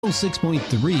6.3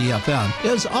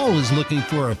 FM is always looking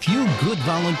for a few good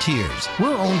volunteers.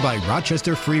 We're owned by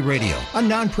Rochester Free Radio, a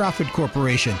nonprofit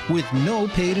corporation with no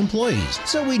paid employees,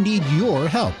 so we need your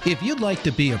help. If you'd like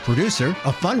to be a producer,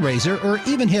 a fundraiser, or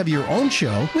even have your own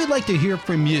show, we'd like to hear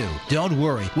from you. Don't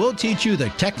worry, we'll teach you the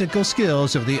technical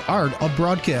skills of the art of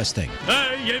broadcasting.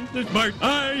 I am the smart,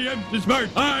 I am the smart,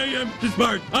 I am the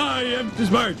smart, I am the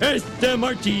smart.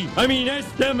 S-M-R-T,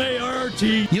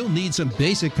 S-M-A-R-T. You'll need some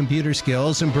basic computer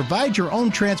skills and provide your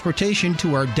own transportation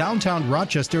to our downtown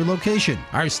Rochester location.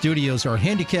 Our studios are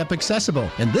handicap accessible,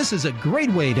 and this is a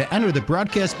great way to enter the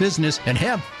broadcast business and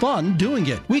have fun doing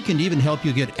it. We can even help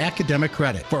you get academic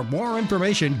credit. For more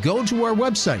information, go to our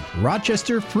website,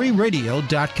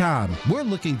 rochesterfreeradio.com. We're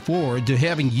looking forward to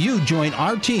having you join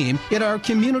our team at our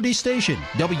community station,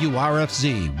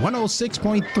 WRFZ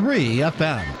 106.3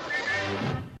 FM.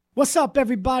 What's up,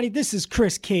 everybody? This is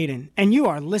Chris Caden, and you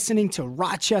are listening to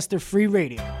Rochester Free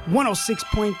Radio,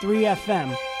 106.3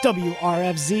 FM,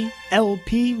 WRFZ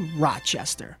LP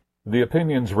Rochester. The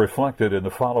opinions reflected in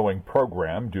the following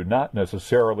program do not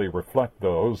necessarily reflect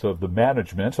those of the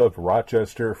management of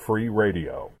Rochester Free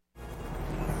Radio.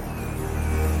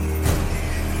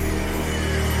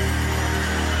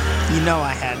 You know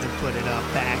I had to put it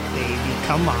up back, baby.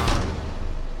 Come on.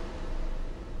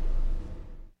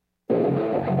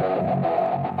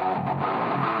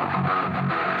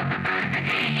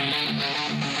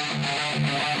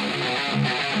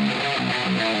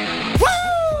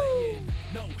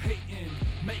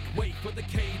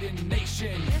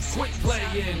 Quit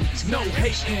playing, no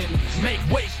hating, make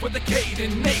way for the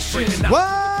Caden Nation.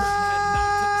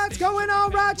 What's going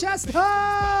on, Rochester?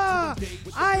 I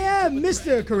am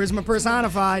Mr. Charisma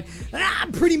Personified, and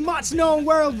I'm pretty much known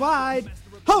worldwide.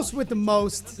 Host with the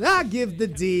most, I give the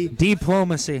D.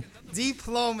 Diplomacy.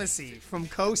 Diplomacy from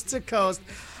coast to coast.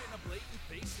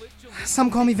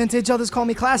 Some call me vintage, others call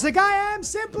me classic. I am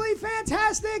simply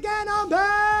fantastic, and I'm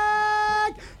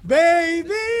back, baby!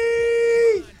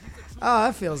 Oh,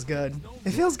 that feels good. It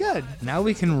feels good. Now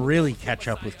we can really catch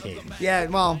up with Caden. Yeah,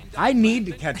 well, I need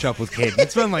to catch up with Caden.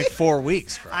 It's been like 4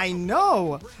 weeks, bro. I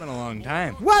know. It's been a long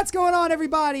time. What's going on,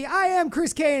 everybody? I am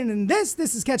Chris Caden, and this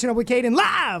is Catching Up with Caden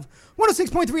live,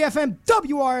 106.3 FM,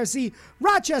 WRFC,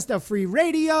 Rochester Free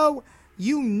Radio.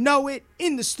 You know it,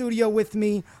 in the studio with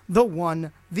me, the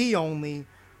one, the only.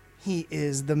 He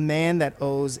is the man that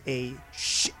owes a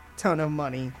shit ton of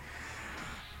money.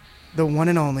 The one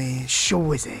and only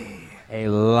Shwizzy. A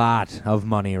lot of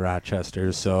money,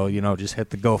 Rochester. So, just hit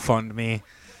the GoFundMe.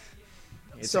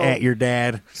 It's at your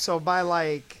dad. So by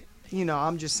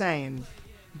I'm just saying,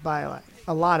 by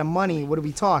a lot of money, what are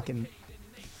we talking?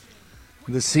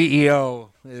 The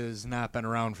CEO has not been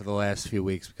around for the last few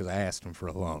weeks because I asked him for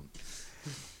a loan.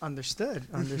 Understood.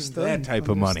 That type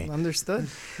of money. Understood.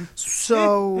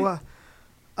 So,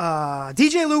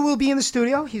 DJ Lou will be in the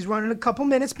studio. He's running a couple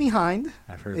minutes behind.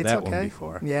 I've heard that one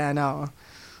before. Yeah, I know.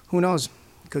 Who knows?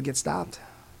 Could get stopped.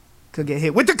 Could get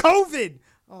hit with the COVID.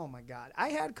 Oh, my God. I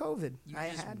had COVID.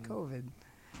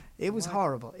 It was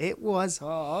horrible. It was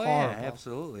horrible. Yeah,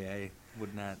 absolutely. I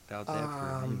would not doubt that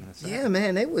for even a second. Yeah,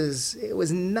 man, it was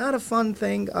not a fun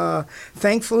thing.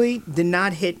 Thankfully, did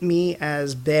not hit me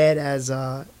as bad as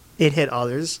it hit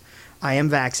others. I am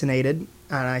vaccinated,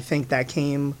 and I think that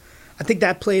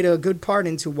played a good part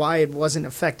into why it wasn't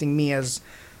affecting me as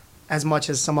much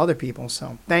as some other people.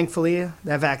 So, thankfully,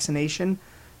 that vaccination.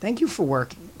 Thank you for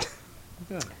working.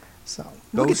 Good. So,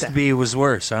 Ghost Bee was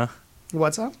worse, huh?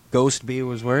 What's up? Ghost Bee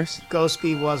was worse? Ghost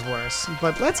Bee was worse.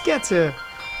 But let's get to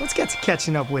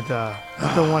catching up with the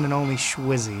one and only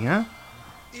Shwizzy, huh?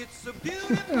 It's a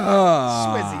beautiful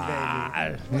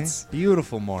Shwizzy, baby.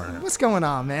 Beautiful morning. What's going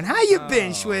on, man? How you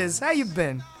been, Shwiz? How you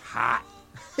been? Hot.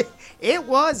 It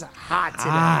was hot today.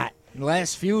 Hot. The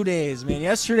last few days, man.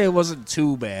 Yesterday wasn't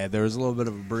too bad. There was a little bit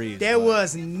of a breeze. There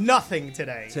was nothing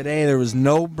today. Today there was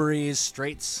no breeze,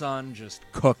 straight sun, just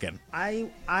cooking. I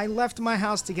left my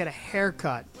house to get a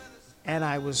haircut, and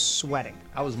I was sweating.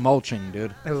 I was mulching,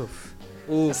 dude. Oof.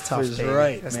 That's tough, is baby.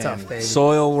 right, That's man. tough, baby.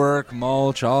 Soil work,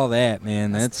 mulch, all that,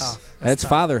 man. That's That's tough. That's tough.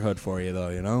 fatherhood for you,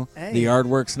 though, Hey. The yard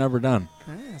work's never done.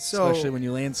 Yeah, Especially when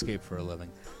you landscape for a living.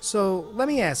 So let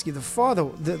me ask you,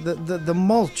 the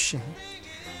mulch,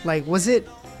 like, was it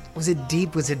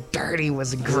deep? Was it dirty?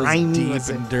 Was it grimy? It was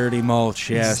deep and dirty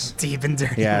mulch, yes. Deep and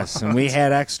dirty. Yes, and we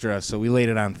had extra, so we laid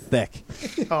it on thick.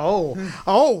 Oh,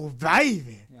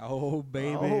 baby. Oh,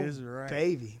 baby Oh, is right.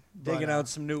 baby. Digging out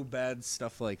some new beds,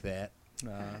 stuff like that.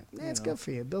 Yeah, it's good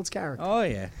for you. It builds character. Oh,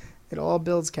 yeah. It all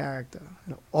builds character.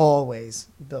 It always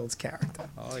builds character.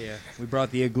 Oh, yeah. We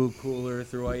brought the igloo cooler,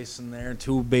 threw ice in there,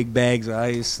 2 big bags of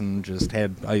ice, and just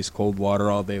had ice cold water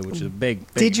all day, which is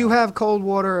big. Did you have cold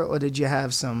water, or did you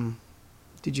have some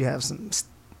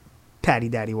Patty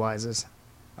Daddy Wises?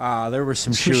 There were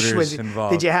some shooters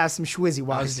involved. Did you have some Schwizzy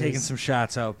Wises? I was taking some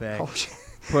shots out back. Oh, shit.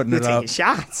 Putting You're it up. taking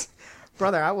shots?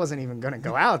 Brother, I wasn't even going to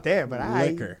go out there, but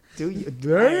Liquor. Do you?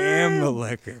 I am the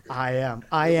liquor. I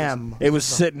am. It was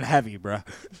sitting heavy, bro.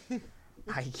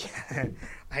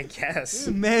 I guess.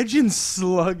 Imagine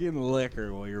slugging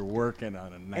liquor while you're working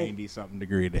on a 90-something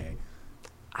degree day.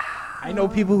 I know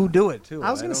people who do it, too.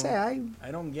 I was going to say,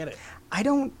 I don't get it. I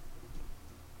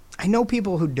know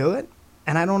people who do it,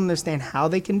 and I don't understand how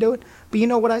they can do it. But you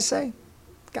know what I say?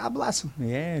 God bless them.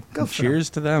 Yeah, Good for cheers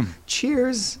to them.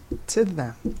 Cheers to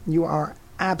them. You are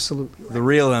absolutely right. The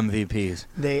real MVPs.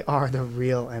 They are the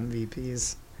real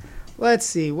MVPs. Let's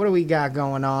see. What do we got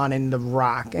going on in The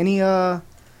Rock? Any, I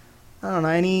don't know,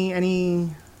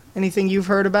 anything you've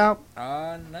heard about?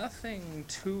 Nothing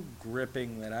too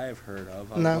gripping that I've heard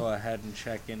of. No. I'll go ahead and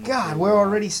check in. God, we're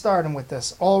already starting with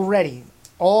this. Already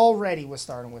we're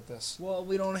starting with this. Well,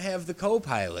 we don't have the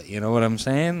co-pilot. You know what I'm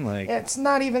saying? Like, It's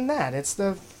not even that. It's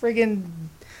the friggin'...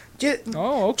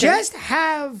 oh, okay. Just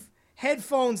have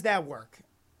headphones that work.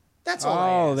 That's all I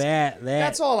ask. that.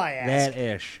 That's all I ask.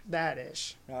 That-ish. That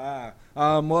ish. Well,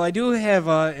 I do have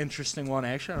an interesting one.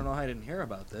 Actually, I don't know how I didn't hear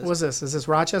about this. What's this? Is this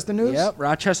Rochester news? Yep,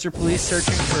 Rochester police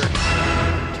searching for...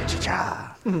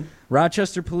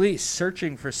 Rochester police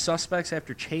searching for suspects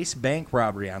after Chase Bank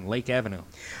robbery on Lake Avenue.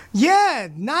 Yeah,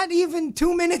 not even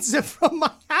 2 minutes from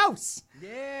my house.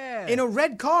 Yeah. In a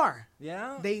red car.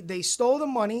 Yeah. They stole the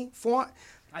money.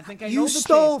 I think I know You the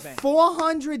stole Chase Bank.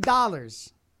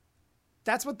 $400.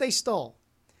 That's what they stole.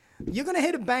 You're going to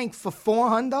hit a bank for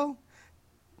 $400?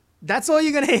 That's all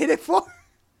you're going to hit it for?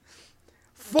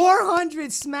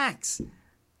 400 smacks.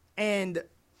 And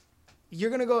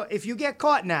you're going to go, if you get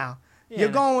caught now, you're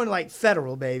going like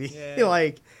federal, baby. Yeah. You're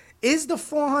like, is the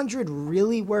 400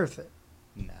 really worth it?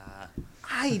 Nah.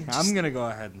 I'm going to go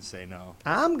ahead and say no.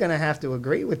 I'm going to have to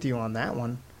agree with you on that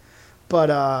one. But,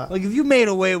 Like, if you made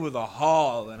away with a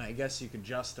haul, then I guess you could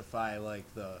justify, like,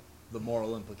 the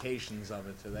moral implications of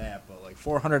it to that. But, like,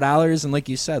 $400, and like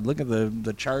you said, look at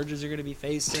the charges you're going to be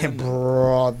facing.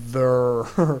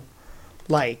 brother.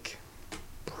 Like,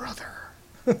 brother.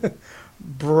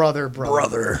 Brother.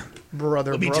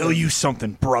 Let me tell you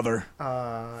something, brother.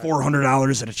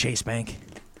 $400 at a Chase Bank.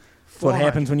 That's what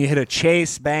happens when you hit a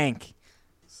Chase Bank.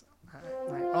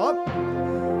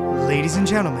 Oh, ladies and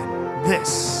gentlemen,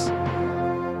 this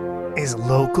is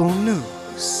local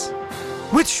news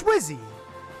with Schwizzy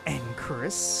and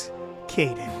Chris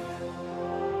Caden.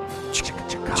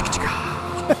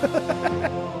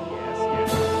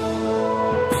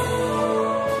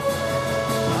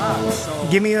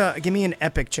 Give me an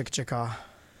epic chicka.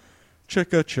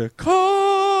 Chicka chicka.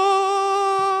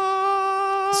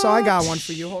 So I got one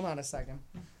for you. Hold on a second.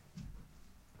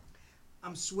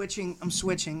 I'm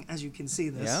switching, as you can see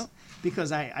this. Yeah.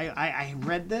 Because I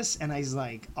read this and I was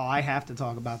like, oh, I have to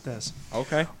talk about this.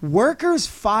 Okay. Workers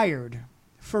fired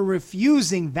for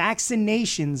refusing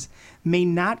vaccinations may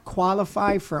not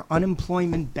qualify for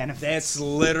unemployment benefits. That's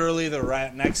literally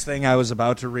the next thing I was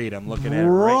about to read. I'm looking at it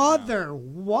right now. Brother,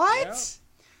 what? Yeah.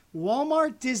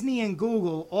 Walmart, Disney, and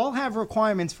Google all have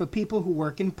requirements for people who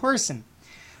work in person.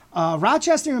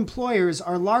 Rochester employers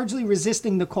are largely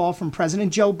resisting the call from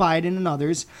President Joe Biden and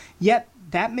others, yet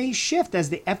that may shift as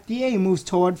the FDA moves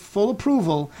toward full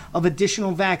approval of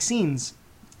additional vaccines.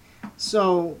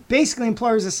 So basically,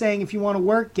 employers are saying if you want to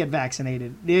work, get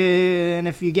vaccinated. And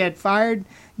if you get fired,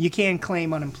 you can't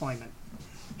claim unemployment.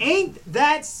 Ain't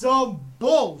that some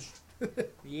bullshit?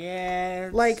 Yeah.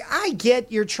 Like, I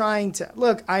get you're trying to...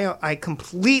 Look, I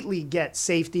completely get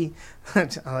safety.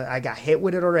 I got hit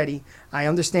with it already. I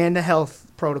understand the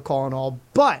health protocol and all,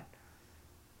 but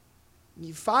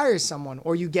you fire someone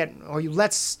or you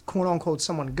let, quote-unquote,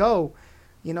 someone go,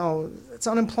 it's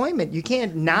unemployment. You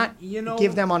can't not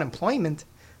give them unemployment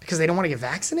because they don't want to get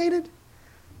vaccinated.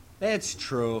 That's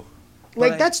true.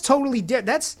 Like, that's totally different.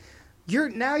 That's...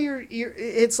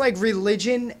 it's like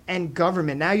religion and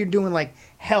government. Now you're doing like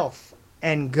health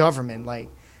and government. Like,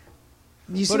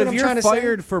 you see but what if I'm you're trying to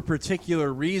fired for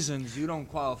particular reasons, you don't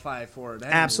qualify for it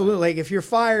anyway. Absolutely. Like, if you're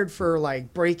fired for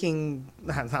like breaking,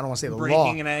 I don't want to say the law,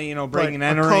 breaking and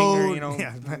entering, code, or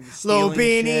little stealing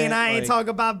beanie, shit, and I ain't like- talking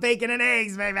about bacon and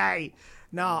eggs, baby.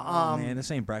 No, man,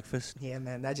 this ain't breakfast. yeah,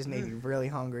 man, that just made me really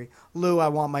hungry. Lou, I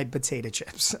want my potato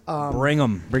chips. Bring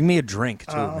them. Bring me a drink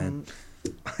too, man.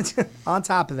 On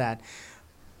top of that,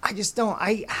 I just don't.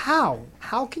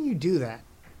 How can you do that?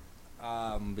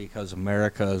 Because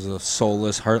America is a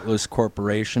soulless, heartless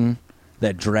corporation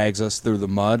that drags us through the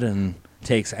mud and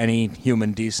takes any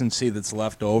human decency that's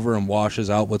left over and washes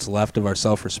out what's left of our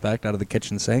self-respect out of the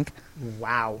kitchen sink.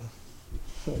 Wow.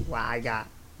 Wow, I got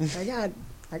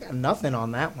nothing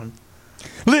on that one.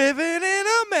 Living in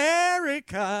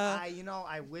America.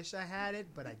 I wish I had it,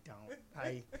 but I don't.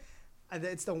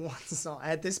 It's the one song.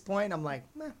 At this point, I'm like,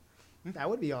 that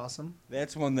would be awesome.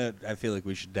 That's one that I feel like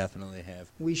we should definitely have.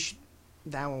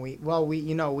 That one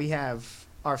we have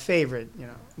our favorite,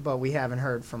 but we haven't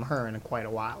heard from her in quite a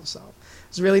while, so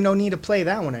there's really no need to play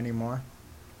that one anymore.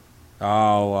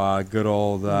 Oh, good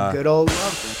old love.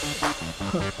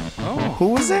 Oh, who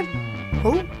was it?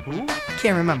 Who? I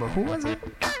can't remember. Who was it?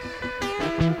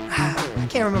 I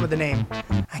can't remember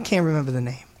the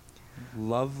name.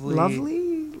 Lovely.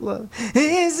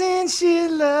 Isn't she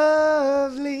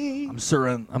lovely? I'm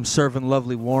serving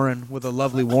lovely Warren with a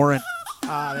lovely warrant.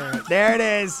 There it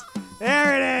is.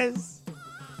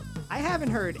 I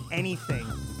haven't heard anything.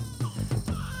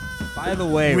 By the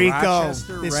way, Rico,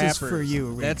 Rochester this rappers, is for you,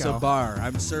 Rico. That's a bar.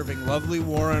 I'm serving lovely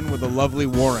Warren with a lovely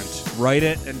warrant. Write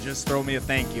it and just throw me a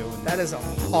thank you. That is a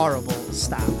horrible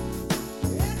stop.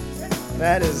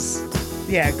 That is,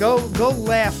 go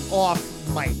laugh off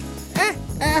mic.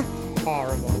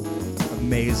 Horrible.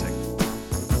 Amazing.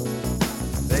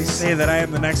 They say that I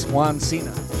am the next Juan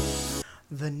Cena.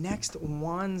 The next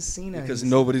Juan Cena. Because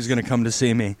nobody's going to come to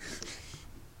see me.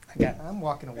 I'm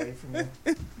walking away from you.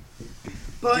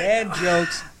 But dad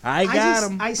jokes. I got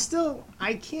them.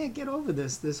 I can't get over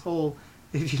this whole,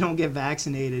 if you don't get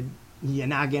vaccinated, you're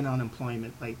not getting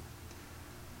unemployment. Like,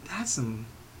 that's some...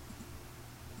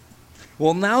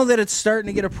 Well, now that it's starting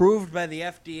to get approved by the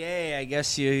FDA, I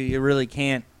guess you really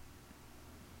can't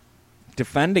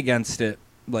defend against it,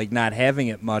 like not having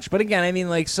it much. But again, I mean,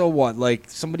 like, so what? Like,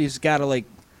 somebody's got to, like,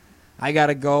 I got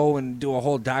to go and do a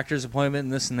whole doctor's appointment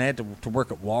and this and that to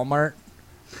work at Walmart.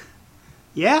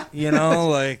 Yeah.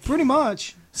 Like. Pretty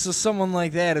much. So someone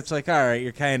like that, it's like, all right,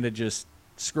 you're kind of just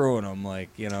screwing them, like,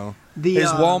 Is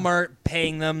Walmart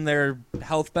paying them their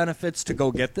health benefits to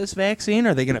go get this vaccine?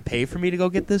 Are they going to pay for me to go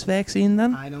get this vaccine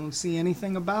then? I don't see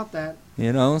anything about that.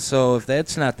 So if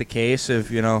that's not the case, if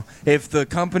the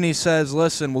company says,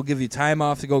 listen, we'll give you time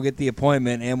off to go get the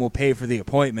appointment and we'll pay for the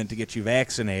appointment to get you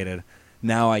vaccinated,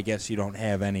 now I guess you don't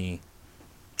have anything,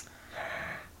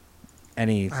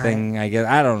 right. I guess.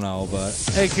 I don't know, but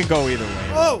it could go either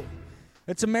way. Oh!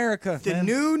 It's America. The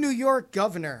new New York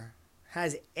governor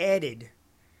has added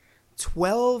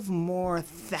 12 more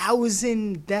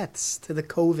thousand deaths to the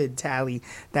COVID tally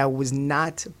that was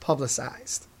not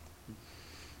publicized.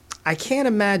 I can't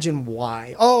imagine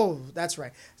why. Oh, that's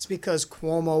right. It's because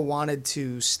Cuomo wanted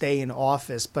to stay in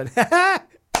office, but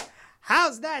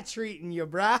how's that treating you,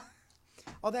 brah?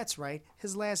 Oh, that's right.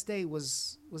 His last day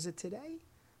was it today?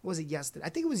 Was it yesterday? I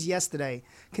think it was yesterday,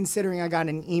 considering I got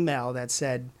an email that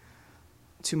said,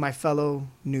 to my fellow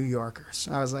New Yorkers.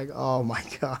 I was like, oh my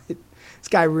God. This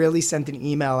guy really sent an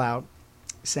email out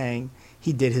saying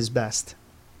he did his best.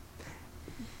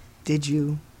 Did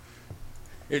you?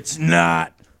 It's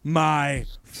not my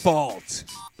fault.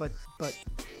 But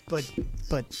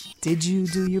did you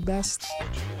do your best?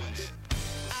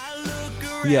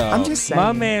 Yeah. I'm just saying.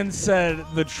 My man said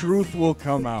the truth will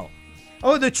come out.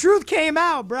 Oh, the truth came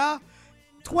out, bruh.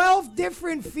 12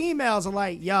 different females are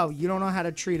like, yo, you don't know how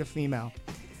to treat a female.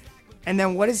 And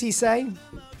then what does he say?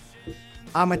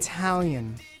 I'm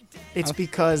Italian. It's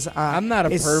because I'm not a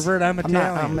pervert. I'm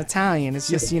Italian. I'm Italian. It's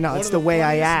just, it's the way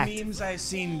I act. Memes I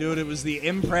seen, dude, it was the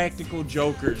Impractical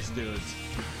Jokers, dudes.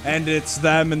 And it's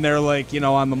them, and they're like,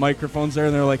 on the microphones there,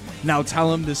 and they're like, now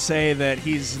tell him to say that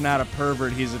he's not a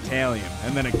pervert, he's Italian.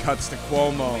 And then it cuts to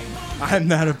Cuomo. I'm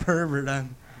not a pervert,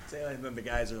 I'm Italian. And then the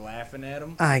guys are laughing at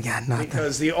him. I got nothing.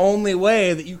 Because the only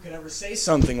way that you could ever say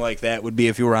something like that would be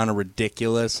if you were on a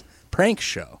ridiculous prank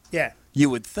show. Yeah. You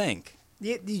would think.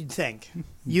 You'd think.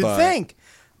 You'd think.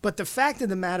 But the fact of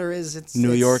the matter is,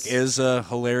 New York is a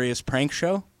hilarious prank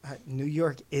show? New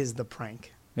York is the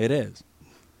prank. It is.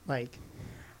 Like,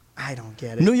 I don't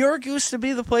get it. New York used to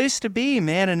be the place to be,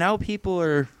 man, and now people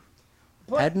are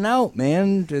heading out,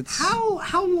 man.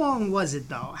 How long was it,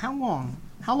 though? How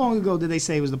long ago did they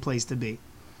say it was the place to be?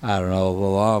 I don't know.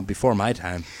 Well, before my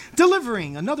time.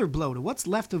 Delivering another blow to what's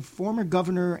left of former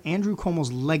Governor Andrew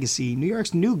Cuomo's legacy, New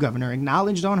York's new governor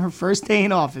acknowledged on her first day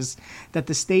in office that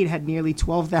the state had nearly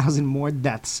 12,000 more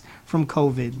deaths from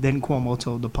COVID than Cuomo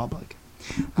told the public.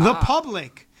 The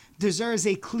public deserves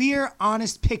a clear,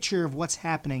 honest picture of what's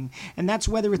happening, and that's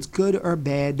whether it's good or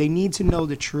bad. They need to know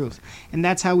the truth, and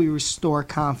that's how we restore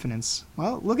confidence.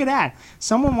 Well, look at that.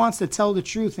 Someone wants to tell the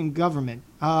truth in government.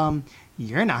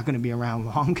 You're not going to be around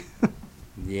long.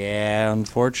 Yeah,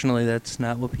 unfortunately, that's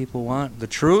not what people want. The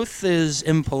truth is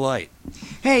impolite.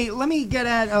 Hey, let me get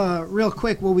at real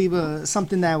quick.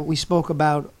 Something that we spoke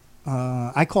about.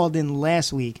 I called in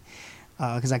last week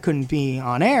because I couldn't be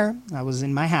on air. I was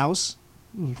in my house,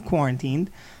 quarantined.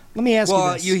 Let me ask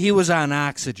you this. He was on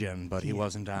oxygen, but he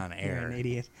wasn't on You're air. an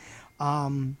idiot.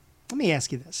 Let me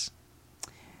ask you this.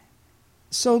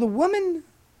 So the woman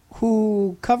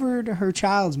who covered her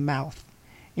child's mouth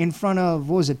in front of,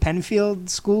 what was it, Penfield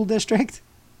School District?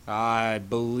 I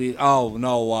believe. Oh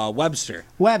no, Webster.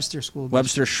 Webster School District.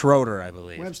 Webster Schroeder, I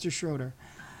believe. Webster Schroeder.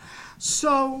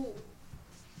 So,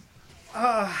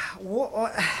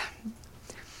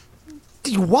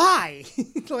 why?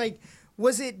 Like,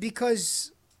 was it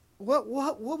because? What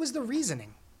was the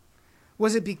reasoning?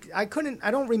 Was it? I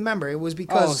don't remember. It was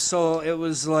because. Oh, so it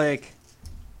was like,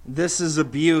 this is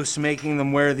abuse, making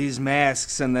them wear these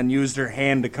masks, and then used her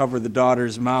hand to cover the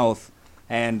daughter's mouth,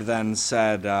 and then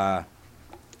said,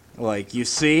 like, you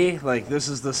see, like, this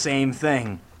is the same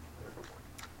thing.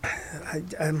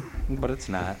 But it's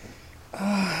not.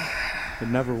 It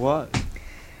never was.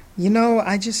 You know,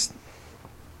 I just.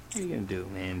 What are you gonna do,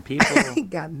 man? People. I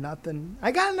got nothing.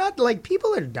 Like,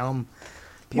 people are dumb.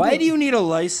 Why do you need a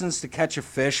license to catch a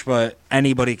fish, but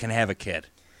anybody can have a kid?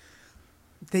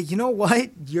 You know what?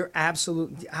 You're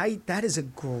absolutely. That is a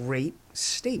great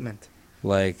statement.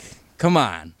 Like, come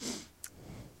on.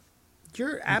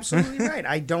 You're absolutely right.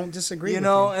 I don't disagree. You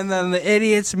know, and then the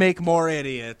idiots make more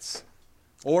idiots,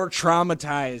 or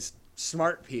traumatized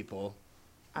smart people,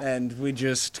 and we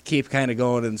just keep kind of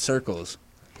going in circles,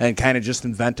 and kind of just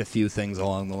invent a few things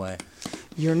along the way.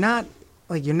 You're not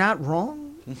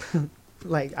wrong.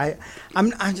 Like I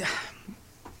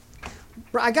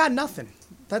got nothing.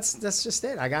 That's just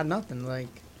it. I got nothing. Like,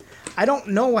 I don't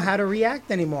know how to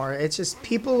react anymore. It's just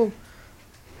people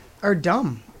are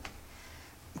dumb.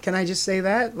 Can I just say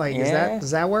that? Like, Yeah.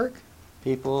 does that work?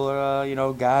 People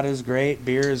are, God is great,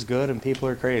 beer is good, and people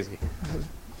are crazy.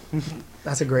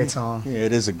 That's a great song. Yeah,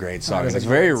 it is a great song. is a It's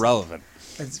great very song. relevant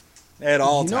It's, at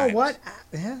all you times. know what?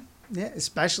 Yeah,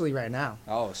 especially right now.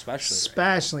 Oh, especially.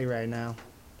 Especially right now.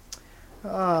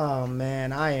 Oh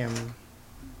man, I am.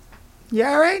 You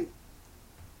all right?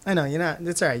 I know you're not.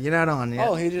 It's all right. You're not on yet.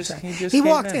 Oh, he He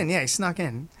walked in. Yeah, he snuck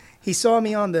in. He saw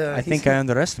me on the. I think I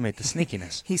underestimate the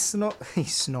sneakiness. He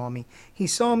snore me. He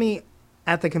saw me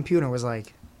at the computer and was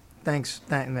like, "Thanks."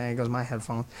 And there goes my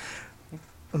headphone.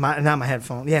 Not my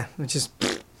headphone. Yeah, it's just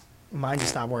mine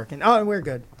just stopped working. Oh, we're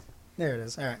good. There it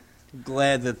is. All right.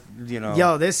 Glad that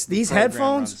Yo, these program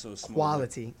headphones, runs so smoothly.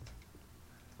 quality.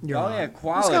 You're Oh, on. yeah, What's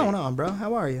quality. going on, bro?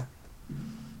 How are you?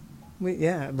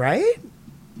 Yeah, right?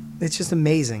 It's just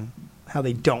amazing how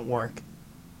they don't work.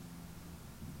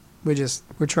 We're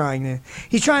trying to.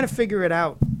 He's trying to figure it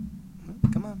out.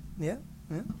 Come on, yeah.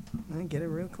 Get it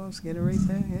real close. Get it right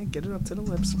there. Yeah, get it up to the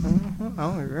lips.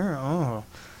 Oh.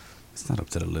 It's not up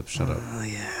to the lips. Shut up. Oh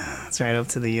yeah, it's right up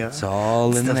to the. It's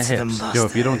all in the hips. Yo,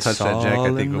 if you don't touch that jack, I all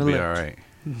think in we'll the be lips. all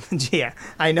right. Yeah,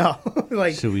 I know.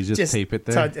 Like, Should we just tape it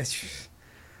there?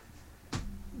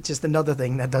 Just another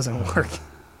thing that doesn't work.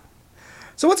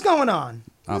 So what's going on?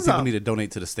 What's People up? need to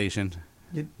donate to the station.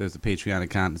 There's a Patreon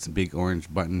account. It's a big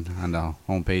orange button on the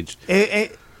homepage.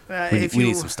 We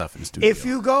need some stuff in the studio. If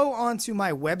you go onto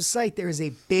my website, there is a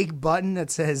big button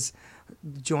that says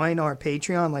join our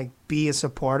Patreon, like be a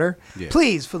supporter. Yeah.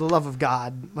 Please, for the love of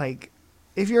God, like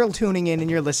if you're tuning in and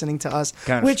you're listening to us, What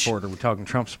kind of which supporter? Are we talking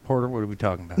Trump supporter? What are we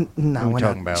talking about? no, what are we're we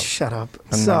talking not. about? Shut up.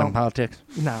 Talking politics?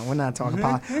 No, we're not talking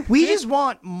politics. We just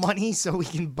want money so we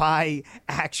can buy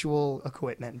actual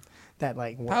equipment that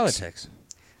like works. Politics.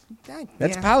 That-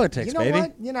 That's yeah. politics, You know baby.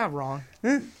 what? You're not wrong.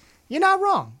 You're not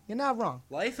wrong. You're not wrong.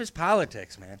 Life is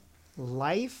politics, man.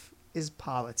 Life is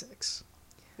politics.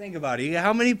 Think about it.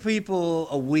 How many people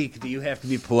a week do you have to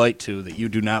be polite to that you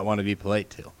do not want to be polite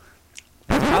to?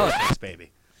 Politics,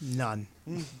 baby. None.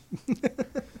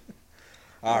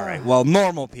 All right. Well,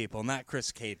 normal people, not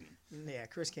Chris Caden. Yeah,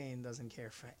 Chris Kane doesn't care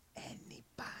for anybody.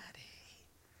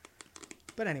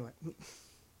 But anyway,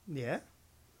 yeah.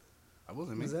 That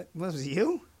wasn't me. Was it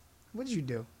you? What did you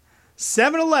do?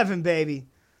 7-Eleven, baby.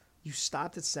 You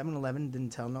stopped at 7-Eleven and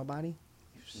didn't tell nobody?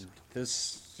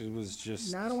 It was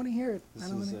just. No, I don't want to hear it. This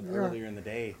was an earlier in the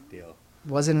day deal.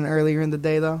 Wasn't it earlier in the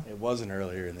day, though? It was an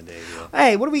earlier in the day deal.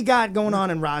 Hey, what do we got going on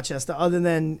in Rochester other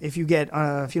than if you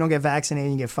don't get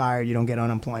vaccinated, you get fired, you don't get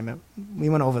unemployment? We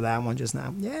went over that one just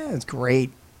now. Yeah, it's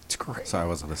great. It's great. Sorry, I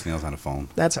wasn't listening. I was on the phone.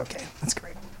 That's okay. That's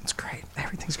great. It's great.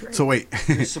 Everything's great. So wait.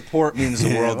 Your support means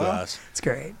the world to us. It's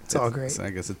great. It's all great. So I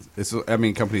guess it's. I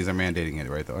mean, companies are mandating it,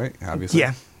 right? Though, right? Obviously.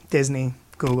 Yeah. Disney,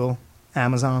 Google,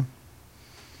 Amazon.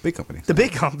 Big companies. The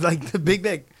big company, like the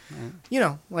big. You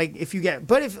know, like if you get,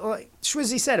 but if like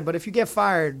Schwizzy said it, but if you get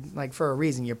fired like for a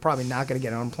reason, you're probably not going to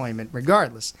get unemployment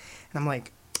regardless. And I'm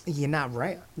like, you're not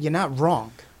right. You're not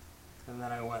wrong. And then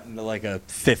I went into like a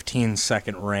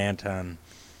 15-second rant on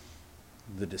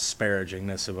the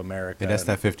disparagingness of America. Yeah, that's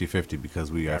that 50-50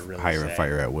 because we are really hire and sad.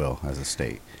 fire at will as a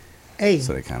state. Hey,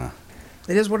 So they kind of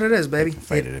it is what it is, baby.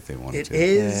 fight it if they wanted to. It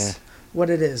is what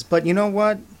it is. But you know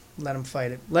what? Let them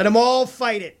fight it. Let them all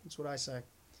fight it. That's what I say.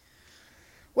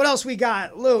 What else we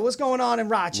got? Lou, what's going on in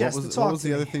Rochester? What was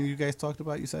the other thing you guys talked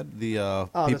about? You said the the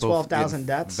people 12,000 getting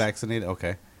deaths. vaccinated.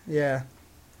 Okay. Yeah.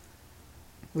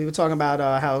 We were talking about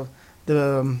how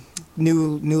the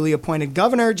newly appointed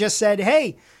governor just said,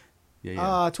 hey,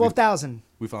 Yeah. 12,000.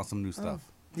 We found some new stuff.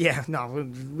 Yeah, no,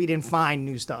 we didn't find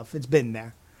new stuff. It's been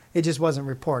there. It just wasn't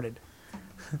reported.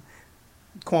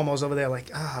 Cuomo's over there like,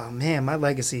 oh, man, my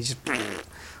legacy is just...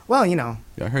 Well, you know,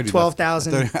 Yeah, I heard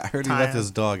 12,000 I heard he left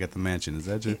his dog at the mansion. Is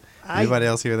that just I- anybody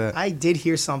else hear that? I did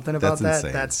hear something about That's that.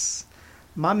 insane. That's...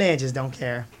 My man just don't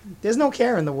care. There's no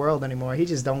care in the world anymore. He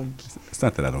just don't... It's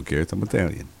not that I don't care. It's I'm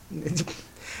Italian.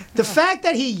 The fact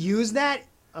that he used that,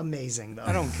 amazing, though.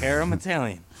 I don't care. I'm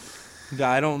Italian.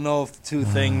 I don't know if the two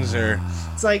things are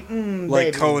It's like, like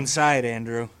baby. coincide,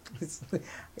 Andrew.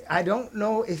 I don't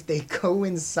know if they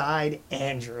coincide,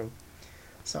 Andrew.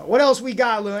 So what else we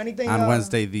got, Lou? Anything? On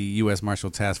Wednesday, the U.S.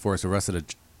 Marshal Task Force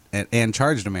arrested and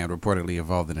charged a man reportedly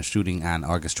involved in a shooting on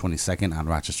August 22nd on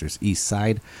Rochester's east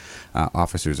side.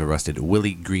 Officers arrested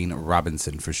Willie Green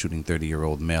Robinson for shooting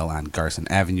 30-year-old male on Garson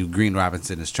Avenue. Green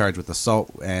Robinson is charged with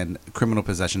assault and criminal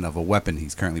possession of a weapon.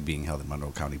 He's currently being held in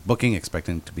Monroe County booking,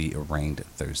 expecting to be arraigned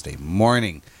Thursday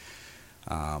morning.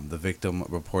 The victim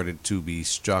reported to be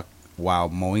struck while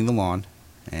mowing the lawn,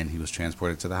 and he was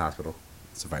transported to the hospital.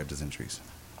 Survived his injuries.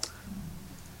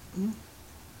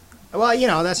 Well, you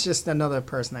know, that's just another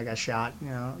person that got shot. You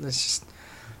know, that's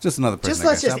Just another person Just that got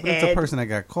let's shot, just but it's a add- person that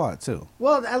got caught, too.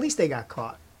 well, at least they got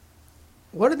caught.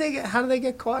 What did they get? How did they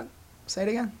get caught? Say it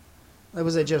again.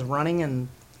 Was it just running and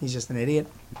he's just an idiot?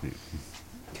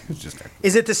 It's just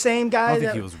Is it the same guy? I don't think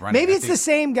that, he was running. Maybe I it's think- the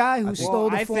same guy who stole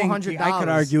the I $400. think I could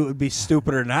argue it would be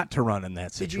stupider not to run in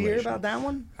that Did situation. you hear about that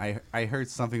one? I heard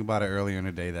something about it earlier in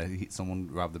the day that someone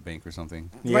robbed the bank or something.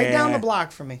 Right down the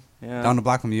block from me. Yeah. Down the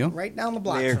block from you? Right down the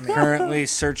block They're from me. currently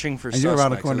searching for And you're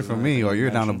around the suspects, corner as from I me, or you're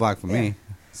down the mentioned. block from me,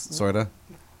 sort of.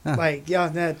 Like, yeah,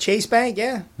 the Chase Bank,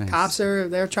 yeah. Nice. Cops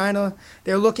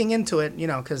they're looking into it, you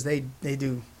know, because they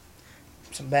do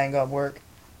some bang up work.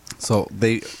 So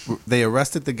they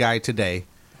arrested the guy today,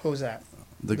 Who's that?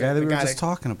 the guy that we were guy just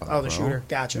talking about. Oh, the bro. shooter.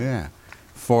 Gotcha. Yeah,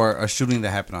 for a shooting that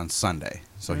happened on Sunday.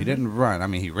 So Mm-hmm. he didn't run. I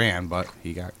mean, he ran, but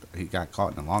he got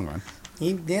caught in the long run.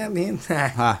 He, yeah, man.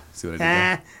 Ha! See what I did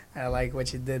there? I like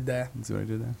what you did there. See what I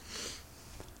did there?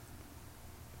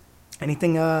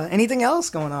 Anything else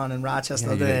going on in Rochester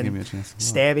Yeah, you didn't give me than a chance to look.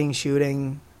 stabbing,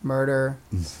 shooting, murder?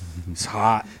 It's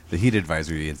hot. The heat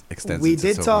advisory extends. We into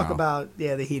did Silver talk now. about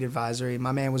the heat advisory.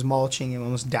 My man was mulching and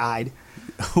almost died.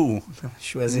 Who?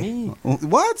 Schwizzy. Me.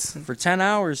 What? For 10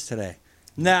 hours today.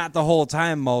 Not the whole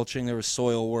time mulching. There was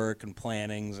soil work and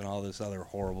plantings and all this other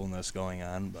horribleness going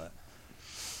on. But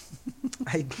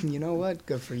You know what?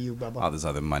 Good for you, Bubba. All this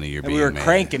other money you're and being we were made.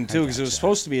 cranking too because it was gotcha.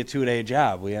 supposed to be a 2-day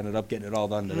job. We ended up getting it all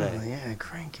done today. Oh yeah,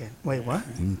 crank it. Wait, what?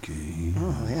 Okay.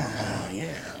 Oh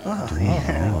yeah.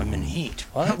 Oh, I'm in heat.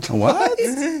 What? What?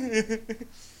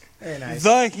 Very nice.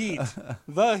 The heat.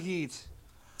 The heat.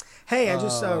 Hey, I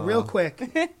just real quick,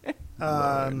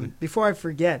 before I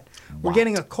forget, we're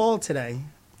getting a call today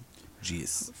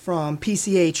Jeez. from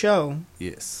PCHO,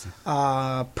 Yes.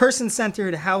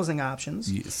 Person-Centered Housing Options,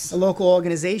 Yes. a local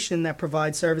organization that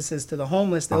provides services to the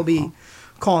homeless. They'll be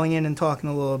calling in and talking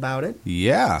a little about it.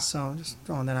 Yeah. So just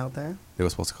throwing that out there. They were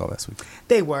supposed to call last week.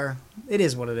 They were. It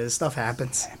is what it is. Stuff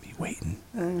happens. I be waiting.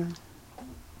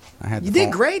 I had. You the did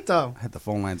phone- great though. I had the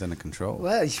phone lines under control.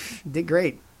 Well, you did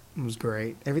great. It was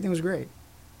great. Everything was great.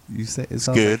 You say it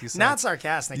sounds good. Like you sound- Not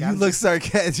sarcastic. You I'm look just-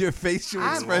 sarcastic. Your facial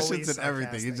I'm expressions always and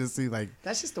everything. You sarcastic. just see like.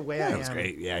 That's just the way I am. It was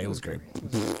great. Yeah, it was great.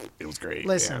 It was great.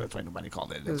 Listen. Yeah, that's why nobody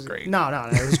called it. It was great. No,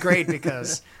 it was great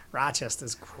because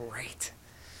Rochester's great.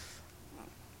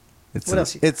 It's What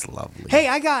else you- It's lovely. Hey,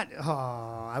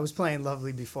 I was playing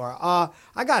Lovely before.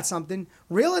 I got something.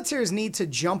 Realtors need to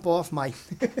jump off my...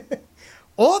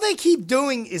 All they keep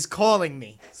doing is calling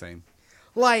me. Same.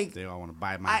 Like They all want to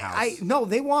buy my house. no,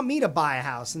 they want me to buy a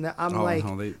house, and I'm like,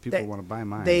 no, people want to buy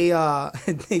mine. They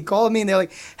they called me and they're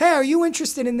like, "Hey, are you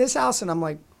interested in this house?" And I'm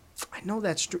like, "I know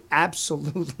that's true.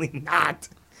 Absolutely not."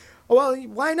 Well,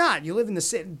 why not? You live in the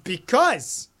city.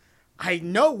 Because I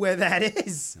know where that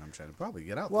is. I'm trying to probably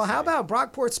get out. Well, how about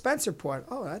Brockport, Spencerport?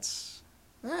 Oh, that's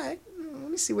all right. Let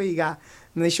me see what you got.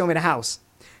 And they show me the house.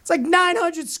 It's like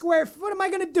 900 square feet. What am I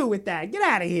gonna do with that? Get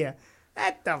out of here.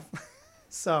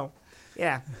 So,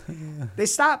 yeah. They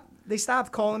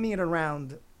stopped calling me at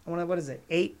around, what is it,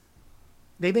 8?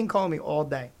 They've been calling me all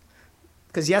day.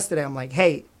 Because yesterday I'm like,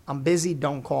 hey, I'm busy,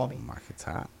 don't call me. Market's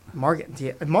hot. Market,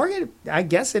 I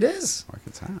guess it is.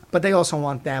 Market's hot. But they also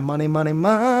want that money. Oh,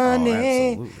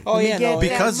 absolutely. Oh yeah, no,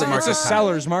 because the it's a market's hot.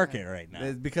 seller's market right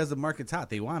now. Because the market's hot,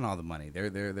 they want all the money.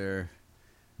 They're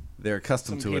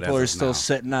accustomed Some to it. people as are of still now.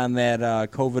 sitting on that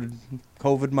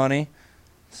COVID money,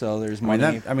 so there's money.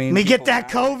 Let me get that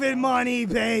COVID money,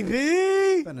 baby.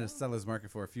 It's been a seller's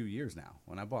market for a few years now.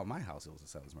 When I bought my house, it was a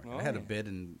seller's market. I had to bid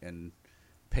and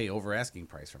pay over asking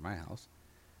price for my house.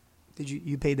 Did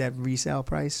you pay that resale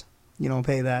price? You don't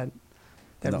pay that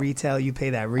No. retail. You pay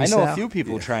that I resale. know a few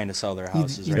people trying to sell their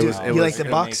houses. You right do. now. You like the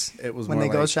bucks it was when more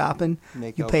they go like- shopping.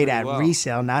 Make You out pay pretty that well.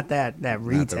 resale, not that retail.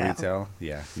 Not the retail.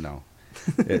 Yeah, no.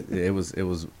 it was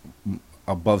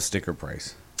above sticker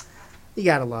price. You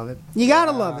gotta love it. You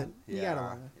gotta love it. You gotta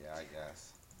love it. Yeah, I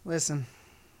guess. Listen,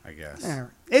 I guess. all right.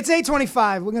 It's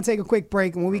 8:25. We're gonna take a quick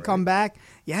break, and when we come back,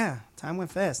 time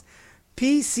went fast.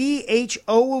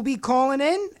 PCHO will be calling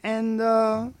in, and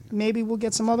maybe we'll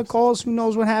get some other calls. Who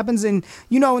knows what happens? And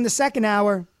in the second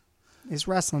hour, it's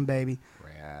wrestling, baby.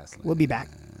 Wrestling. We'll be back.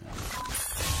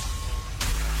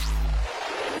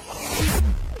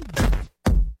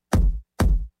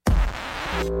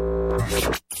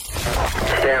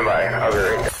 Stand by. I'll be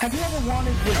right there. Have you ever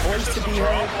wanted your voice to be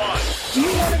heard? Do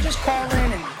you want to just call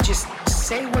in and just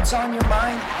say what's on your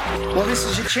mind? Well, this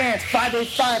is your chance.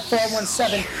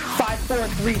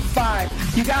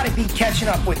 585-417-5435. You got to be catching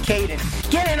up with Caden.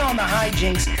 Get in on the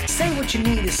hijinks. Say what you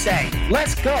need to say.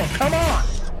 Let's go. Come on.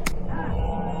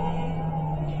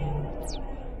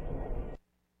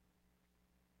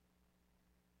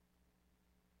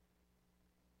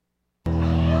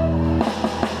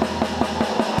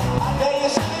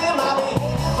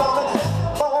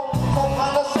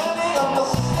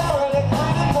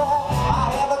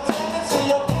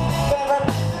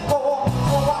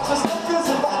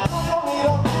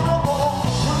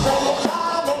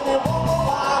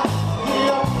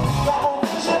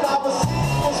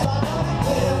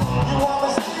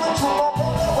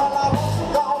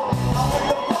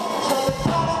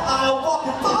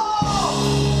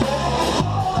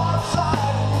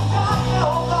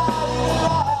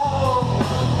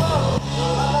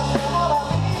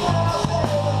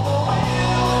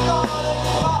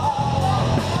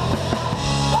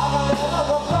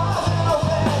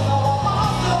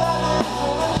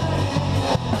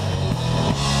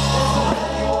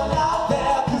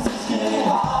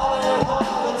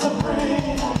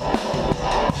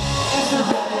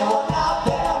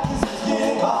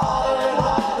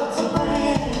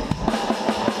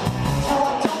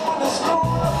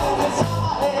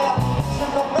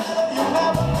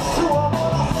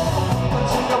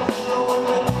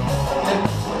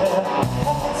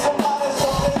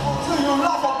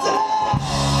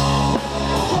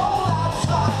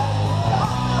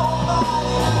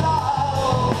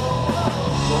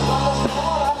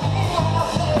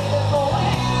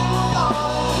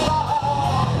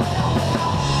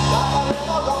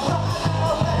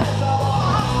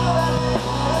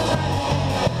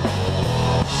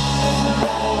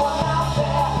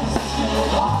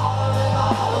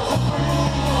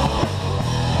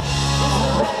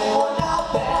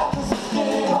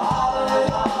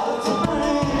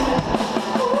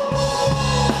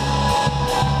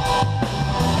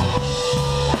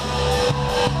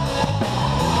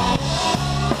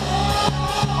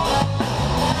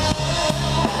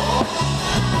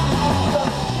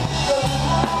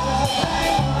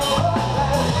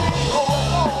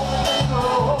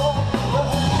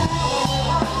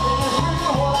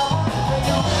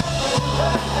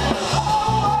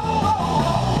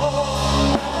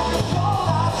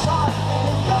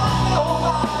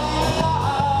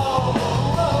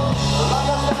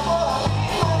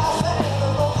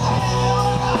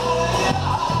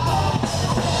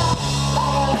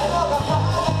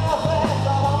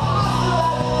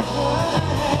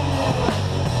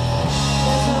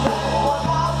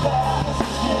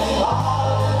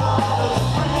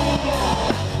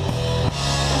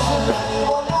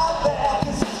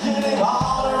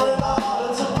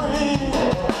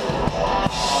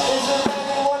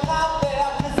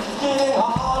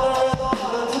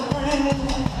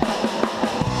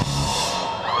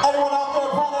 Anyone out there,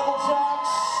 Pineapple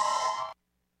Jacks?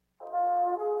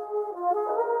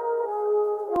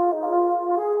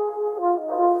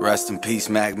 Rest in peace,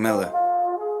 Mac Miller.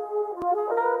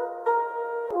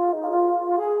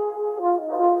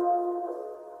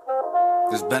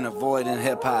 There's been a void in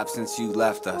hip-hop since you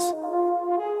left us.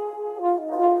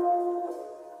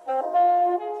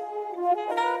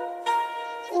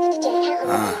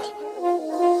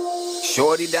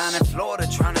 Shorty down in Florida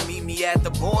trying to meet me at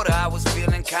the border. I was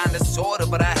feeling kinda sorta,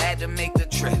 but I had to make the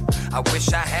trip. I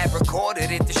wish I had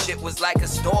recorded it, the shit was like a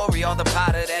story. All the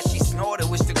powder that she snorted,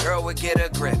 wish the girl would get a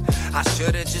grip. I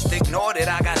should've just ignored it,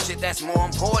 I got shit that's more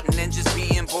important than just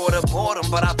being bored of boredom.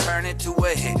 But I'll turn it to a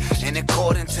hit, and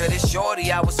according to this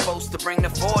shorty, I was supposed to bring the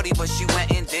 40, but she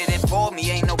went and did it for me,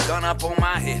 ain't no gun up on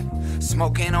my hip.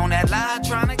 Smoking on that lie,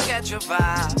 trying to catch a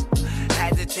vibe.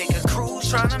 Had to take a cruise,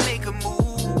 trying to make a move.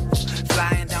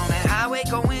 Flying down that highway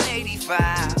going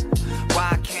 85.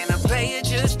 Why can't a player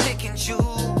just pick and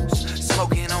choose?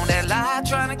 Smoking on that lie,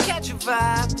 trying to catch a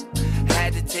vibe.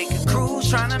 Had to take a cruise,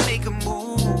 trying to make a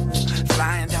move.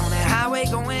 Flying down that highway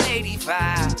going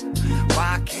 85.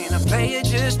 Why can't a player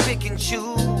just pick and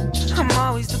choose? I'm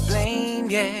always to blame,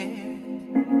 yeah.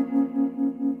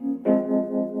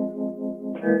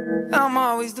 I'm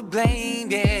always to blame,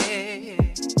 yeah.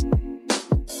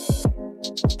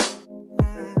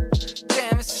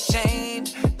 Damn, it's a shame.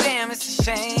 Damn, it's a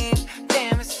shame.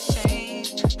 Damn, it's a shame.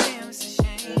 Damn, it's a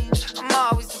shame. I'm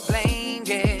always to blame,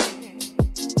 yeah.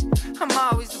 I'm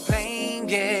always to blame,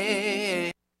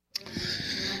 yeah.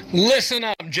 Listen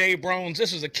up, Jay Brones.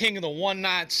 This is the king of the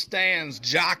one-night stands,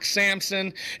 Jock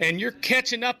Sampson, and you're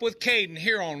catching up with Caden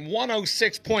here on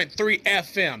 106.3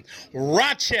 FM,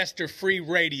 Rochester Free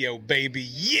Radio, baby.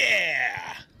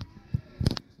 Yeah!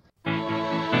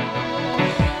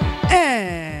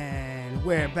 And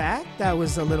we're back. That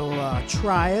was a little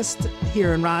Triest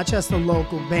here in Rochester,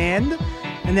 local band.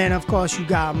 And then, of course, you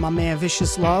got my man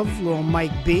Vicious Love, little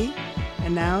Mike B.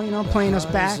 And now, you know, playing us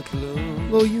back,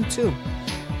 little U2.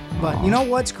 But you know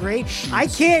what's great? I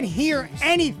can't hear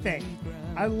anything.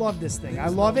 I love this thing. I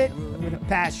love it with a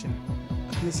passion.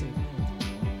 Let me see.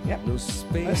 Yep. No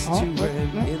space to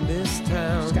rent in this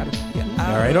town. Just gotta,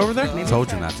 all right over there? Maybe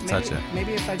told you not to touch it.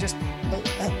 Maybe if I just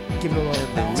give it a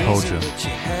little bounce. Told you.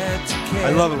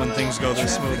 I love it when things go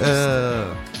this smooth.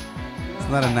 It's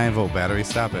not a 9-volt battery.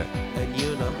 Stop it.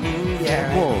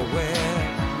 Yeah. Whoa.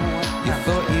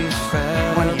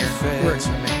 One ear works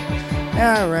for me.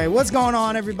 All right, what's going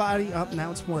on, everybody? Oh, now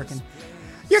it's working.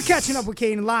 You're catching up with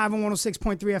Caden live on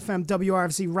 106.3 FM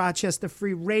WRFC Rochester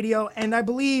Free Radio, and I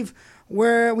believe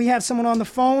we have someone on the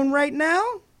phone right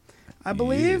now. I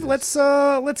believe. Yes.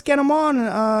 Let's get him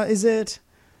on. Is it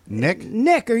Nick?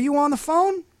 Nick, are you on the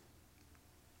phone?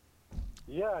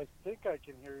 Yeah, I think I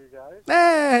can hear you guys.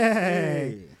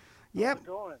 Hey. Yep. How's it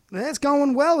going? It's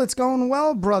going well. It's going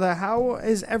well, brother. How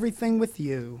is everything with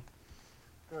you?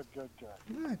 Good.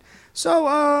 Good.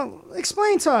 So,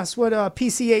 explain to us what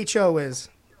PCHO is.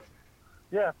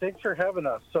 Yeah, thanks for having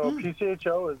us. So,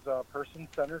 PCHO is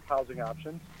Person-Centered Housing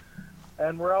Options,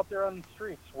 and we're out there on the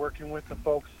streets working with the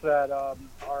folks that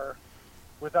are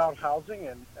without housing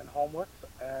and homeless,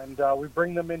 and we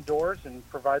bring them indoors and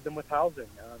provide them with housing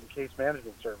and case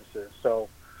management services. So,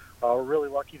 we're really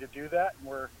lucky to do that, and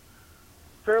we're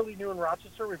fairly new in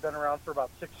Rochester. We've been around for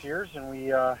about 6 years, and we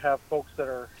have folks that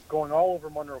are going all over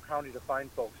Monroe County to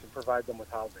find folks and provide them with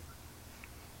housing.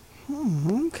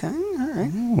 Okay, all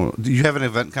right. Oh, do you have an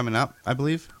event coming up, I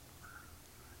believe?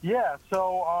 Yeah,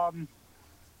 so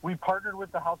we partnered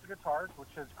with the House of Guitars, which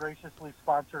has graciously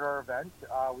sponsored our event.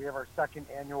 We have our second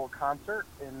annual concert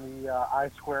in the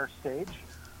I-Square stage.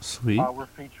 Sweet. We're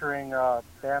featuring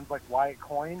bands like Wyatt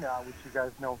Coyne, which you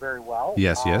guys know very well.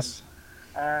 Yes, yes.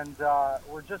 And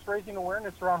we're just raising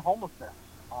awareness around homelessness.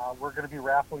 We're going to be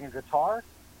raffling a guitar,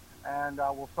 and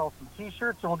we'll sell some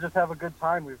T-shirts, and we'll just have a good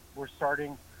time. We're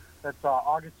starting, that's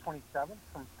August 27th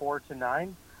from 4 to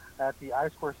 9 at the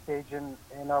I-Square stage in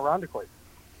Rondequoit.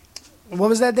 What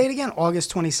was that date again?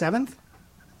 August 27th?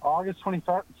 August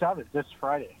 27th, this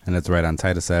Friday. And it's right on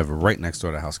Titus Ave, right next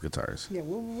door to House of Guitars. Yeah,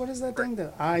 what is that thing? The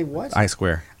what?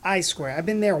 I-Square. I-Square. I've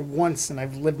been there once, and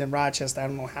I've lived in Rochester. I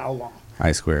don't know how long.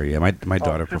 I-Square, yeah. My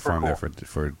daughter performed there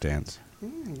for dance.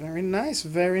 Very nice,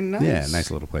 very nice. Yeah, nice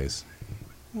little place.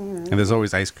 And there's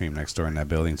always ice cream next door in that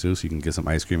building, too, so you can get some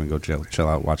ice cream and go chill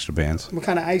out, watch the bands. What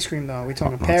kind of ice cream, though? Are we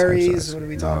talking Perry's? What are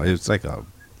we talking? No, it's like a...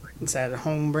 Is that a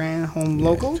home brand,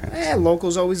 local? Yeah,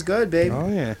 local's always good, baby. Oh,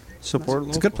 yeah. Support local.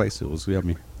 It's a good place. It was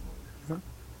yummy.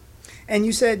 And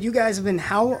you said you guys have been,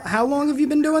 how long have you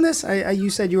been doing this? You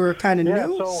said you were kind of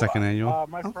new? So, second annual.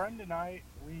 My friend and I,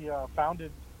 we we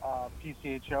founded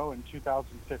PCHO in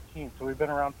 2015, so we've been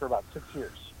around for about 6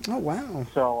 years. Oh, wow.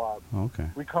 So Okay.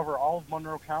 we cover all of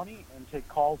Monroe County and take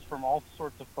calls from all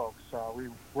sorts of folks. We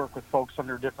work with folks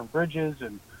under different bridges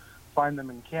and find them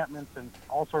encampments and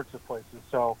all sorts of places.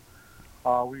 So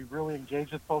we really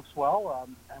engage with folks well,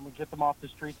 and we get them off the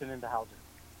streets and into housing.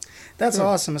 That's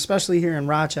awesome, especially here in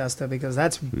Rochester, because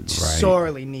that's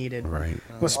sorely needed. Right.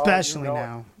 Well, especially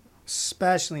now.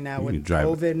 Especially now with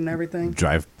COVID and everything.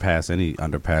 Drive past any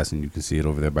underpass and you can see it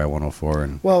over there by 104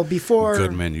 and well, before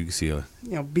Goodman, you can see it.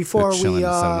 Before we setting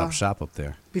up shop up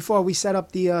there. Before we set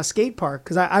up the skate park,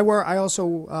 because I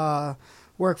also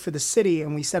work for the city,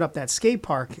 and we set up that skate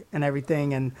park and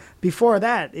everything. And before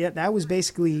that, that was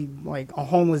basically like a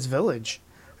homeless village.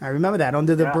 I remember that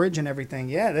under the bridge and everything.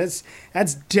 Yeah,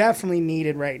 that's definitely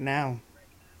needed right now.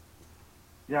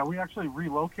 Yeah, we actually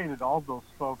relocated all of those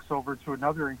folks over to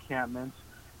another encampment,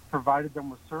 provided them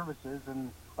with services, and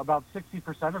about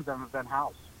 60% of them have been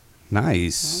housed.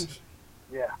 Nice.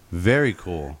 Yeah. Very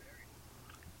cool.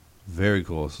 Very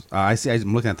cool. I see.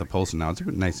 I'm looking at the poster now. It's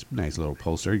a nice little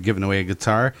poster. Giving away a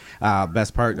guitar.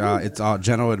 Best part, it's all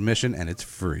general admission and it's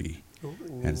free. Ooh.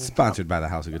 And it's sponsored by the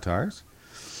House of Guitars.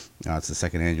 It's the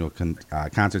second annual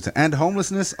concert to end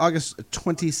homelessness, August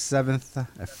 27th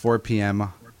at 4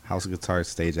 p.m. House of Guitars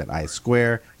stage at I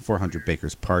Square, 400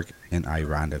 Bakers Park in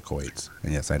Irondequoit.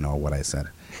 And yes, I know what I said.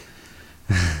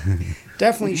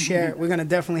 Definitely share. We're gonna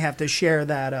definitely have to share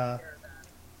that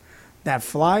that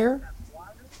flyer.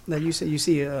 That you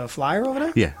see a flyer over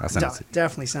there? Yeah, I'll send it to you.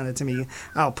 Definitely send it to me.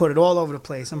 I'll put it all over the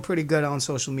place. I'm pretty good on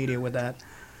social media with that.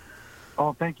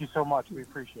 Oh, thank you so much. We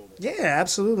appreciate it. Yeah,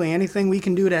 absolutely. Anything we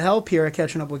can do to help here at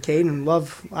Catching Up with Caden.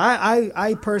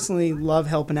 I personally love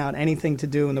helping out anything to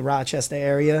do in the Rochester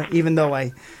area, even though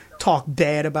I talk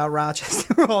bad about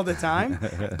Rochester all the time.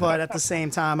 But at the same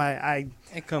time,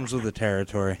 it comes with the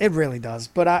territory. It really does.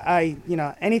 But I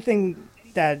anything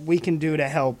that we can do to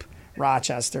help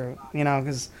Rochester,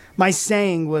 because my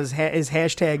saying is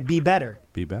hashtag be better.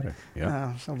 Be better.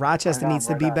 Yeah. So Rochester needs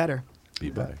to be better. Be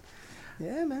better.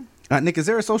 Yeah, man. Nick, is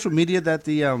there a social media that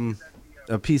the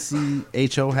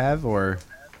PCHO have, or?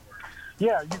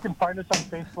 Yeah, you can find us on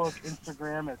Facebook,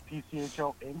 Instagram at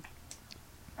PCHO Inc.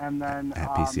 And then at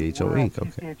PCHO we're Inc. At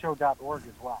okay. PCHO.org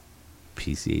as well.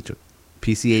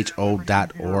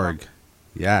 PCHO.org.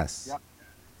 Yes. Yep.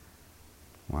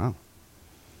 Wow.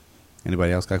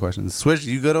 Anybody else got questions? Swizz,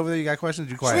 you good over there? You got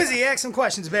questions? You quiet? Swizzy, ask some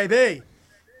questions, baby.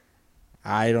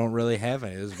 I don't really have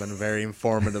any. It's been a very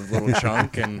informative little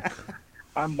chunk, and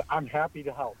I'm happy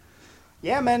to help.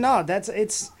 Yeah, man. No, that's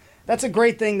a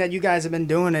great thing that you guys have been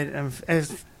doing it.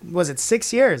 Was it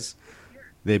 6 years?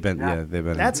 They've been.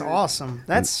 That's awesome.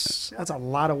 That's a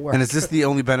lot of work. And is this the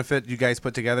only benefit you guys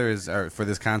put together for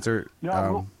this concert?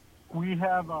 Yeah, we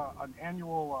have an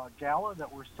annual gala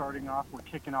that we're starting off. We're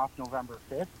kicking off November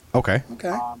 5th. Okay.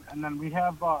 And then we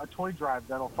have a toy drive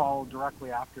that'll follow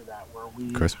directly after that, where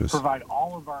we Christmas. provide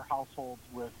all of our households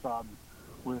with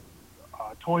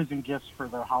toys and gifts for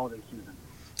the holiday season.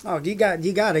 Oh, you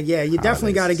definitely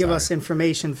got to give us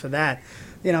information for that.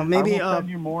 Maybe I will send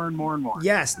you more and more and more.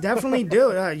 Yes, definitely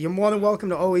do. You're more than welcome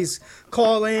to always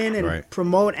call in and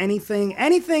promote anything,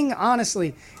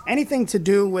 honestly, anything to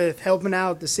do with helping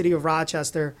out the city of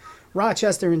Rochester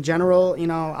in general.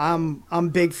 I'm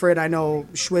big for it. I know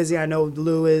Schwizzy, I know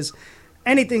Lou is.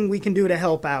 Anything we can do to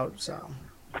help out. So.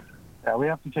 Yeah, we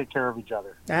have to take care of each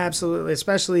other. Absolutely,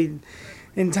 especially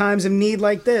in times of need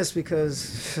like this,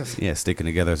 because yeah, sticking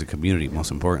together as a community, most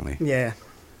importantly. Yeah.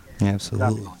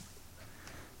 Absolutely.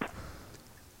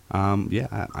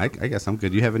 I guess I'm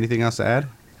good. You have anything else to add,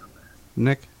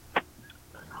 Nick?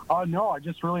 No, I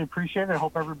just really appreciate it. I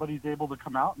hope everybody's able to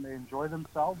come out and they enjoy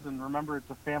themselves. And remember, it's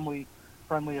a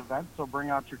family-friendly event, so bring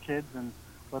out your kids and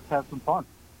let's have some fun.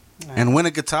 And win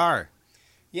a guitar.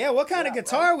 Yeah, what kind of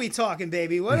guitar are we talking,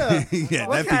 baby? What kind of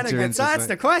guitar? That's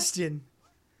the question.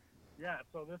 Yeah,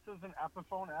 so this is an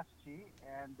Epiphone ST,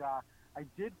 and I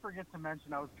did forget to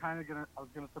mention, I was gonna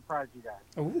surprise you guys.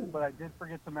 Ooh. But I did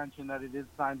forget to mention that it is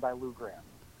signed by Lou Graham.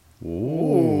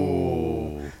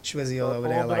 Ooh. Schwizzy all over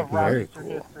there, like, very cool.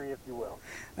 History, if you will.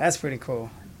 That's pretty cool.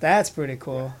 That's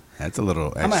a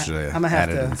little extra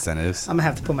added incentives. I'm gonna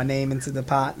have to put my name into the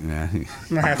pot. Yeah. I'm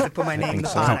gonna have to put my name in the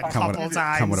pot a couple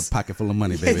times. Come with a pocket full of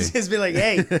money, baby. Just be like,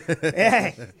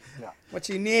 hey, what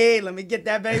you need? Let me get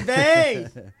that, baby.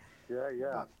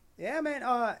 Yeah. Yeah, man.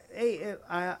 Hey,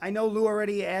 I know Lou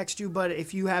already asked you, but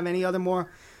if you have any other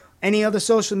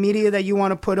social media that you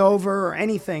want to put over or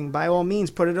anything, by all means,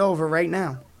 put it over right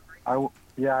now. I will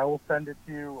send it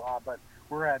to you. But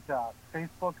we're at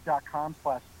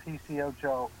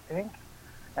Facebook.com/PCHO Inc.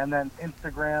 and then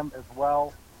Instagram as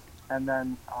well, And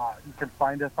then you can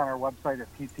find us on our website at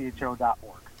pcho.org.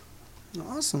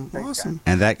 Awesome, awesome.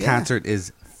 And that concert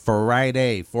is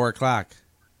Friday, 4 o'clock.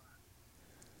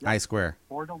 I Square.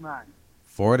 4 till 9.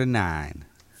 4 to 9.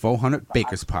 400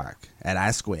 Bakers Park at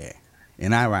I Square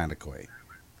in Irondequoit.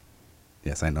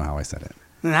 Yes, I know how I said it.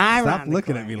 Stop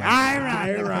looking at me like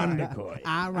Irondequoit.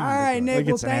 All right, Nick.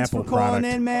 Well, thanks for calling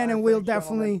in, man. And we're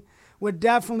definitely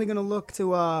gonna look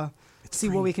to see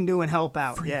what we can do and help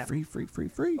out. Free.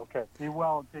 Okay. Be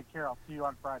well and take care. I'll see you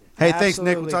on Friday. Hey, thanks,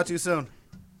 Nick. We'll talk to you soon.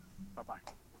 Bye-bye.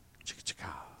 Chicka.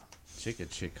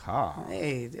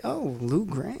 Hey, Lou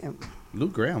Graham. Lou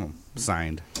Graham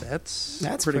signed. That's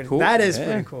pretty cool. That is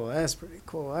pretty cool. That's pretty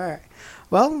cool. All right.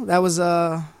 Well, that was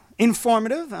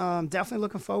informative. Definitely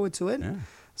looking forward to it. Yeah.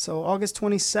 So August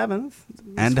 27th.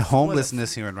 And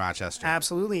homelessness here in Rochester.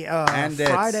 Absolutely. And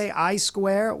Friday, I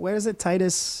Square. Where is it,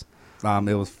 Titus?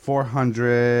 It was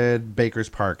 400 Bakers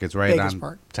Park. It's right Bakers on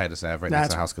Park. Titus Ave, right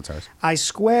next to House Guitars. I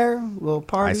Square, little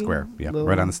party. I Square, yeah,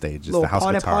 right on the stage. It's the House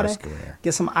Guitars Square.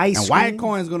 Get some ice And cream. Wyatt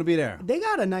Cohen's going to be there. They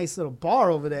got a nice little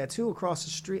bar over there, too, across the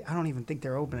street. I don't even think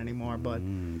they're open anymore, but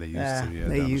they used to, yeah,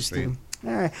 they down the used street. to.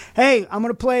 All right. Hey, I'm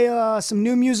going to play some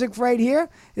new music right here.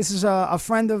 This is a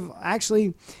friend of,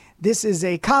 actually, this is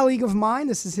a colleague of mine.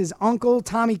 This is his uncle,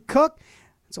 Tommy Cook.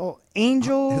 It's all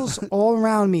angels all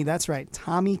around me. That's right.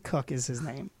 Tommy Cook is his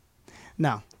name.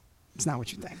 No, it's not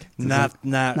what you think. Not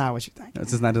what you think.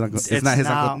 It's not his uncle. It's not his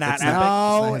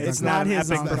uncle. It's not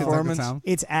his epic uncle. performance.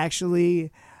 It's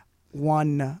actually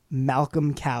one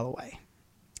Malcolm Calloway,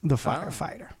 the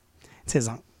firefighter. It's his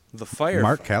uncle. The fire.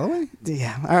 Mark Calloway?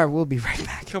 Yeah. All right, we'll be right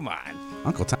back. Come on.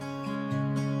 Uncle Tom.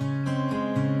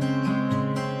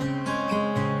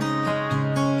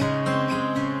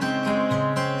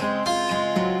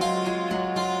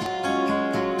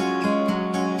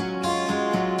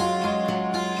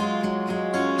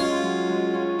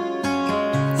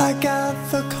 I got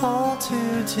the call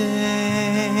today,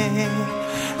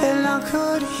 and I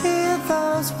could hear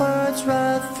those words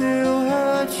right through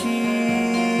her ears.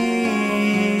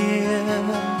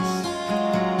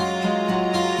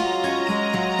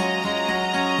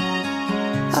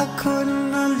 I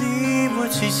couldn't believe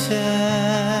what she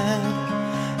said,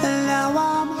 and now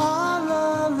I'm all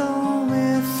alone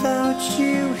without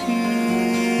you here.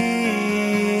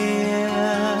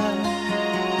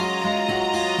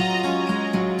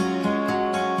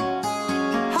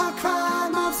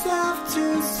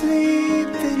 To sleep,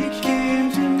 and it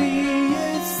came to me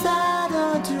inside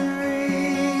a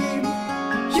dream.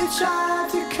 You tried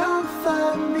to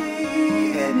comfort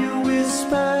me, and you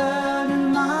whispered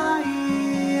in my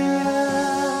ear.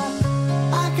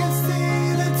 I can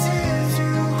see the tears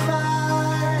you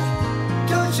cry.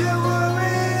 Don't you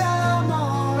worry, I'm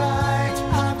alright.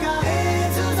 I've got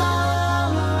angels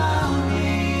all around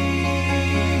me.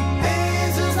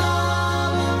 Angels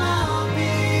all around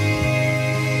me.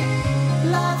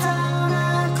 Lie down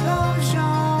and close your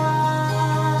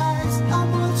eyes. I'm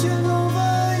watching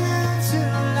over you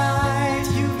tonight.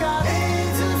 You've got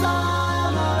angels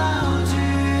all around you.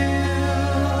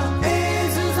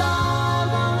 Angels all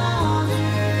around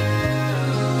you.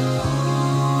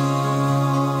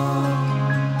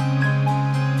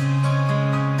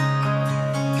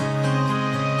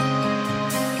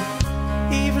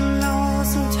 Even though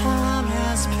some time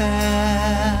has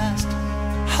passed,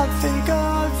 I think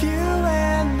of you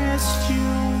and miss you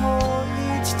more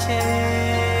each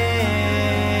day.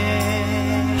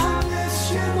 I miss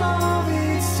you more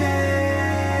each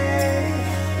day.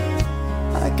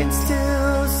 I can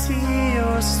still see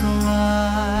your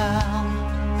smile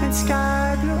and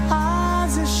sky blue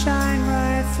eyes that shine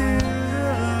right through the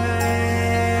rain.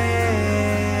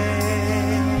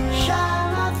 Shine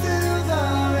right through the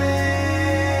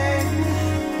rain.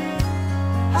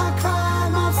 I cried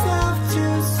myself to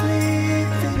sleep,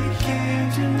 and it came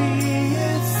to me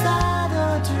inside a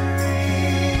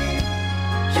dream.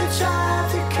 You tried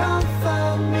to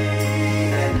comfort me,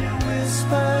 and you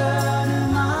whispered in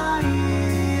my ear.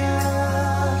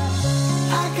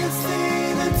 I can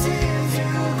see the tears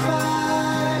you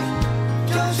cry.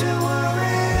 Don't you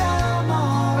worry, I'm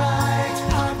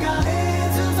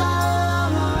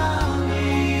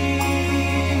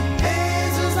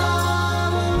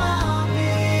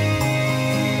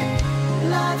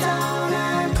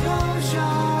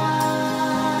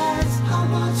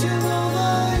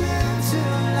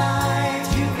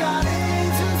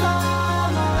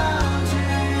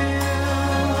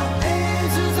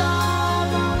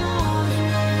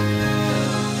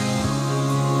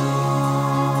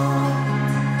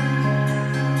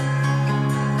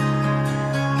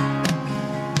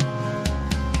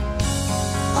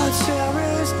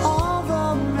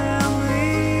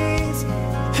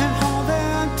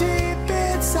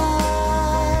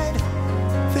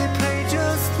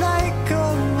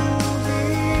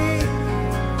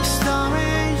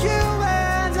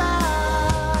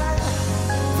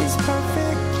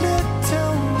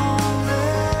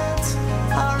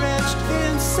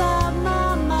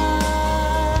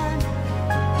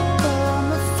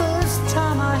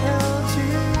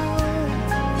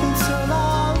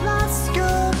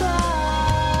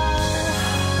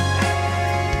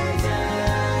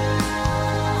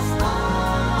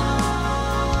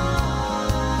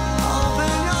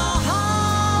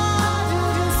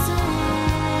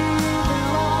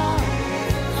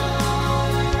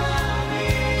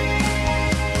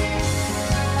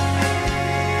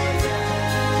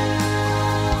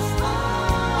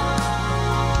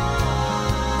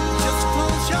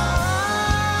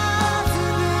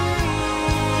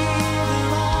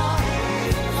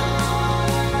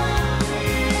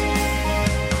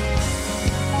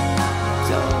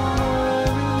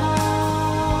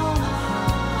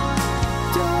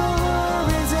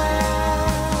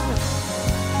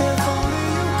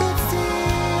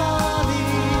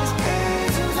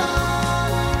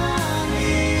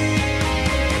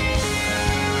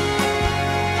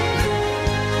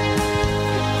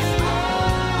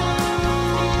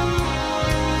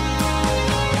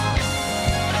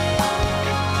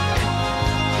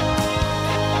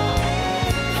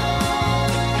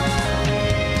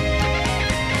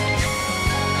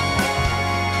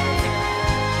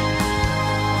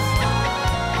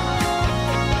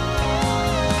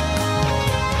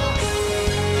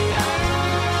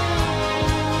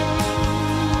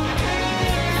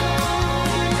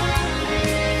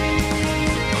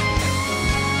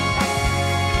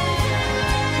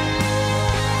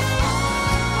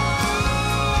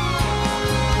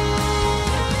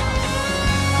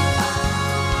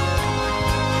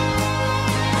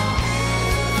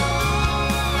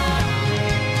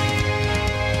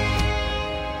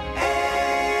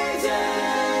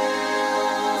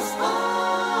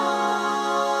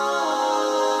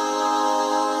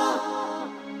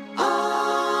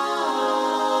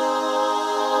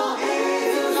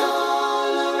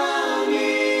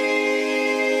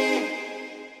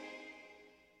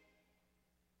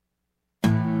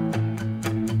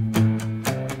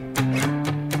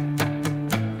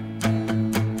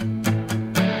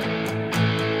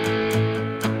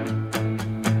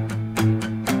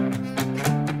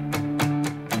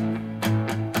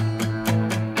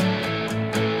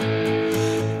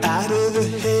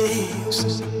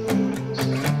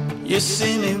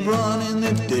running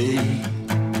the day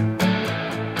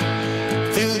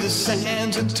through the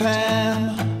sands of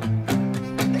time,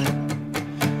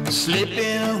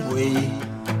 slipping away.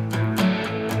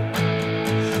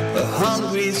 A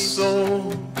hungry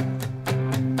soul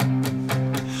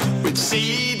with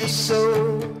seed to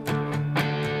sow.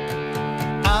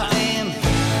 I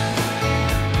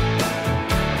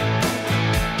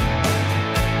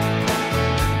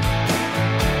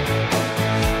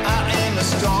am a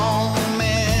strong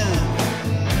man.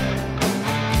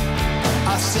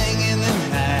 I sing in the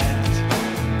night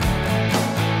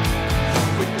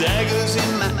with daggers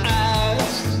in my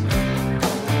eyes.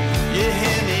 You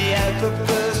hear me at the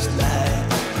first light.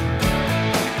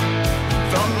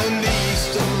 From the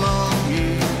least among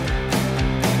you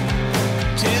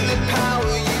to the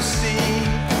power you see,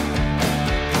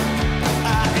 I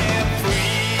am free.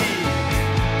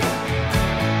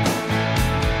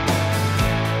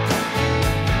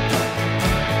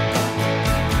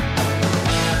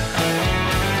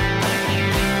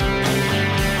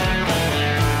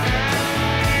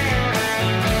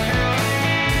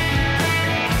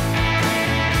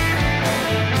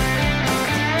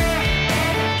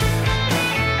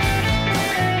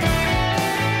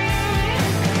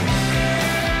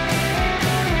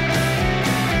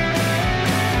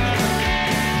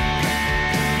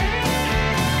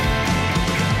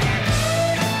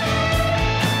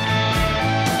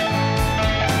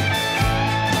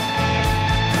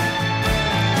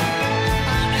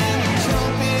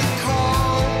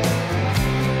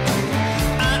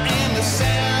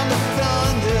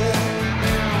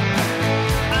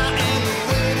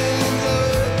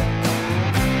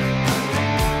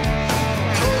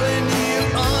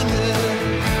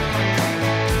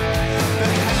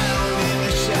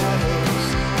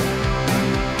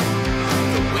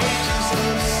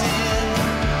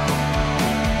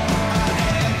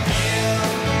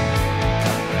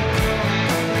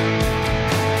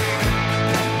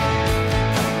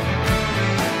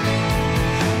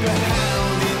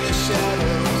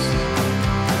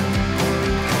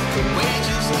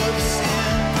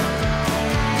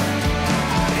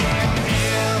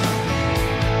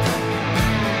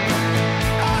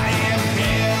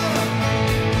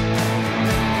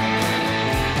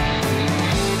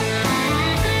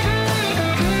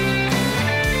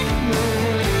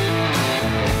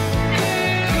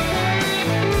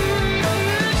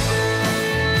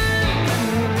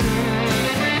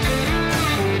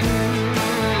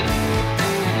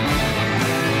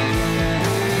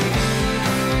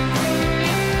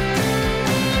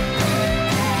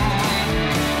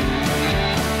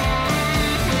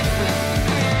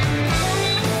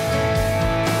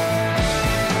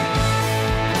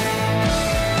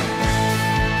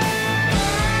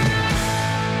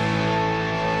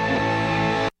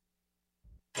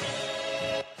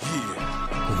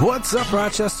 What's up,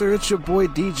 Rochester? It's your boy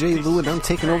DJ Lou, and I'm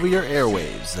taking over your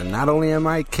airwaves. And not only am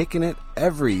I kicking it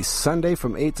every Sunday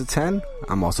from 8 to 10,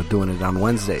 I'm also doing it on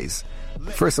Wednesdays.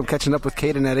 First, I'm catching up with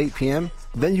Caden at 8 p.m.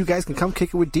 Then you guys can come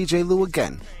kick it with DJ Lou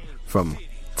again from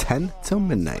 10 till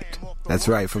midnight. That's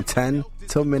right, from 10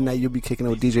 till midnight, you'll be kicking it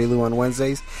with DJ Lou on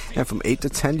Wednesdays. And from 8 to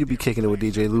 10, you'll be kicking it with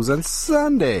DJ Lou's on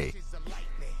Sunday.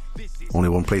 Only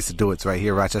one place to do it. It's right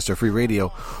here, Rochester Free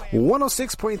Radio,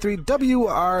 106.3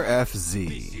 WRFZ.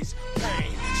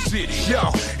 Yo,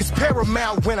 it's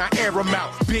paramount when I air 'em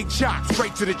out. Big chop,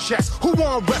 straight to the chest. Who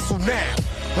wanna wrestle now?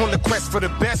 On the quest for the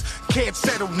best, can't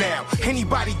settle now.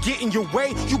 Anybody get in your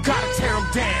way, you gotta tear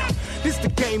 'em down. This the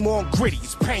game on gritty,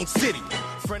 it's Pain City.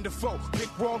 Friend or foe, pick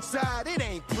wrong side, it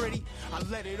ain't pretty. I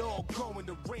let it all go in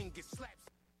the ring, get slapped.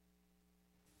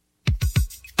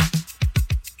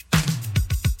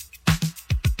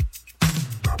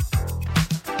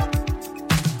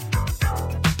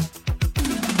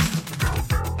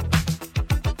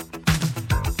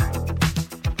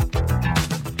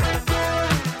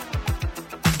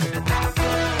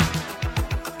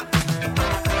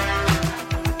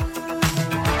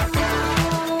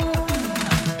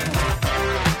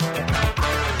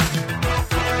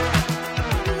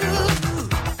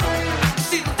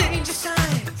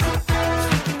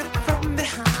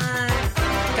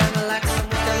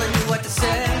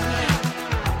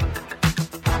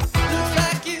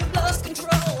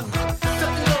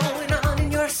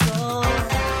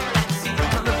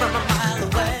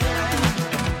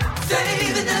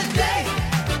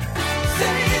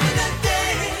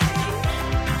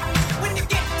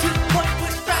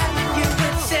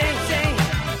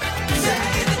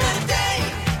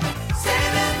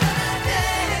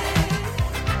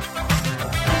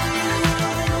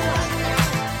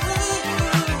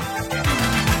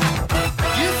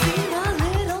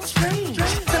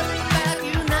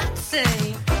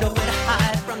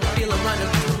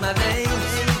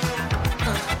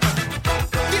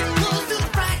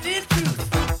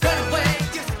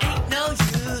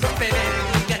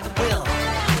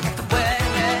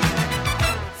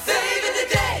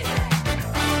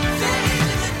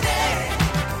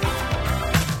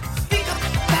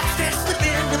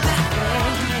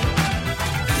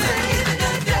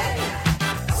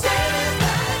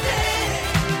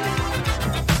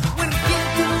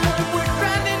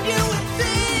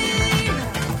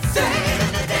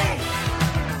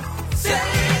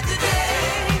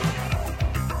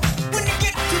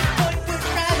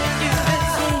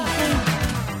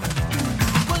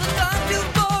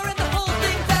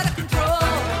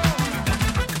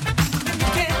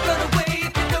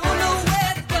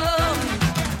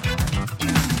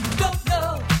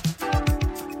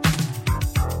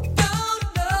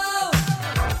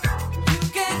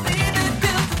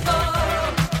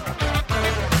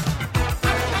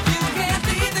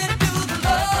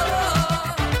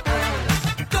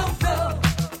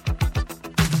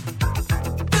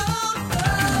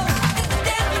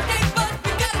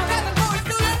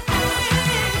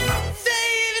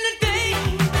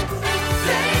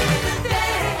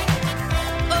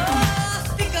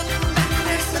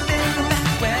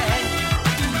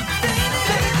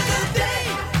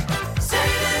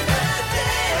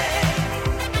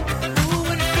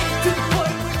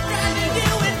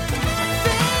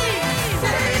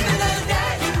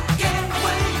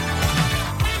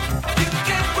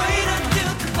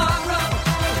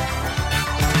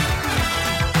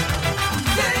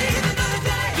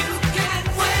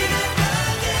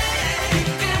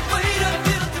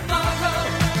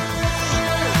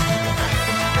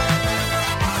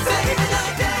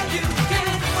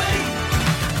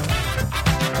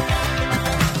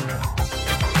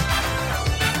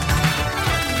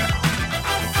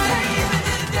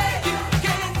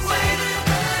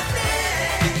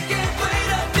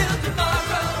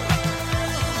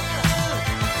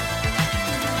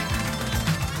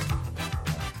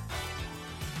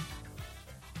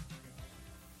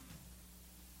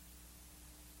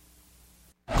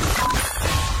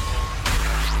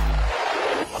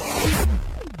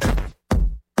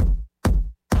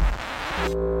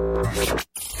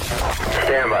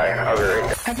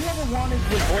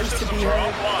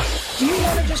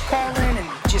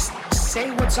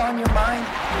 what's on your mind?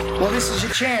 Well, this is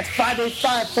your chance.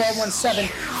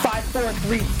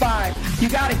 585-417-5435. You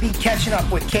got to be catching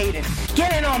up with Caden.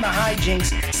 Get in on the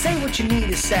hijinks. Say what you need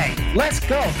to say. Let's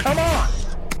go. Come on.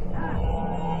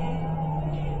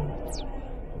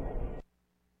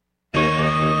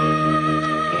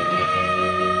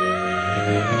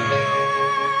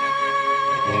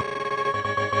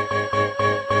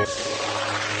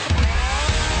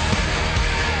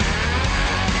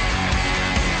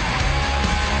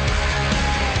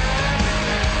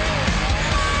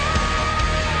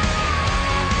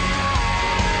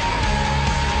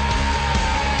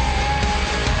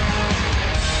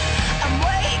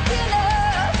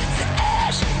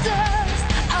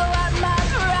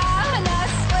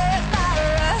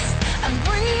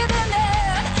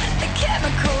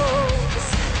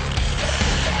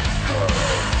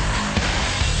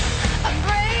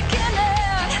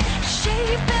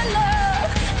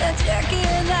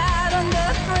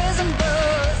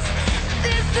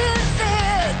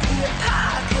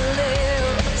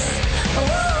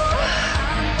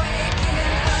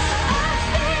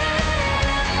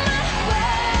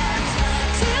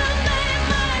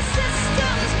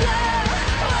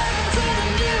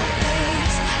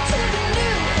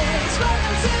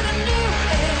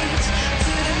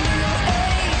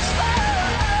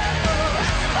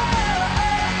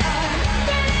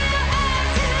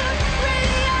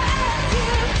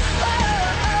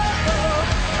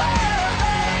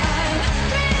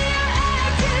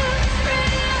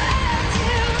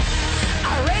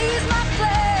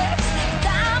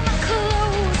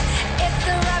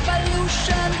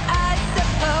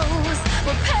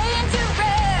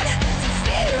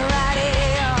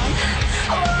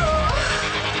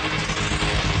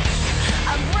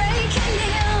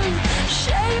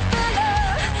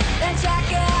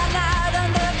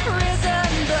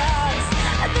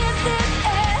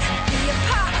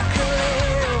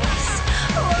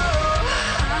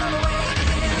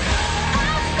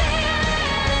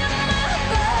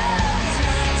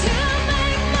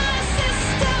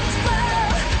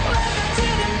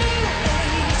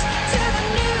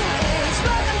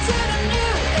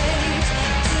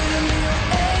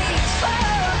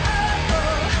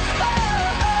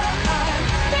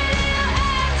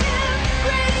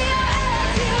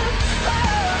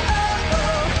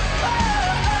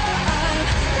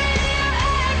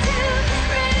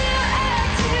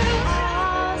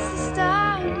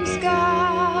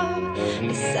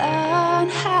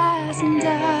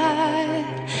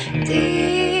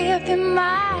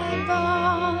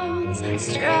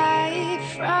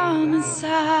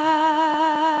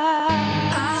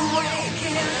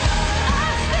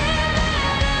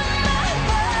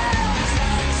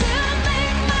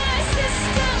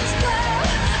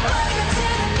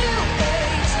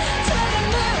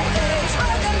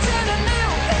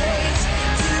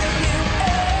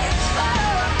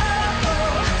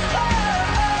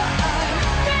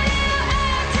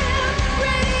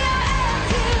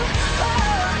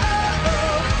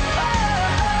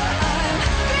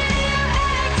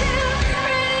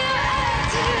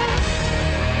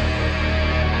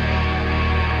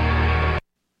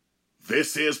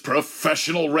 This is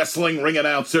professional wrestling ring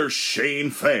announcer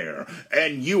Shane Fair,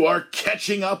 and you are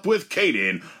catching up with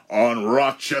Caden on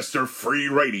Rochester Free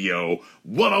Radio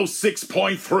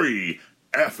 106.3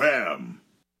 FM.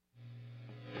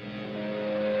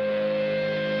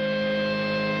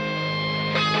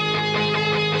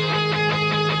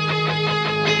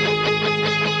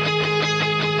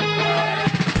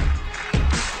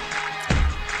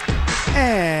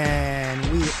 And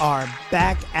we are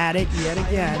back at it yet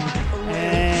again.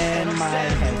 And my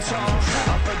headphones are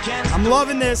out. I'm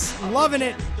loving this. I'm loving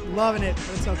it. Loving it.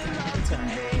 But it's okay. It's all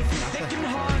right.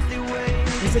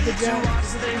 Is it the jam?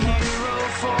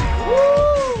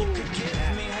 Woo!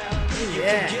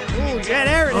 Yeah. Ooh, yeah,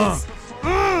 there it is.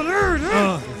 There it is.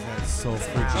 That's so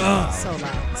freaking So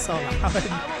loud. So loud.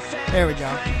 There we go.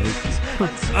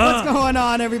 What's going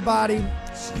on, everybody?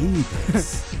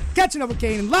 Jesus. Catching up with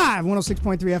Caden live,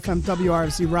 106.3 FM,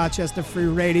 WRFC Rochester Free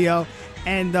Radio.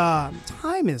 And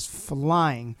time is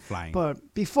flying.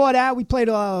 But before that, we played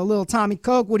a little Tommy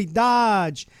Coke, Woody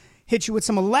Dodge. Hit you with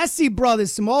some Alessi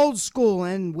Brothers, some old school.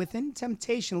 And Within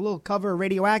Temptation, a little cover of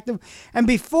Radioactive. And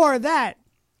before that,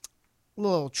 a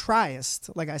little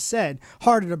Triest, like I said,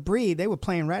 Harder to Breathe. They were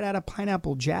playing right out of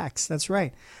Pineapple Jacks. That's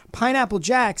right. Pineapple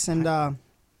Jacks. And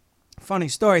funny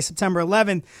story, September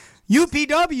 11th,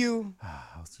 UPW.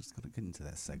 I was just going to get into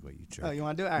that segue, you jerk. Oh, you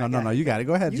want to do it? All right, No, you got it.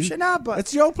 Go ahead. You should not, but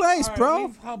it's your place, All right, bro.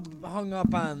 We've hung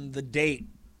up on the date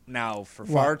now for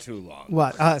far too long.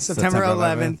 What? September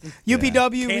 11th.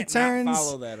 UPW Can't returns not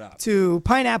follow that up. to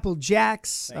Pineapple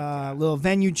Jack's. Little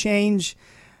venue change.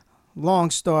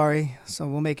 Long story, so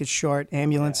we'll make it short.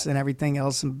 Ambulance and everything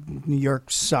else in New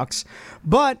York sucks.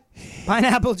 But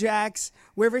Pineapple Jack's,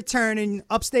 we're returning.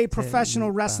 Upstate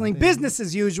professional wrestling, business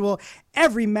as usual.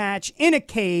 Every match in a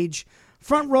cage.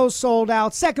 Front row sold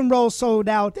out. Second row sold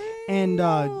out. And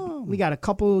we got a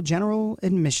couple general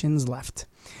admissions left.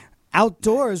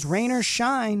 Outdoors, rain or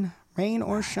shine. Rain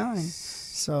or shine.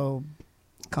 So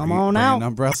come on out.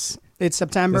 Umbrellas. It's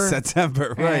September. It's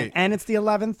September, right. And it's the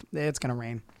 11th. It's going to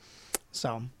rain.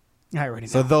 So, I already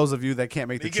know. So those of you that can't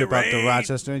make the trip out to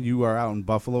Rochester, you are out in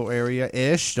Buffalo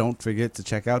area-ish, don't forget to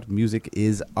check out Music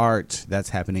is Art. That's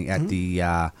happening at the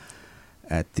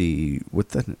Riverworks.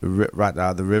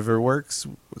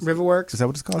 Riverworks? Is that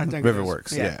what it's called? I think it is.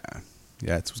 Riverworks, Yeah.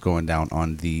 Yeah, it's what's going down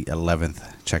on the 11th.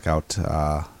 Check out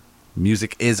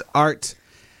Music is Art.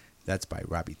 That's by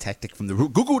Robbie Tactic from the Goo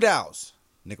Goo Dolls.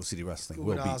 Nickel City Wrestling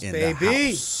will be in the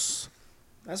house.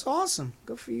 That's awesome.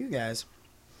 Good for you guys.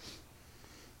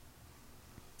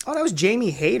 Oh, that was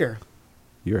Jamie Hayter.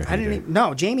 You're a hater.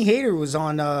 No, Jamie Hayter was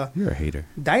on You're a hater.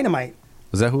 Dynamite.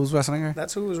 Was that who was wrestling her?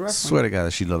 That's who was wrestling. Swear to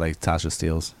God, she looked like Tasha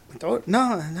Steelz.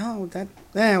 No, that.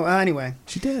 Well, anyway.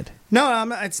 She did. No,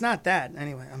 it's not that.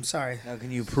 Anyway, I'm sorry. Now,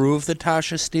 can you prove that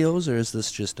Tasha steals, or is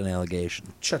this just an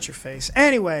allegation? Shut your face.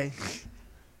 Anyway,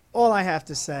 all I have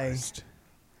to say,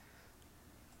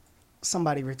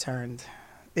 somebody returned.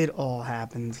 It all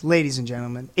happened. Ladies and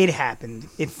gentlemen, it happened.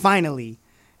 It finally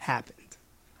happened.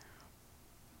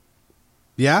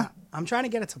 Yeah? I'm trying to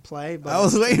get it to play, but I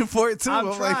was waiting for it too.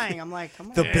 I'm trying. I'm like, come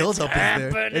on. The build-up is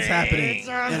there. It's happening. It's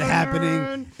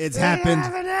happening. It's happened.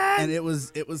 And it was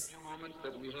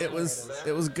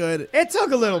good. It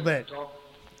took a little bit.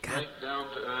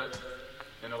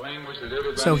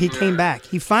 So he came back.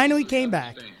 He finally came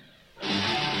back.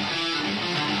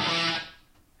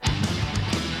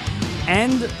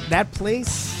 And that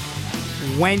place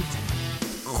went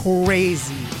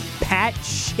crazy. Pat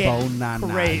shit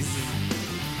crazy.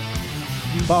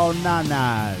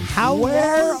 Bananas.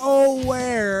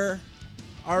 Where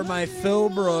are my Phil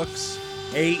Brooks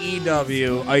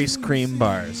AEW ice cream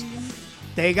bars?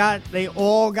 They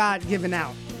all got given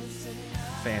out.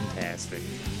 Fantastic.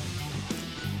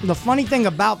 The funny thing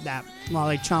about that, while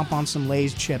I chomp on some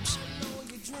Lay's chips,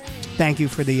 thank you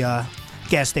for the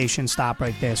gas station stop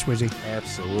right there, Swizzy.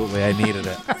 Absolutely, I needed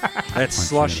it. That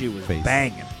slushy was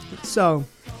banging. So,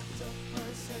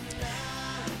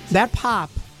 that pop,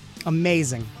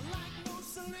 amazing.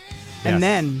 And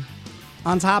then,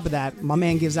 on top of that, my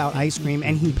man gives out ice cream,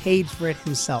 and he paid for it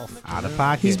himself. Out of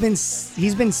pocket. He's been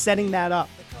setting that up.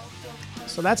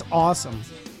 So that's awesome.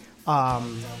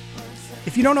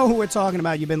 If you don't know who we're talking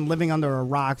about, you've been living under a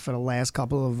rock for the last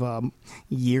couple of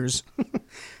years.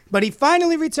 But he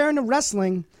finally returned to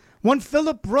wrestling. One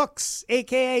Phillip Brooks,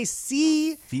 a.k.a.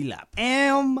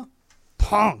 CM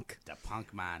Punk. The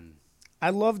Punk Man. I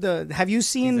love have you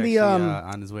seen He's the actually,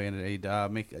 on his way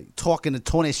in talking to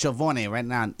Tony Schiavone right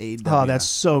now in AEW. Oh, that's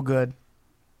so good.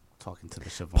 Talking to the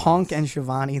Schiavone. Punk and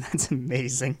Schiavone, that's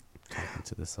amazing. Talking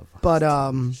to the Schiavone. But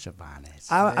Schiavone.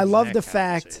 I love the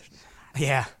fact.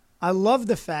 Yeah, I love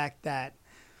the fact that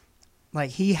like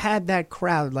he had that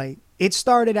crowd. Like it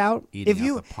started out. Eating If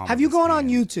you out the palm have of you his gone on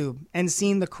YouTube and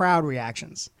seen the crowd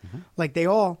reactions, like they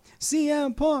all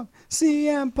CM Punk,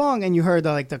 and you heard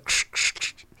the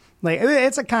like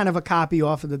it's a kind of a copy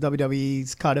off of the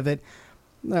WWE's cut of it.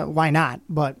 Why not?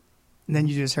 But then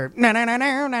you just heard no,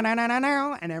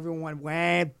 and everyone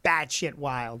went batshit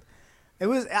wild. It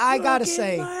was. I gotta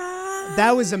say,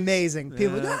 that was amazing.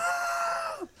 People.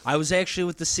 I was actually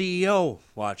with the CEO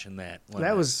watching that. When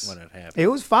it happened. It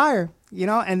was fire,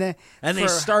 and they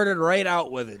started right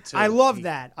out with it too. I love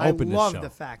that. I love show.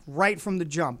 the fact right from the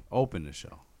jump. Open the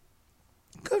show.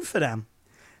 Good for them.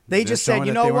 They just said,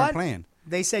 you know what?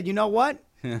 They said, you know what?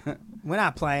 We're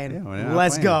not playing. Yeah,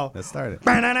 Let's go. Let's start it.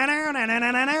 Like,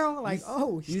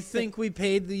 oh, you think we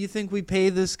paid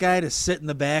this guy to sit in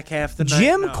the back half the night?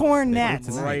 Jim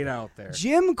Cornette, right out there.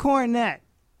 Jim Cornette.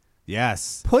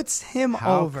 Yes. Puts him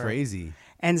over. How crazy.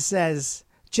 And says,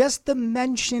 just the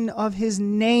mention of his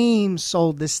name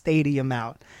sold the stadium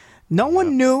out. No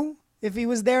one knew if he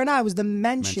was there or not. It was the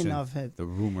mention of it. The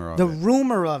rumor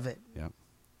of it. Yep.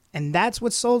 And that's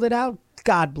what sold it out.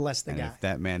 God bless the guy. If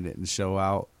that man didn't show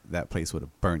out, that place would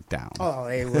have burnt down. Oh,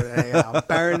 they would have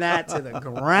burned that to the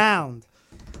ground.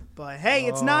 But hey,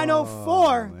 it's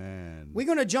 9:04. We're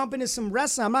going to jump into some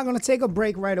wrestling. I'm not going to take a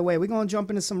break right away. We're going to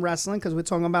jump into some wrestling because we're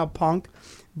talking about Punk.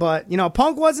 But,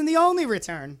 Punk wasn't the only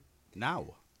return.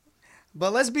 No.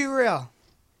 But let's be real.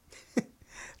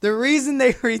 The reason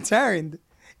they returned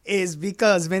is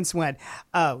because Vince went,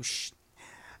 oh, shit.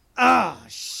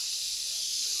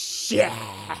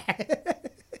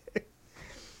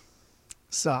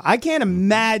 So I can't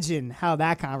imagine how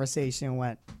that conversation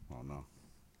went. Oh, no.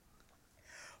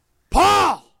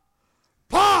 Paul!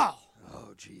 Oh,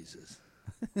 Jesus.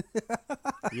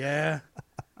 Yeah.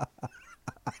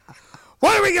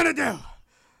 What are we going to do?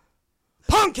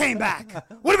 Punk came back.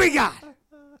 What do we got?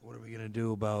 What are we going to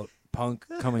do about Punk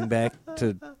coming back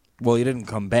to... Well, he didn't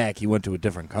come back. He went to a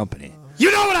different company.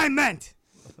 You know what I meant.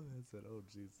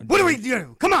 What do we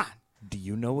do? Come on. Do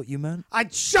you know what you meant?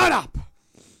 Shut up.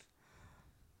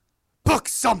 Book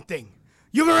something.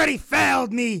 You've already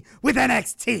failed me with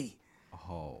NXT.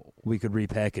 Oh. We could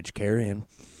repackage Carrion.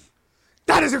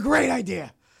 That is a great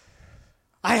idea.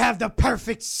 I have the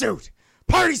perfect suit.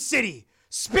 Party City.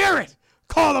 Spirit.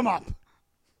 Call them up.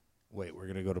 Wait, we're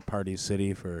going to go to Party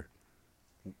City for...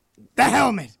 The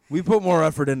helmet. We put more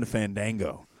effort into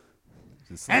Fandango.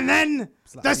 And then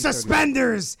the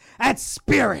suspenders at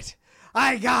Spirit.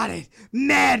 I got it.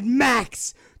 Mad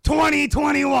Max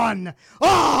 2021.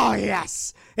 Oh,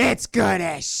 yes. It's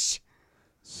goodish.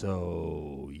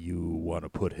 So you want to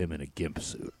put him in a gimp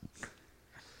suit?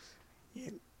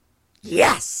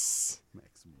 Yes.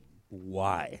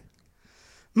 Why?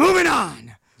 Moving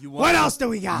on. What else do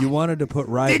we got? You wanted to put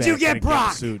Ryback Did you get in a Brock?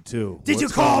 gimp suit, too. Did you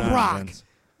What's call going on, Brock? Vince?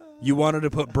 You wanted to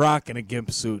put Brock in a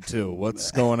gimp suit, too. What's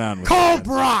going on with Call that?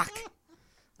 Brock.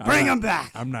 Bring him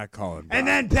back. I'm not calling Brock. And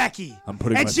then Becky. I'm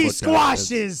putting and my she foot down.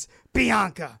 squashes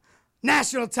Bianca.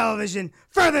 National television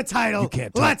for the title. You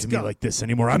can't talk Let's to go. me like this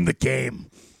anymore. I'm the game.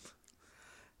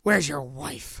 Where's your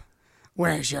wife?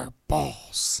 Where's your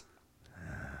balls?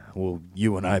 Well,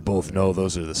 you and I both know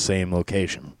those are the same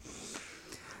location.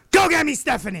 Go get me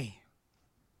Stephanie.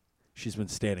 She's been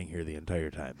standing here the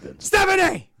entire time, Vince.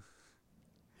 Stephanie!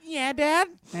 Yeah, Dad?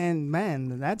 And,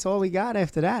 man, that's all we got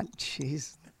after that.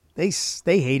 Jeez.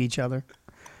 They hate each other.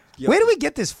 Yo. Where do we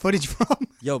get this footage from?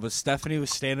 Yo, but Stephanie was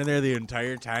standing there the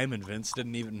entire time and Vince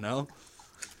didn't even know?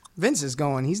 Vince is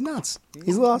going. He's nuts.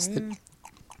 He's lost it.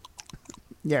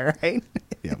 Yeah, right?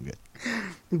 Yeah, I'm good.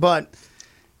 But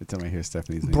Every time I hear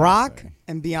Stephanie's name, Brock sorry.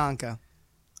 and Bianca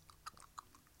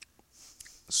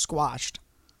squashed.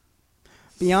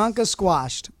 Bianca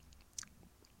squashed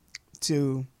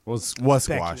to was Becky.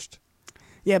 squashed.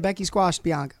 Yeah, Becky squashed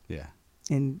Bianca. Yeah.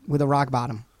 With a rock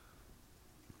bottom.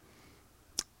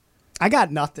 I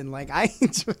got nothing. Like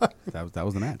That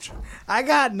was the match. I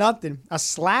got nothing. A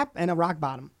slap and a rock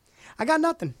bottom. I got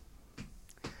nothing.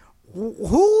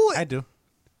 Who? I do.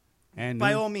 And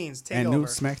By all means, take and over. new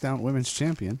SmackDown Women's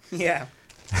Champion. Yeah.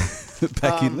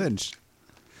 Becky Lynch.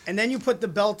 And then you put the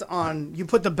belt on. You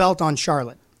put the belt on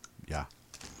Charlotte. Yeah.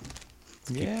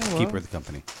 Yeah. Keep her with the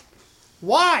company.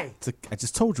 Why? I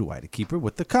just told you why. To keep her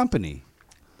with the company.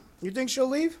 You think she'll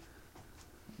leave?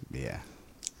 Yeah.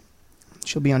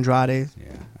 She'll be Andrade.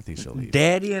 Yeah, I think she'll leave.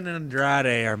 Daddy and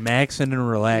Andrade are maxing and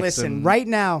relaxing. Listen, right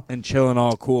now, and chilling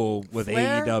all cool with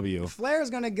AEW. Flair's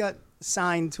gonna get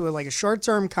signed to a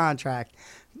short-term contract.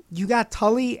 You got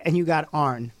Tully and you got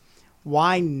Arn.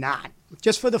 Why not?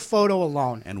 Just for the photo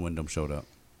alone. And Wyndham showed up.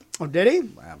 Oh, did he?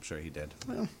 I'm sure he did.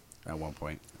 Well. At one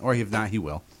point. Or if not, he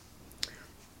will.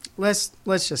 Let's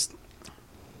just.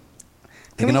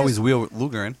 He can always wheel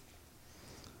Luger in.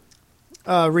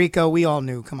 Rico, we all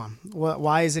knew. Come on.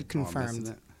 Why is it Oh, I'm confirmed?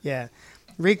 missing it. Yeah.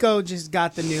 Rico just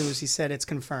got the news. He said it's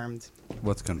confirmed.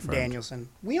 What's confirmed? Danielson.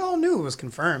 We all knew it was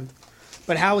confirmed.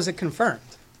 But how is it confirmed?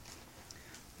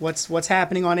 What's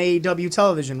happening on AEW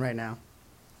television right now?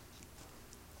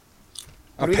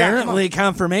 What do we got? Come Apparently, on.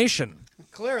 confirmation.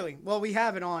 Clearly. Well, we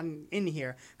have it on in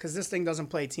here because this thing doesn't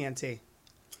play TNT.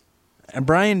 And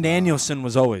Bryan Danielson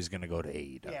was always going to go to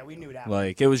AEW. Yeah, we knew that.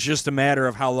 Like, it was just a matter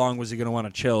of how long was he going to want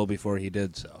to chill before he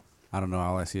did so. I don't know.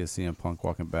 All I see is CM Punk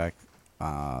walking back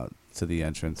to the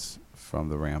entrance from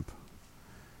the ramp.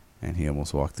 And he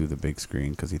almost walked through the big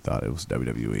screen because he thought it was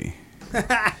WWE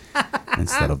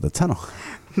instead of the tunnel.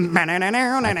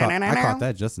 I caught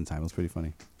that just in time. It was pretty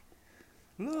funny.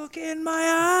 Look in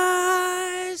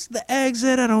my eyes, the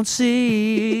exit I don't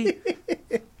see.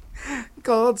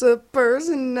 Cult of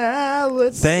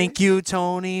personality. Thank you,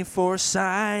 Tony, for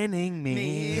signing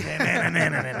me.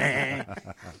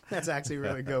 That's actually a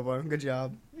really good one. Good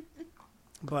job.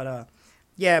 But,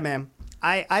 yeah, man.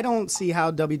 I don't see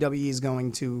how WWE is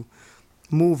going to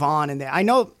move on. And I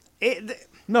know...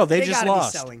 No, they just gotta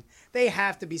lost. Be selling. They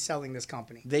have to be selling this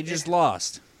company. They just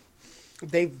lost.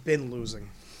 They've been losing.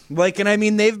 And I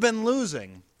mean, they've been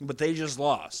losing, but they just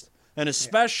lost. And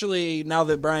especially now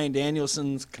that Bryan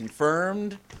Danielson's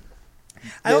confirmed,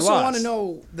 I also want to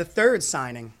know the third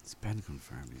signing. It's been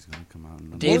confirmed. He's going to come out.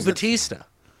 In Dave Bautista.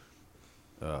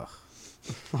 Ugh.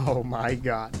 Oh my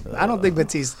God! I don't think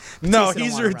Batista. No, Batista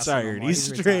he's don't wanna wrestle no retired. more. He's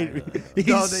straight. He's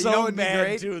No, so you know what'd be mad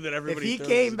great? too that everybody. If he throws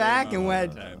came his back name and out all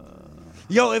went, the time.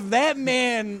 Yo, if that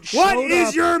man "What showed is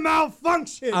up your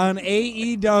malfunction?" on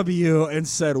AEW and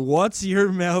said, "What's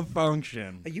your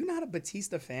malfunction?" Are you not a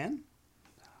Batista fan?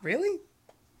 Really?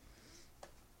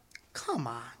 Come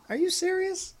on. Are you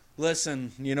serious?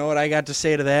 Listen, you know what I got to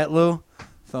say to that, Lou?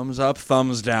 Thumbs up,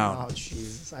 thumbs down. Oh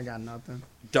Jesus, I got nothing.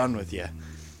 Done with you.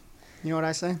 You know what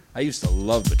I say? I used to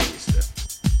love Batista.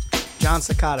 John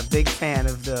Cicada, big fan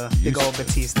of the big old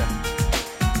Batista.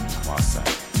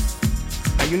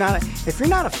 Are you not? If you're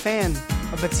not a fan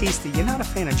of Batista, you're not a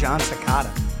fan of John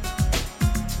Cicada.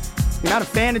 You're not a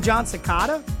fan of John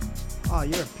Cicada? Oh,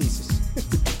 you're a piece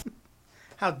of.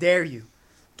 How dare you?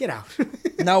 Get out.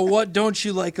 Now, what don't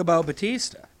you like about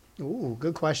Batista? Ooh,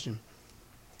 good question.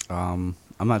 I'm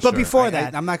not But sure. before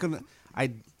that- I'm not gonna.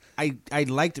 I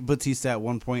liked Batista at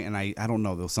one point, and I don't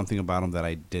know. There was something about him that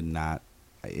I did not.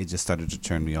 It just started to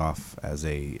turn me off as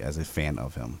a fan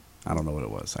of him. I don't know what it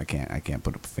was. I can't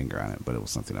put a finger on it, but it was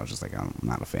something I was just like, I'm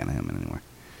not a fan of him anymore.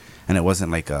 And it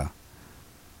wasn't like a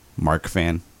Mark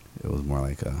fan. It was more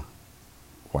like a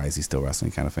why is he still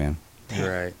wrestling kind of fan.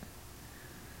 Right.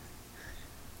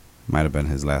 Might have been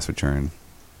his last return.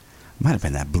 Might have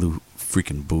been that blue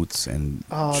freaking boots and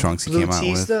trunks he Blue came out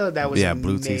with. Tista? That was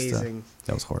Blue Tista. amazing.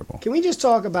 That was horrible. Can we just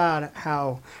talk about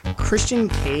how Christian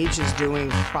Cage is doing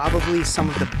probably some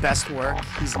of the best work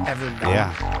he's ever done?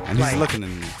 Yeah, and Like, he's looking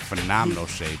in phenomenal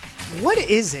shape. What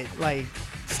is it like?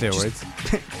 Steroids.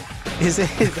 Is it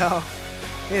though?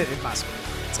 It must be.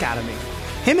 It's gotta be.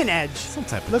 Him and Edge Some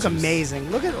type of look juice. amazing.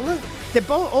 Look. They're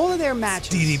both all of their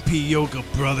matches. DDP yoga,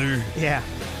 brother. Yeah.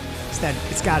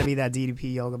 It's got to be that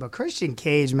DDP yoga. But Christian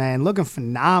Cage, man, looking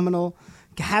phenomenal,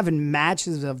 having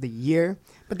matches of the year.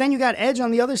 But then you got Edge on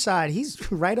the other side.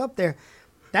 He's right up there.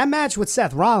 That match with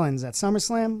Seth Rollins at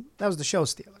SummerSlam, that was the show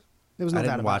stealer. There was no I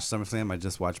doubt didn't about watch SummerSlam. I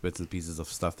just watched bits and pieces of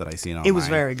stuff that I seen online. it. It was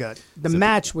very good. The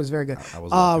match was very good. I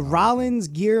was watching Rollins'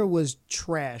 gear was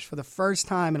trash for the first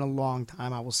time in a long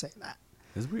time. I will say that.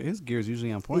 His gear's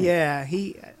usually on point. Yeah,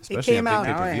 it Especially came at out.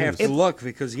 big Now I have to look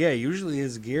because usually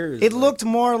his gear is. It looked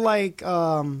more like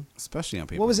especially on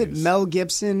pay-per-views. what was it? Mel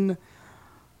Gibson,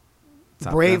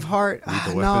 Top Braveheart. Gun,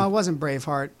 Lethal No, Weapon. it wasn't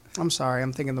Braveheart. I'm sorry,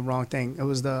 I'm thinking the wrong thing. It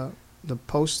was the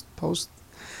post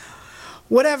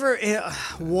whatever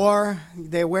war.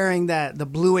 They're wearing the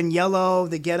blue and yellow.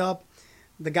 They get up.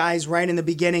 The guy's right in the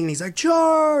beginning, and he's like,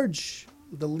 "Charge!"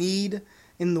 The lead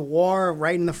in the war,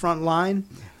 right in the front line.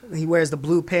 He wears the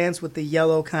blue pants with the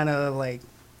yellow kind of like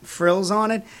frills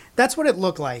on it. That's what it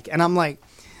looked like. And I'm like,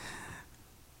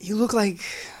 you look like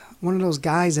one of those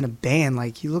guys in a band.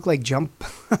 Like, you look like Jump.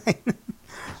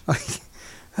 Like,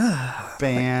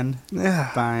 Band.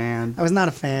 I was not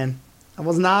a fan. I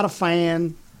was not a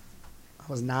fan. I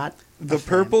was not. The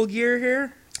purple gear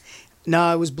here?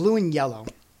 No, it was blue and yellow.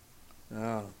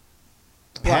 Oh.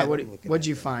 Why? What'd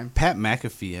you find? Pat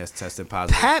McAfee has tested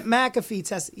positive Pat McAfee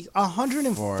tested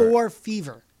 104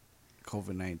 fever.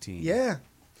 COVID-19. Yeah.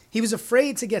 He was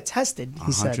afraid to get tested,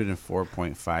 he said.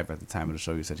 104.5 at the time of the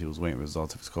show. He said he was waiting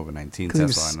results of his COVID-19 'Cause he test.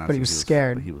 was- So I but he was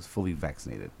scared. He was fully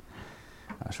vaccinated.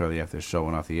 Shortly after the show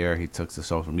went off the air, he took to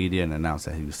social media and announced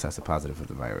that he was tested positive for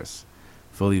the virus.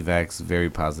 Fully vaxxed, very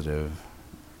positive.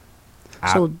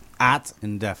 So- At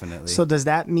indefinitely. So does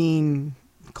that mean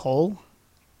Cole?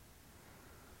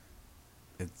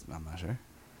 I'm not sure.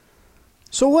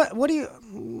 So what do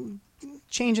you...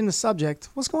 Changing the subject,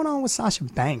 what's going on with Sasha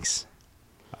Banks?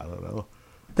 I don't know.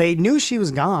 They knew she was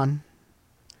gone.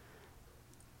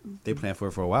 They planned for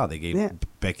it for a while. They gave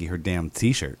Becky her damn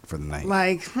T-shirt for the night.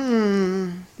 Like,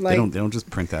 they don't just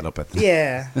print that up at the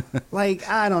yeah. Like,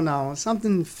 I don't know.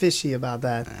 Something fishy about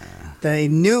that. They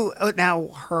knew...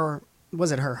 Now,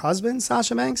 was it her husband,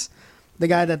 Sasha Banks? The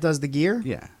guy that does the gear?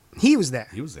 Yeah. He was there.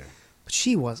 He was there. But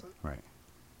she wasn't. Right.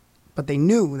 But they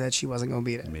knew that she wasn't going to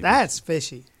be there. Maybe. That's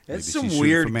fishy. That's Maybe some she's shooting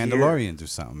weird for gear. Mandalorians or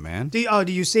something, man. Do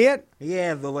you see it?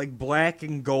 Yeah, the like black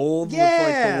and gold with like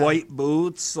Yeah. the white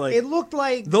boots. Like It looked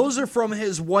like... those are from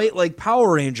his white like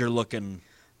Power Ranger looking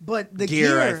But the gear.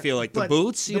 gear... I feel like the but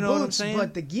boots. You the know what I'm boots, saying?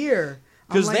 But the gear...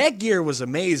 I'm Because like, that gear was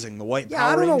amazing. The white Yeah,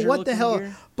 Power I don't know Ranger what the looking hell...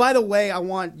 gear. By the way, I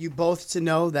want you both to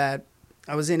know that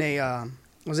I was in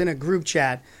a group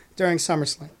chat during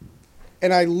SummerSlam.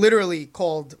 And I literally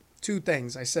called two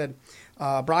things. I said,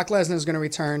 Brock Lesnar is going to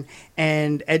return,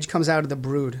 and Edge comes out of the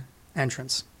Brood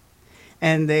entrance.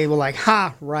 And they were like,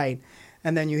 ha, right.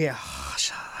 And then you hear,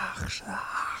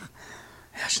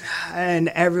 And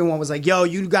everyone was like, yo,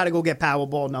 you got to go get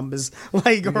Powerball numbers,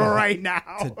 like, right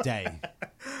now. Today.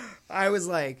 I was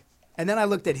like, and then I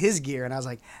looked at his gear, and I was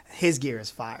like, his gear is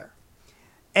fire.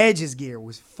 Edge's gear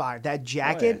was fire. That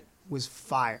jacket was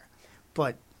fire.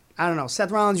 But, I don't know,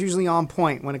 Seth Rollins usually on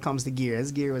point when it comes to gear.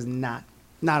 His gear was not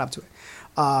up to it.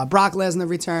 Brock Lesnar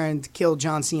returned, killed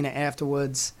John Cena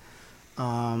afterwards.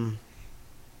 I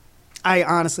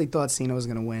honestly thought Cena was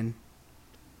going to win.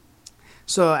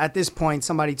 So at this point,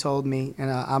 somebody told me,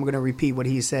 and I'm going to repeat what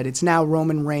he said, it's now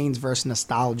Roman Reigns versus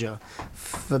Nostalgia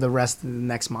for the rest of the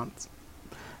next month.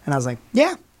 And I was like,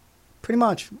 yeah, pretty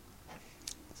much.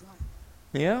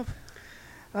 Yeah.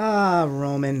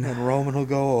 Roman. And Roman will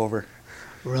go over.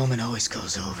 Roman always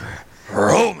goes over.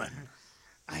 Roman.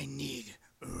 I need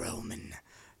Roman.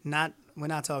 We're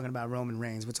not talking about Roman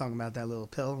Reigns. We're talking about that little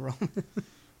pill, Roman.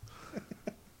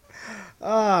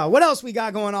 What else we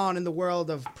got going on in the world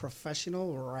of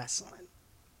professional wrestling?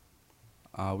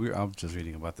 I was just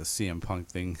reading about the CM Punk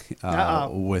thing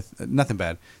with nothing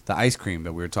bad. The ice cream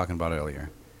that we were talking about earlier.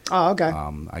 Oh, okay.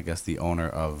 I guess the owner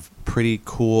of Pretty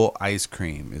Cool Ice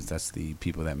Cream that's the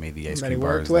people that made the ice cream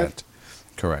bars.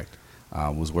 Correct.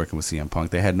 Was working with CM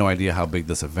Punk. They had no idea how big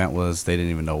this event was. They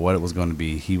didn't even know what it was going to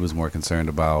be. He was more concerned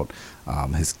about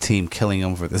his team killing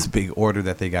him for this big order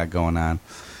that they got going on.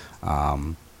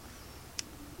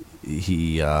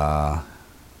 He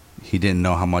didn't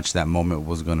know how much that moment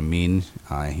was going to mean.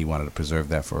 He wanted to preserve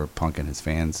that for Punk and his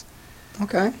fans.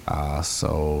 Okay.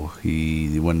 So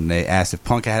when they asked if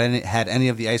Punk had any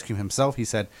of the ice cream himself, he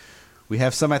said, "We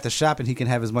have some at the shop, and he can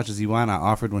have as much as he wants." I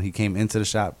offered when he came into the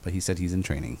shop, but he said he's in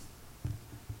training.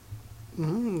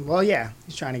 Well, yeah,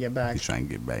 he's trying to get back. He's trying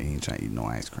to get back. He ain't trying to eat no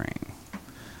ice cream.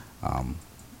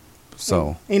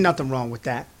 Ain't nothing wrong with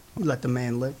that. You let the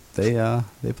man live. They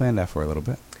planned that for a little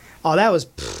bit. Oh, that was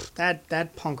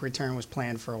that Punk return was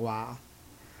planned for a while,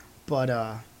 but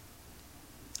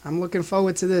I'm looking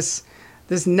forward to this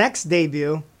next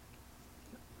debut.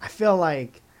 I feel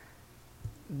like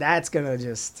that's gonna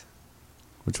just.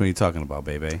 Which one are you talking about,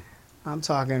 baby? I'm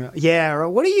talking. Yeah.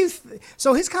 What do you?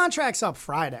 So his contract's up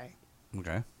Friday.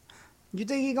 Okay. You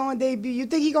think he gonna debut? You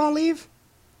think he gonna leave?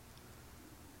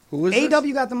 Who is AEW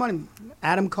this? got the money.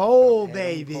 Adam Cole,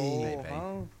 baby.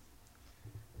 Huh?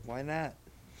 Why not?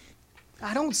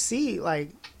 I don't see, I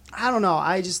don't know.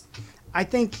 I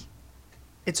think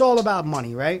it's all about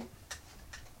money, right?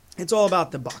 It's all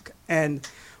about the buck. And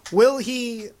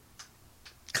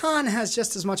Khan has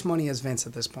just as much money as Vince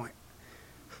at this point.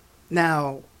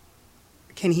 Now,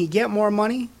 can he get more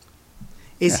money?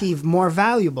 Is he more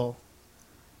valuable?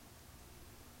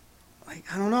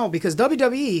 I don't know, because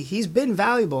WWE, he's been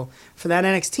valuable for that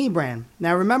NXT brand.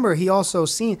 Now, remember, he also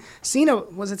Cena,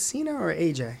 was it Cena or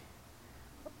AJ?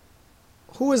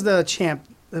 Who was the champ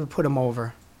that put him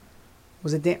over?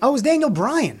 Was it it was Daniel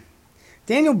Bryan.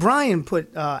 Daniel Bryan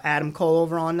put Adam Cole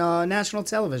over on national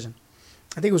television.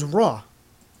 I think it was Raw.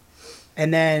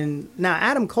 And then, now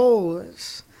Adam Cole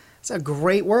is a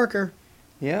great worker.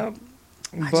 Yeah.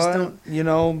 But,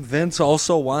 Vince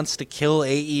also wants to kill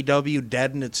AEW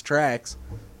dead in its tracks.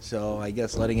 So I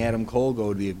guess letting Adam Cole go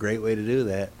would be a great way to do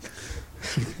that.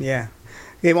 Yeah.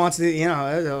 He wants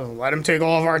to, let him take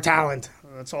all of our talent.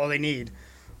 That's all they need.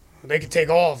 They can take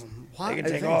all of them. They can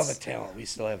take all the talent. We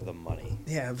still have the money.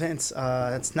 Yeah, Vince,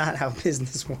 that's not how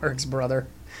business works, brother.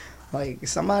 I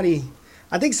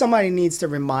think somebody needs to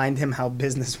remind him how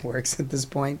business works at this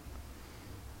point.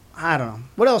 I don't know.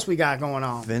 What else we got going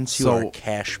on? Vince, you are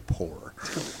cash poor.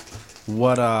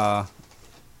 What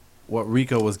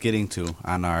Rico was getting to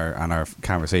on our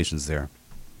conversations there.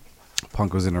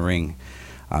 Punk was in the ring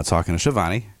talking to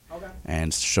Shivani. Okay.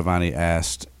 And Shivani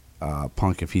asked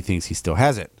Punk if he thinks he still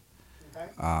has it.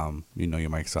 Okay. Your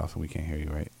mic's off and we can't hear you,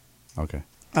 right? Okay.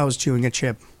 I was chewing a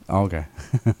chip. Okay.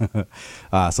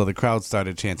 So the crowd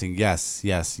started chanting, "Yes,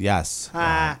 yes, yes."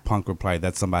 Punk replied,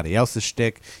 "That's somebody else's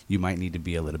shtick. You might need to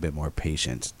be a little bit more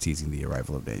patient," teasing the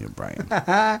arrival of Daniel Bryan.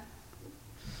 That's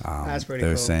pretty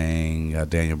They're cool. saying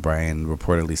Daniel Bryan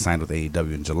reportedly signed with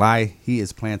AEW in July. He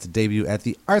is planned to debut at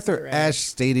the Arthur Ashe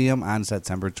Stadium on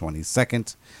September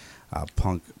 22nd.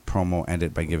 Punk promo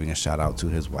ended by giving a shout out to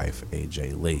his wife,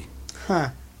 AJ Lee.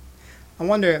 I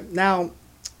wonder, now,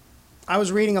 I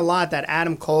was reading a lot that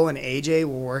Adam Cole and AJ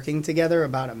were working together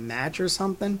about a match or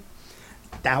something.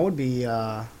 That would be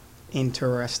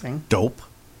interesting. Dope.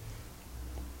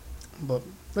 But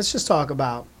let's just talk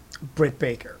about Britt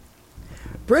Baker.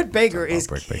 Britt Baker is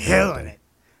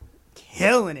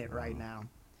killing it right now.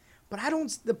 But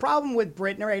the problem with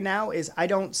Britt right now is I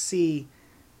don't see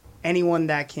anyone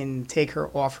that can take her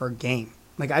off her game.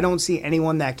 I don't see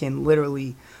anyone that can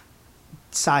literally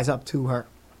size up to her.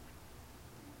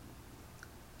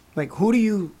 Like, who do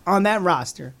you, on that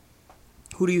roster,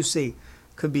 who do you see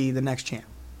could be the next champ?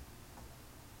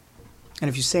 And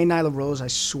if you say Nyla Rose, I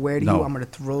swear to you, I'm going to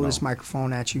throw this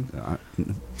microphone at you.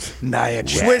 Nia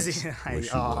Jax. Schwizzy.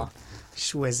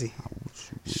 Schwizzy.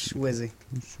 Schwizzy.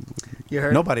 You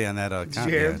heard? Nobody on that Did you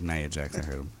hear? Nia Jax, I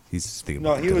heard him. He's speaking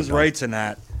No, about he was right to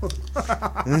not.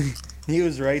 He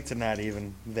was right to not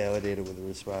even validate it with a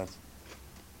response.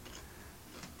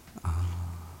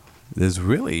 There's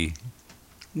really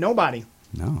Nobody.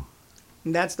 no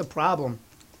And that's the problem.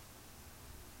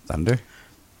 Thunder.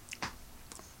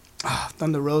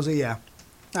 Thunder Rosa, yeah.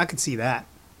 I could see that.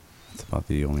 That's about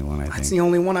the only one I think. That's the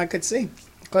only one I could see.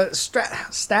 But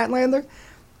Statlander,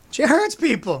 she hurts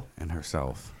people. And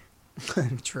herself.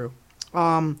 True.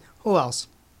 Who else?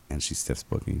 And she stiffs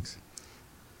bookings.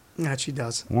 Yeah, she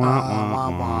does. Wah,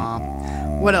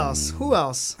 wah. What else? Who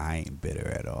else? I ain't bitter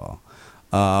at all.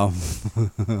 I'm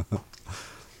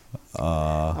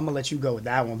gonna let you go with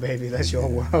that one, baby. That's your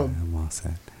world. I'm all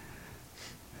set.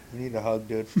 You need a hug,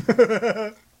 dude.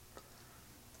 Let's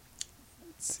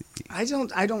see. I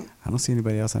don't I don't see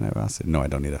anybody else on that roster. No, I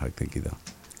don't need a hug. Thank you, though.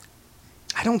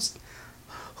 I don't.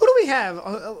 Who do we have?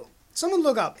 Someone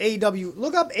look up AEW.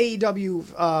 Look up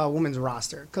AEW women's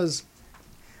roster, because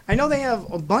I know they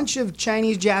have a bunch of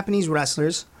Chinese, Japanese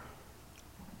wrestlers,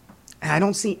 and I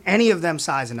don't see any of them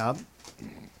sizing up.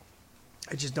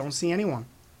 I just don't see anyone.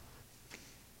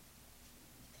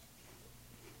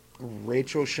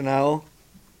 Rachel Chanel.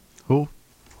 Who?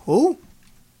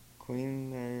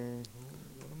 Queen.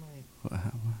 What am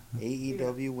I?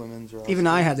 AEW women's roster. Even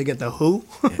I had to get the who.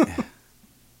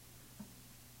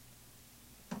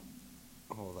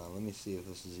 Hold on, let me see if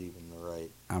this is even the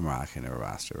right. I'm rocking a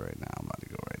roster right now. I'm about to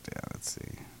go right there. Let's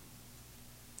see.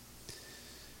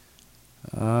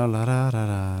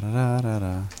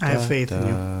 I have faith in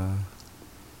you.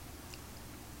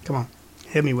 Come on.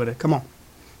 Hit me with it. Come on.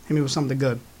 Hit me with something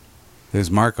good. There's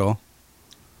Marco.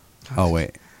 Oh,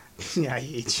 wait. Yeah, I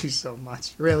hate you so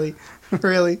much. Really?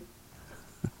 Really?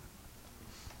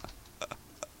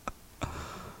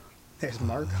 There's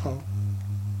Marco.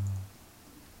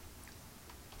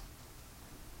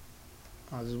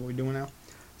 Oh, this is what we're doing now?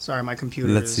 Sorry, my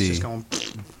computer Let's is see. just going...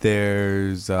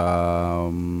 There's Tay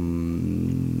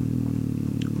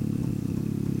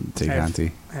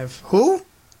Conti. I have who?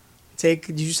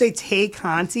 Did you say Tay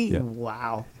Conti? Yeah.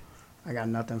 Wow. I got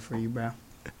nothing for you, bro.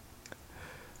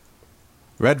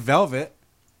 Red Velvet.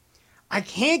 I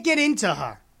can't get into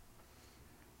her.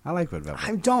 I like Red Velvet.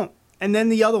 I don't. And then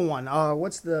the other one.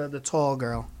 What's the tall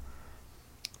girl?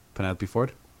 Penelope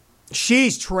Ford.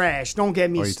 She's trash. Don't get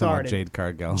me Or are you talking about started. Jade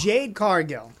Cargill? Jade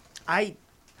Cargill.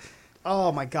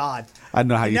 Oh my God. I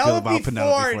know how you feel about Penelope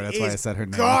Penelope Ford. That's why I is said her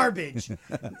name. Garbage.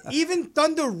 Even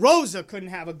Thunder Rosa couldn't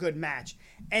have a good match.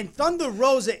 And Thunder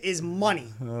Rosa is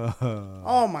money.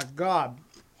 Oh my God.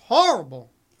 Horrible.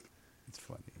 It's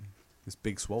funny. This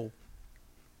Big Swole.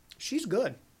 She's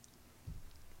good.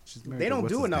 She's married They to don't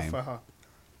what's do his enough name? for her.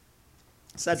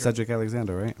 Cedric. Cedric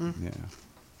Alexander, right? Mm. Yeah.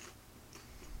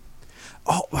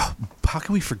 Oh, how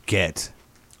can we forget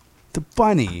the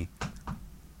bunny?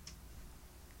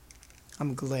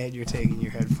 I'm glad you're taking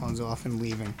your headphones off and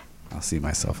leaving. I'll see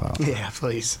myself out. Yeah,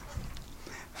 please.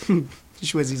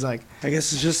 Schwizzy's like, I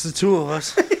guess it's just the two of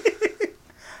us.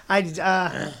 I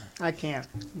can't.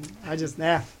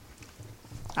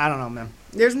 I don't know, man.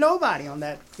 There's nobody on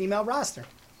that female roster.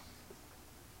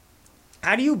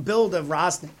 How do you build a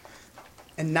roster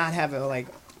and not have a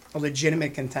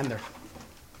legitimate contender?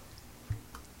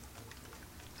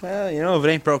 Well, if it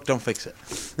ain't broke, don't fix it.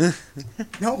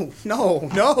 No.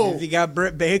 If you got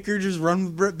Britt Baker, just run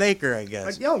with Britt Baker, I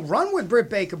guess. Run with Britt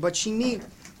Baker, but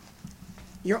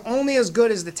you're only as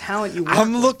good as the talent you work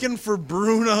I'm with. looking for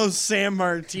Bruno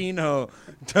Sammartino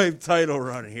type title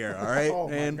run here, all right? Oh,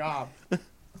 man? my God.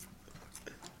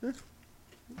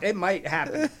 It might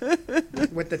happen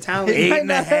with the talent.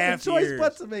 8.5 choice years.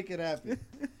 but to make it happen.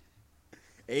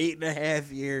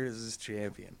 8.5 years as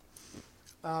champion.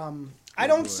 I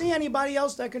don't see anybody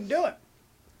else that could do it.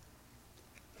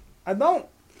 I don't.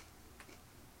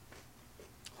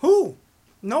 Who?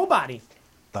 Nobody.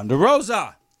 Thunder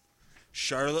Rosa.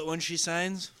 Charlotte when she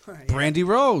signs? Brandy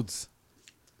Rhodes.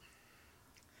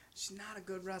 She's not a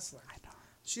good wrestler. I know.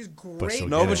 She's But great. she'll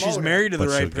No, get but it. she's married to the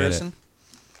But she'll right get it. person.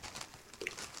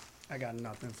 I got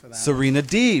nothing for that. Serena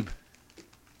Deeb.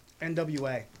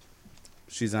 NWA.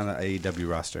 She's on the AEW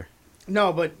roster.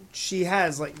 No, but she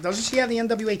has doesn't she have the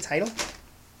NWA title?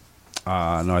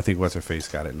 No, I think what's her face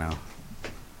got it now.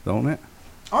 Don't it?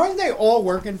 Aren't they all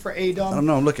working for AEW? I don't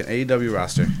know. I'm looking AEW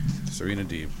roster. Serena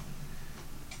Deeb.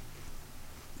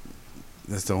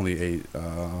 That's the only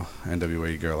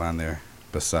NWA girl on there.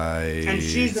 Besides... And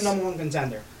she's the number one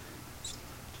contender.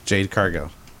 Jade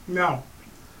Cargill. No.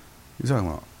 You talking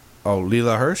about? Oh,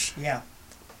 Leela Hirsch? Yeah.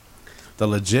 The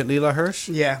legit Leela Hirsch?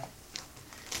 Yeah.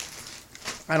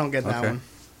 I don't get that one.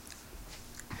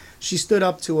 She stood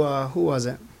up to, who was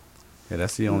it? Yeah,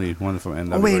 that's the only one from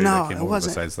NWA Oh, wait, no, that came it over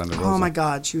wasn't. besides Thunder Rosa. Oh, my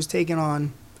God. She was taking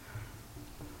on,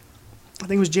 I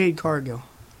think it was Jade Cargill.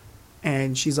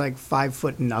 And she's like 5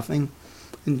 foot nothing.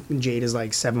 And Jade is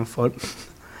like 7 foot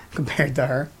compared to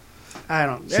her. I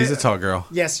don't. She's a tall girl.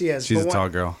 Yes, she is. She's a tall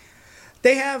girl.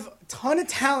 They have a ton of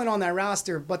talent on that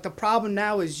roster, but the problem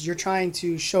now is you're trying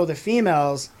to show the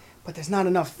females, but there's not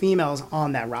enough females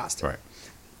on that roster. Right.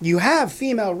 You have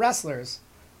female wrestlers,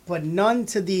 but none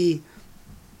to the...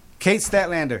 Kate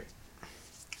Statlander.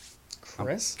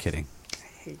 Chris? I'm kidding. I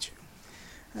hate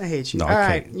you. I hate you. No, All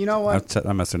right, you know what?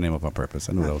 I messed her name up on purpose.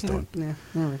 I knew what I was doing. Yeah,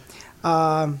 all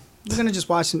right. We're going to just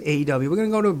watch some AEW. We're going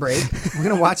to go to a break. We're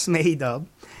going to watch some AEW.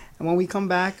 And when we come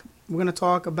back, we're going to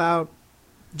talk about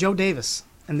Joe Davis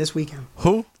and this weekend.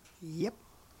 Who? Yep.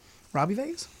 Robbie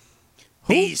Vegas?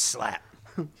 Knee slap.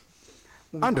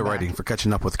 Underwriting for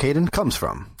Catching Up with Caden comes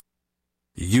from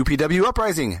UPW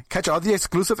Uprising. Catch all the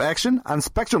exclusive action on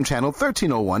Spectrum Channel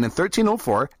 1301 and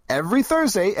 1304 every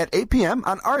Thursday at 8 p.m.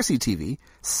 on RCTV,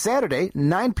 Saturday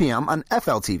 9 p.m. on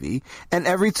FLTV, and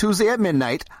every Tuesday at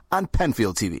midnight on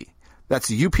Penfield TV. That's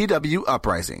UPW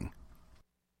Uprising.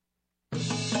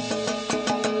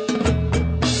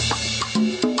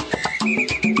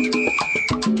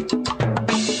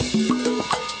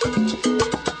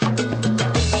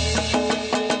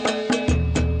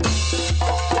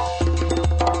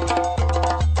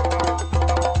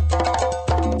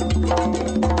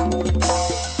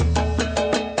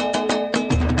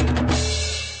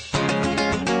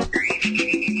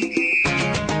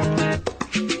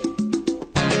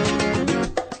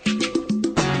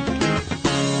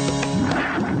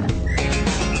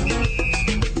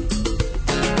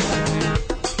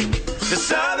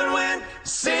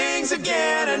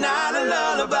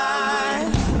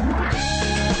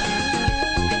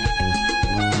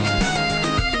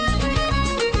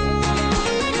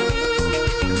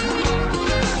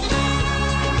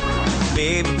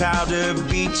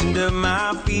 Under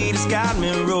my feet, it's got me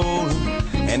rolling,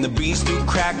 and the breeze through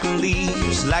crackling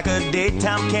leaves like a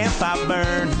daytime campfire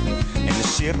burn. And the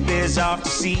ship is off to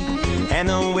sea, and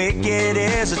the wicked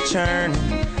is a churn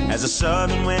as the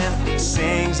southern wind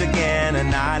sings again a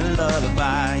night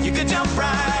lullaby. You could jump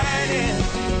right in,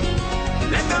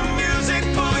 let the music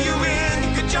pull you in.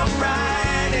 You could jump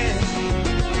right in,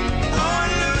 or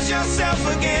lose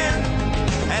yourself again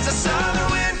as the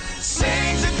southern wind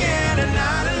sings again a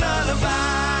night lullaby.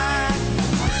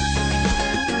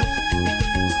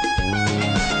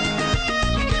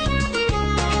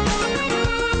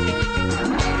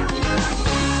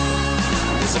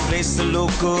 Place the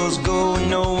locals go and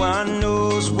no one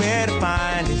knows where to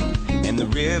find it. And the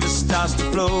river starts to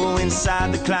flow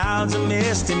inside the clouds of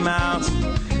misty mountain.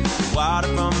 The water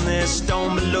from this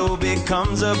stone below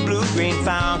becomes a blue-green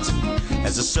fountain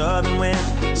as the southern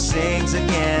wind sings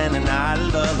again a night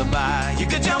lullaby. You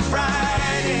could jump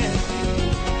right in,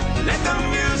 let the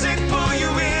music pull you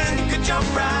in. You could jump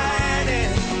right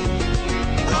in,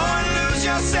 or lose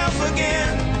yourself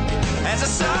again as the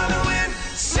southern wind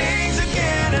sings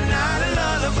again a night a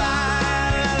lullaby.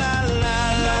 La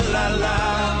la la la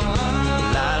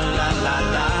la la la la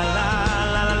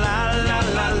la la la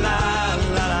la la la.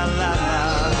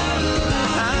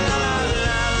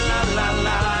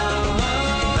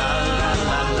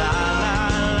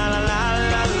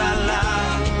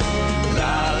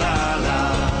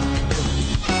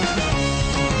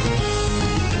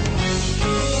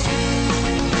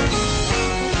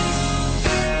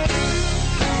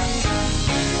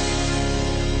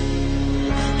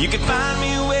 You can find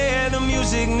me where the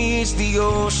music meets the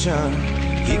ocean.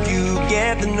 If you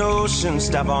get the notion,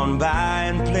 stop on by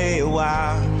and play a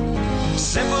while.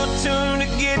 Simple tune to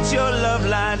get your love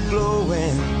light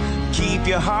glowing. Keep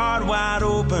your heart wide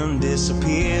open,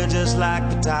 disappear just like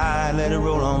the tide, let it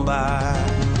roll on by.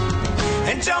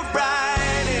 And jump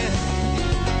right in,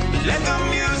 let the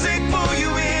music pull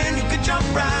you in. You could jump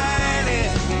right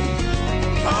in,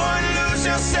 or lose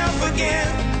yourself again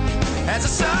as the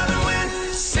southern wind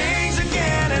sings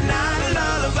again a night a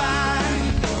lullaby.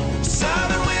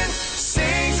 Southern wind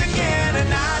sings again a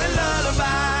night a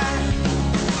lullaby.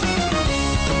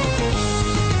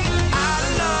 A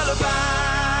lullaby.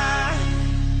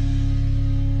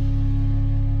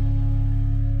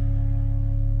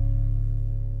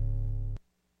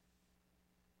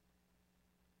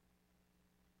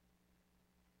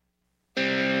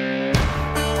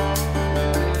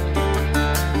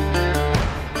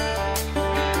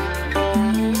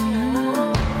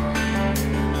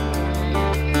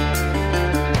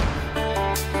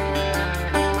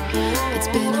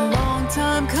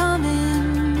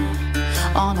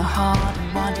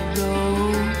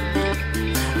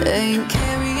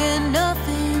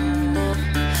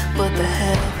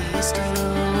 used to.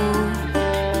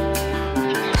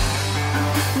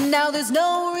 Now there's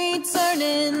no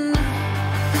returning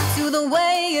to the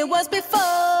way it was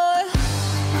before.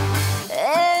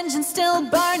 Engine still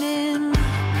burning,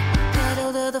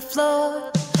 pedal to the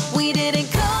floor. We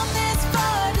didn't come this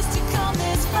far just to come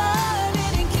this far.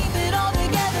 Didn't keep it all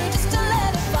together just to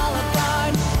let it fall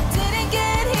apart. Didn't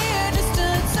get here just to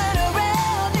turn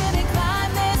around. Didn't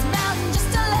climb this mountain just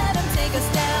to let them take us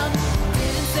down.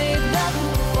 Didn't save nothing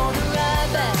for the ride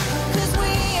back, 'cause we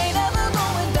ain't ever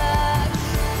going back.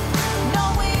 No,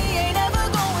 we ain't ever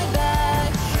going back.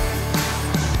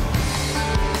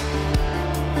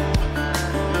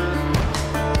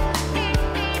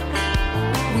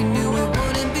 We knew it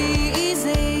wouldn't be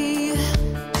easy.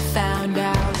 Found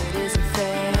out it isn't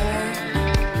fair.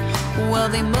 Well,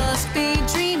 they must be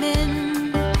dreaming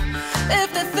if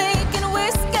they're thinking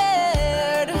we're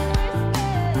scared.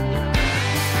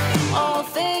 All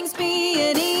things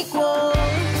being equal,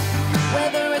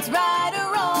 whether it's right or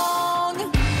wrong,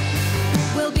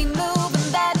 we'll be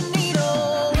moving that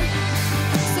needle.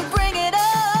 So bring it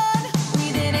on. We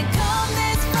didn't come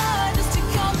this far just to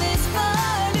come this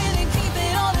far. Didn't keep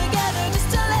it all together just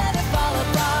to let it fall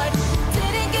apart.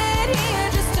 Didn't get here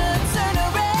just to turn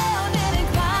around. Didn't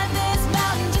climb this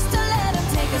mountain just to let them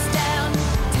take us down.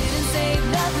 Didn't save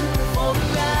nothing for the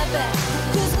ride back,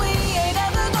 'cause we ain't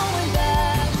ever going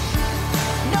back.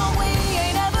 No, we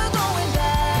ain't ever going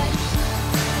back.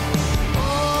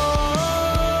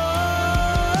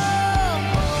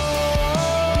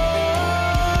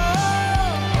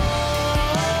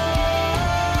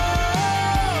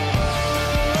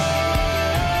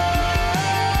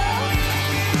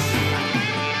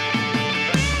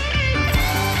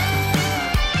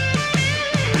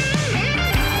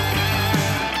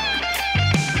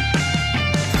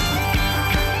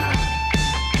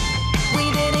 We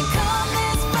didn't come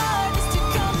this far just to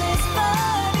come this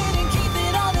far. Didn't keep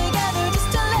it all together just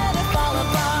to let it fall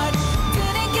apart.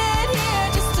 Didn't get here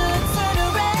just to turn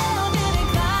around. Didn't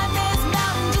climb this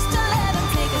mountain just to let them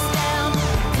take us down.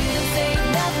 Didn't save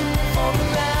nothing for the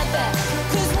ride back,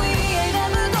 'cause we ain't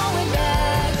ever going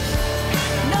back.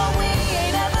 No, we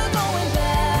ain't ever going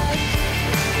back.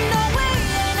 No, we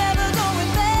ain't ever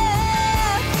going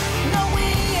back. No, we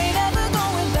ain't ever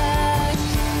going back.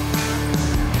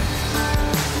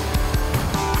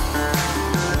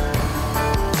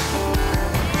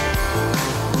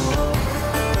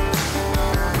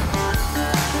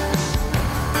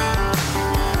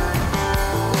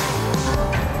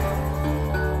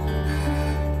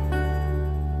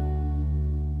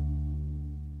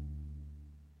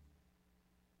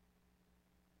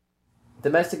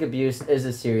 Domestic abuse is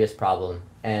a serious problem,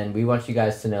 and we want you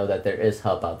guys to know that there is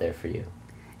help out there for you.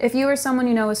 If you or someone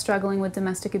you know is struggling with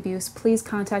domestic abuse, please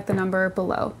contact the number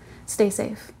below. Stay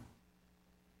safe.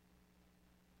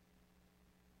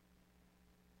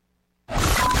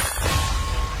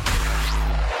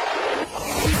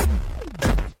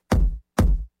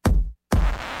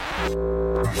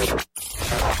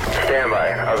 Stand by.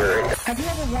 I'll be right there. Have you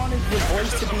ever wanted your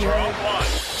voice to be heard?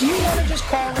 Do you want to just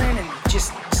call in and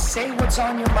just say what's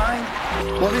on your mind?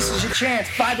 Well, this is your chance.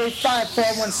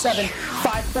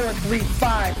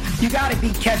 585-417-5435. You got to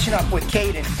be catching up with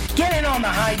Caden. Get in on the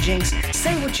hijinks.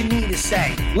 Say what you need to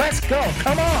say. Let's go.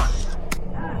 Come on.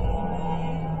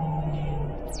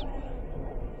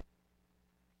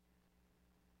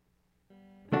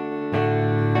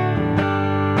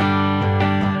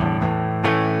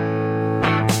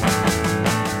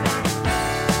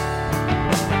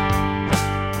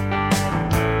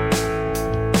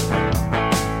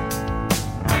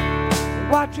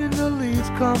 Watching the leaves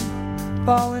come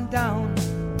falling down.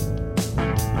 I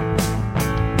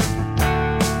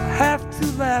have to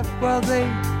laugh while they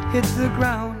hit the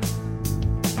ground.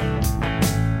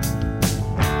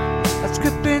 Like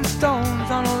skipping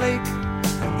stones on a lake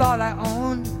I thought I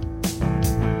owned.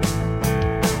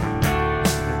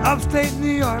 Upstate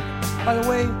New York, by the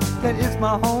way, that is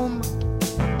my home.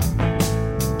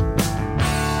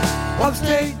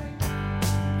 Upstate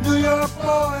New York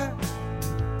boy,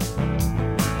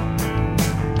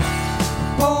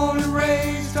 born and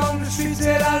raised on the streets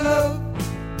that I love.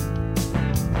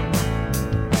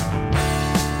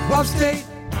 Upstate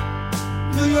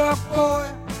New York boy,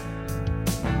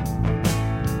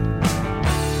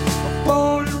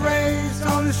 born and raised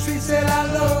on the streets that I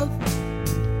love.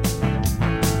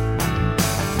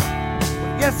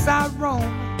 Yes, I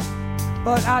roam,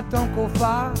 but I don't go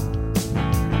far.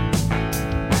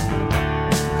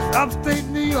 'Cause upstate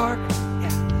New York,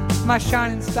 my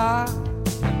shining star.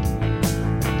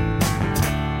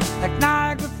 Like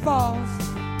Niagara Falls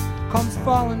comes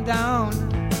falling down.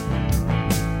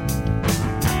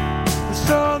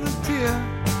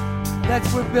 that's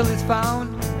where Billy's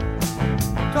found.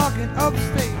 Talking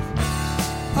upstate,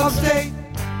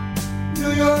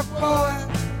 New York boy.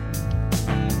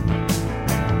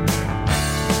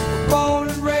 Born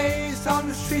and raised on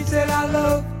the streets that I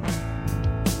love.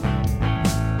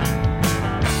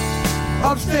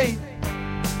 Upstate,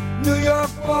 New York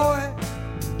boy.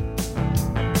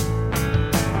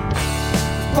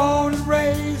 Born and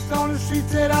raised on the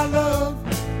streets that I love.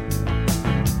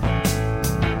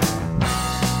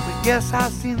 But yes,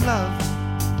 I've seen love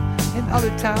in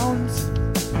other towns.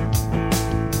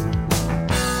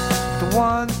 The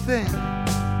one thing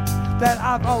that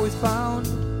I've always found,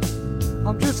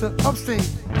 I'm just an upstate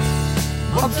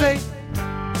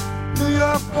New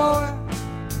York boy.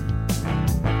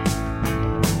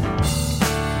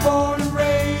 Born and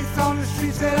raised on the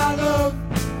streets that I love.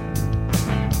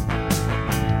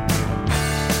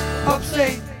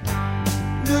 Upstate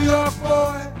New York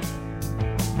boy.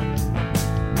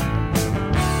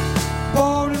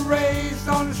 Born and raised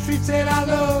on the streets that I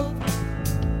love.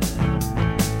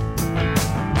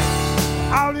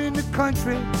 Out in the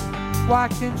country,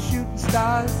 watching shooting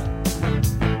stars.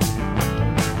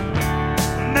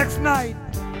 Next night,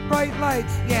 bright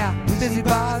lights, yeah, busy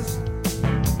bars.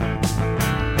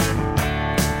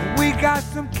 We got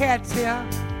some cats here,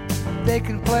 they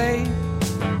can play.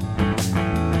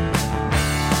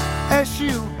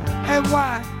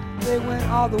 S-U-N-Y, they went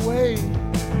all the way.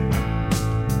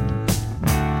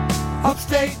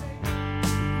 Upstate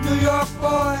New York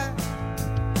boy.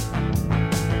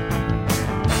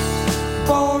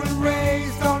 Born and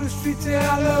raised on the streets that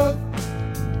I love.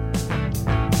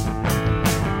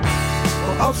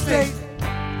 Upstate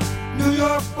New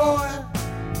York boy.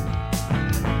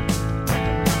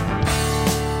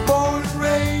 Born and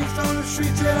raised on the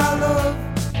streets that I love.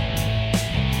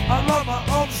 I love my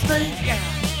upstate, yeah.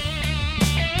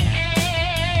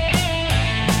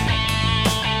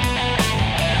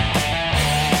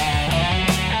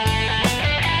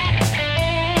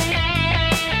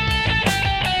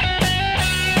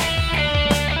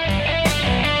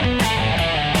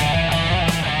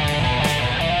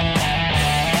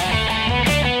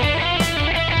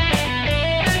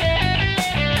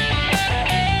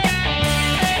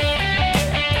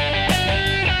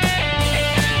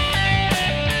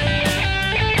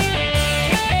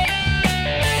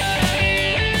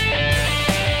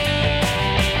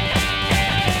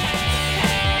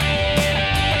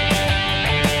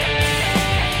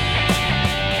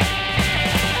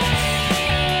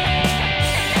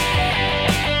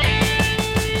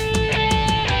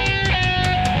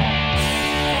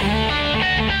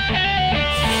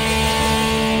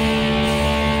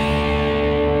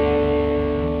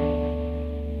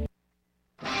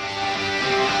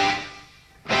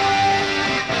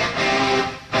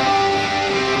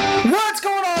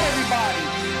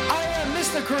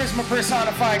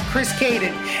 Personified Chris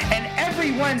Caden, and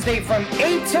every Wednesday from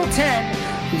 8 till 10,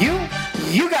 you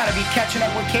gotta be catching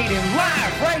up with Caden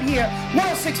live right here,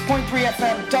 106.3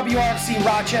 FM, WRFC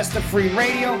Rochester Free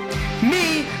Radio.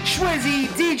 Me, Schwizzy,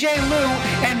 DJ Lou,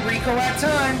 and Rico at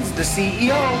times, the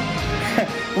CEO.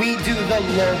 We do the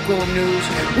local news,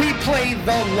 we play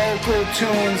the local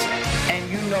tunes, and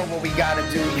you know what we gotta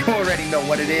do. You already know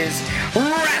what it is.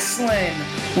 Wrestling.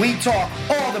 We talk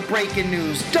all the breaking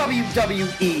news.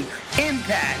 WWE,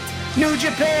 Impact, New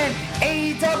Japan,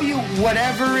 AEW,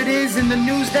 whatever it is in the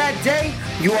news that day,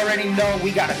 you already know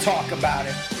we gotta talk about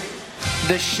it.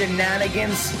 The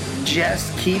shenanigans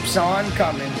just keeps on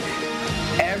coming.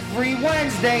 Every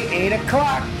Wednesday, 8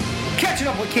 o'clock, catching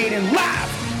up with Caden live.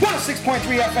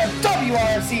 106.3 FM,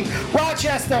 WRFC,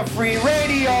 Rochester Free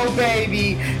Radio,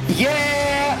 baby.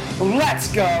 Yeah, let's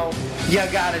go. You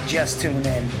gotta just tune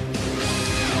in.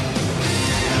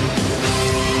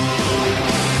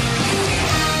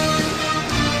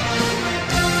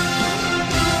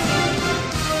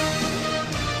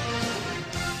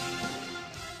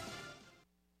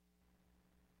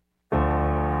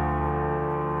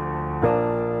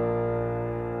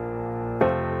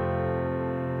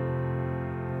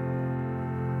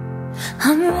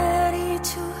 I'm ready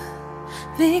to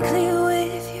be clear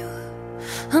with you.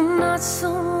 I'm not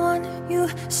someone you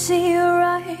see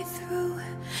right through.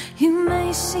 You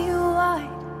may see white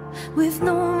with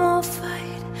no more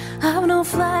fight. I've no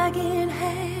flag in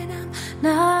hand. I'm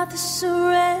not the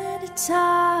surrender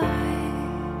type.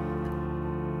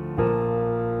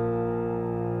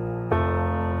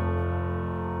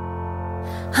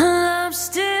 I'm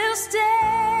still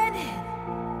standing.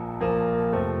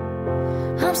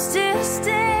 I'm still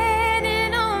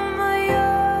standing on my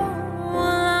own.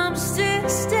 I'm still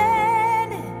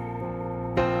standing,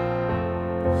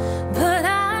 but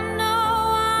I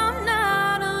know I'm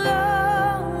not alone.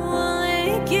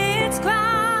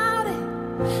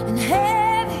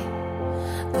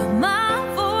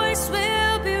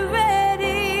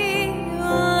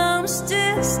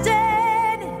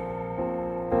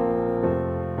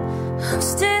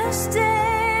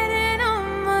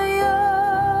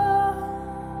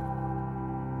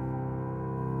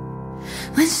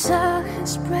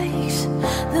 darkness breaks,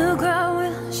 the ground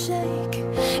will shake.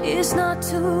 It's not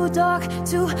too dark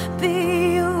to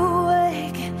be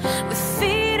awake. With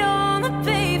feet on the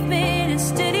pavement and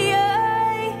steady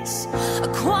eyes, a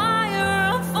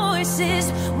choir of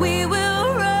voices, we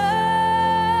will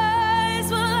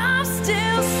rise. Well, I'm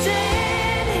still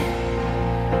standing.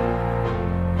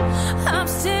 I'm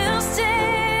still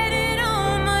standing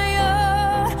on my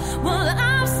own. Well,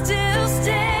 I'm still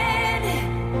standing.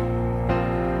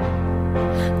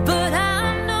 But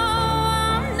I know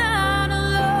I'm not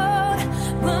alone.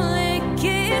 Well, it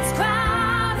gets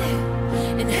crowded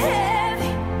and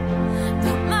heavy,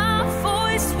 but my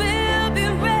voice will be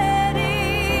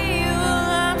ready. Well,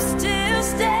 I'm still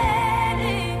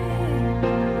standing.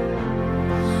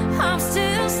 I'm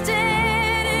still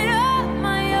standing on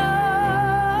my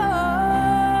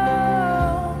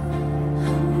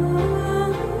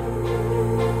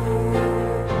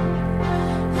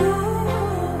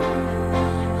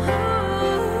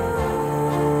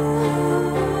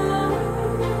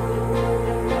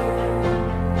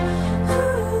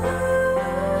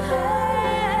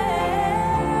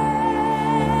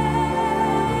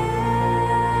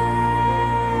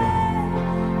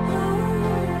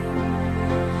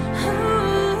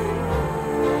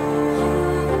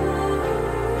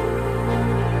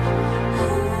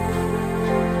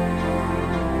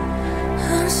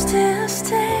I'm still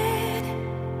standing.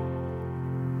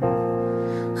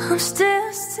 I'm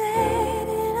still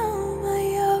standing on my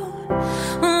own.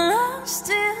 Well, I'm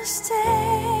still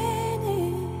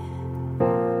standing.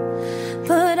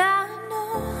 But I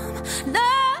know I'm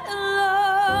not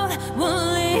alone.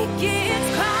 Well, it gets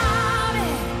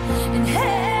crowded and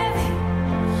heavy,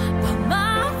 but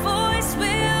my voice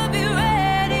will be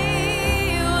ready.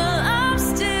 Well, I'm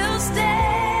still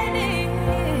standing.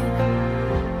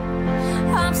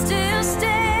 I'm still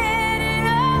standing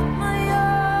on my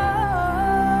own.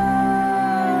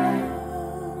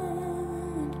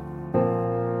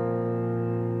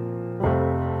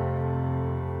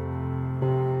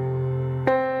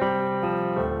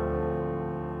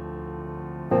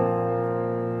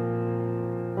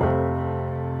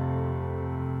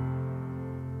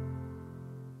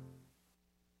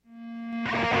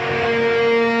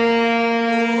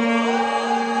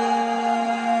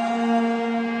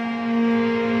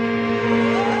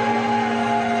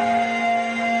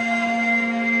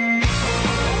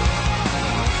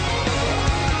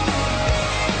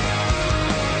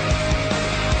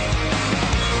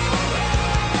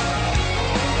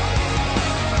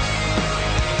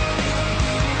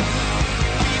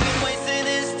 Wasting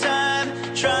his time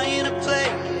trying to play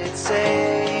it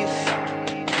safe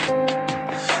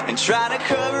and try to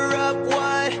cover up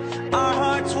what our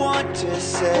hearts want to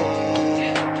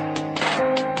say.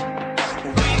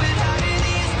 We've been hiding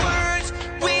these words,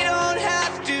 we don't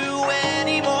have to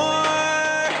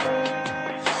anymore.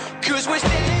 'Cause we're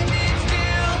standing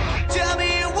still, tell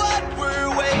me what we're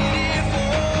waiting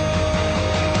for.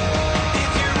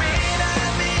 If you're in,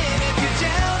 I'm in. If you're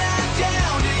down, I'm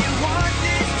down. Do you want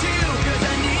this too? 'Cause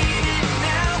I need it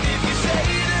now. If you say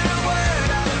the word,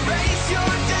 I'll erase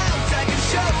your doubts. I can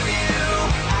show you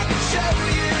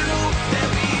that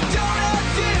we don't have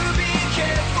to be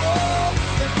careful.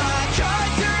 That my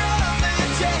cards are on the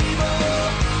table.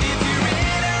 If you're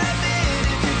in, I'm in.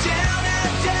 If you're down,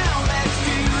 I'm down. Let's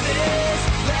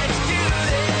do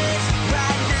this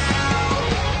right now.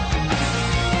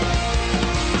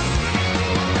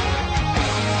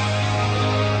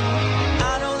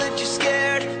 I know that you're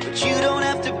scared, but you don't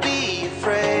have to be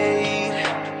afraid.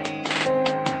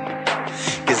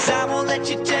 'Cause I won't let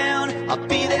you down, I'll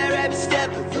be there every step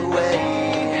of the way.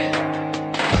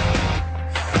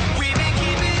 We've been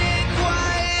keeping it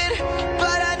quiet,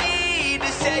 but I need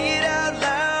to say it out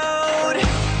loud.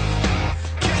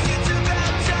 'Cause it's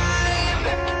about time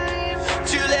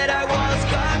to let our walls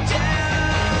come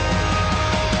down.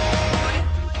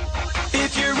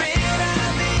 If you're in,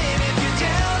 I'm in. If you're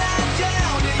down, I'm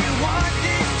down. Do you want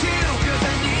this too? 'Cause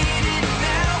I need it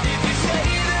now. If you say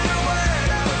the word,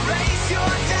 I'll erase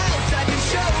your doubts. I can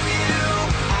show you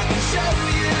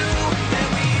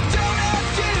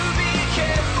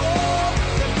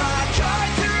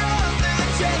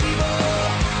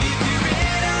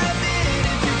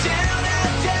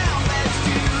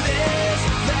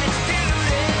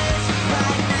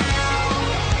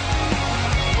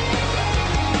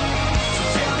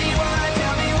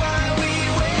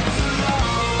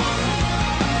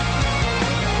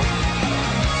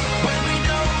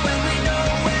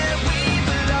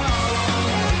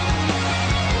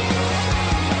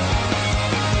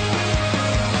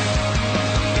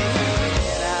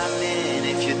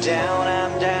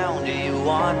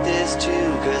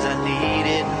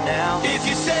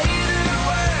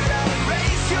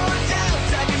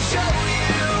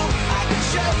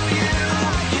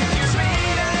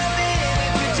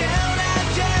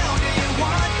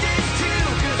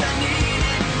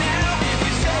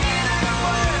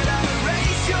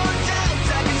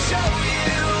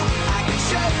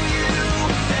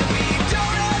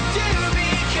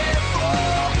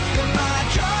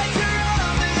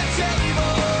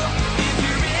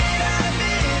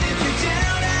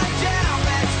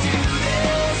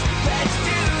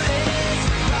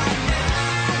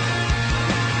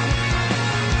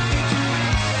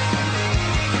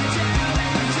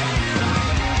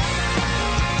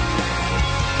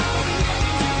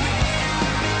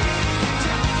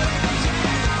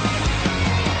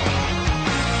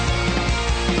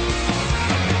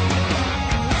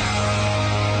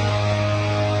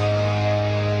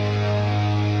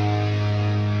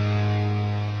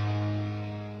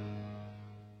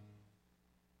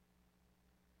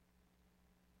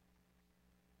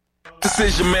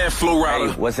This is your man, Flo Rida.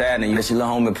 Hey, what's happening? It's your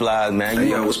little homie Plies, man. Hey,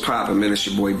 yo, what's poppin', man? It's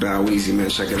your boy Bow Weezy, man.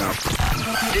 Check it out.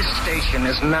 This station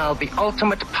is now the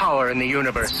ultimate power in the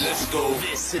universe. Let's go.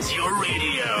 This is your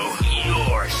radio,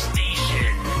 your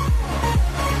station.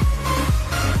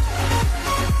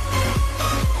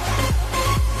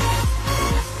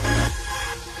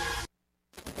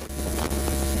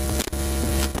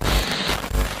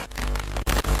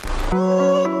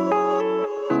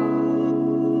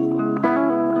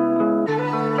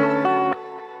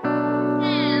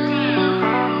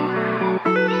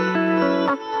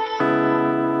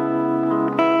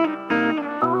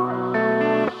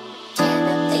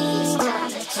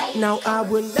 Now I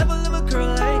would never love a girl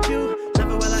like you.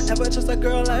 Never will I ever trust a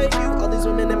girl like you. All these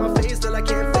women in my face till I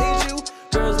can't face you.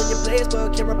 Girls in your place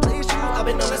but can't replace you. I've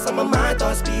been honest, some of my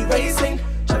thoughts be racing.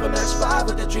 Never match 5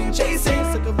 with the dream chasing.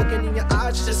 Sick of looking in your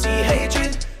eyes just to see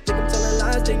hatred. Think I'm telling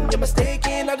lies, think you're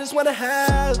mistaken. I just wanna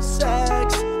have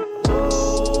sex.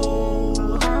 Oh,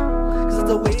 cause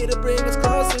it's a way to bring us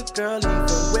closer, girl. Even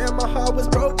where my heart was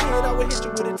broken, I would hit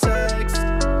you with a text.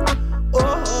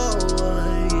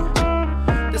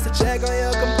 Check on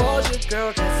your composure,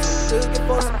 girl, cause I'm looking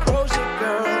for some closure,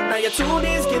 girl. Now your tune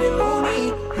is getting loony.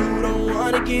 You don't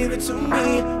wanna give it to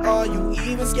me. Are you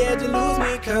even scared to lose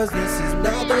me? Cause this is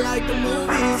nothing like the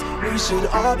movies. We should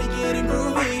all be getting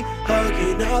groovy,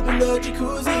 hugging up in the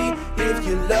jacuzzi. If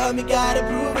you love me, gotta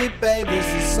prove it, babe. This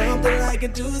is something like a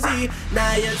doozy.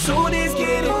 Now your tune is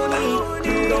getting loony.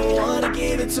 You don't wanna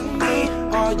give it to me.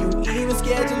 Are you even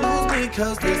scared to lose me?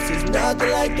 Cause this is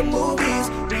nothing like the movies.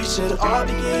 We should all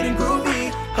be getting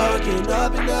groovy, hugging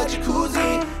up in the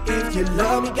jacuzzi. If you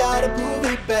love me, gotta prove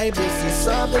it, babe. This is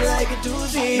something like a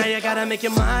doozy. Now you gotta make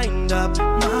your mind up,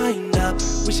 mind up.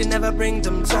 We should never bring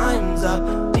them times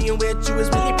up. Being with you is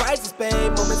really priceless, babe.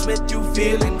 Moments with you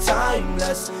feeling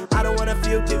timeless. I don't wanna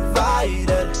feel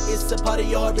divided. It's a party,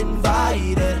 you're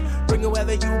invited. Bring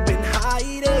whoever you've been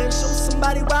hiding. Show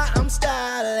somebody why I'm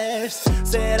stylish.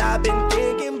 Said I've been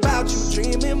thinking about you,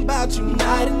 dreaming about you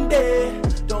night and day.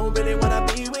 Don't really wanna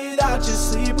be without you,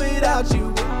 sleep without you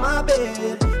in my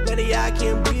bed. Daddy, I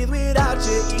can't breathe without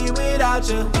you, eat without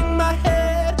you in my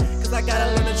head. Cause I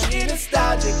gotta learn to treat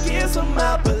nostalgia, give some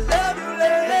out, but love you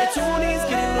less. Your tune is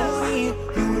getting lonely.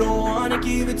 You don't wanna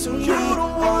give it to me. You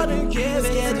don't wanna get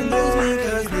scared to lose me.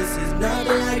 Cause this is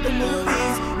nothing like the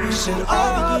movies. We should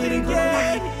all be getting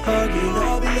groovy, hugging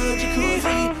up in the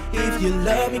jacuzzi. If you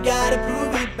love me, gotta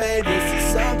prove it, babe. This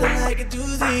is something like a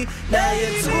doozy. Now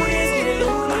your tune is getting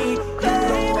lonely. You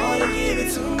don't wanna give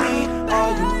it to me.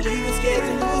 Are you even scared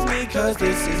to lose me? Cause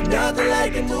this is nothing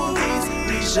like the movies.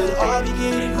 We should all be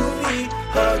getting groovy,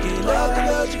 hugging up in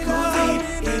the jacuzzi.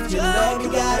 If you love me,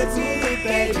 gotta prove it,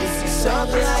 babe. This is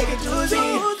something like a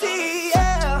doozy.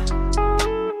 Yeah.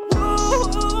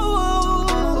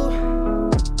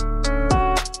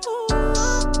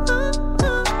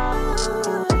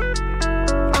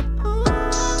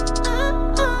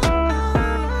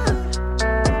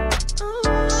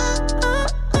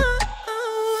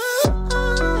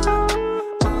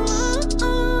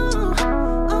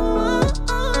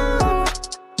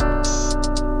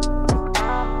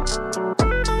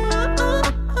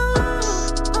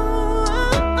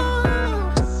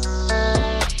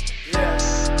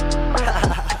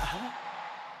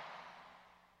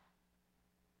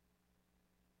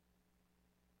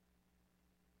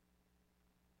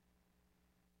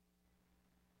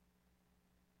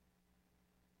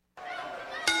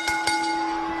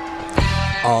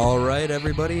 All right,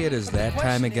 everybody, it is that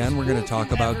time again. We're going to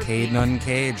talk about Caden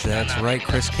Uncaged. That's right,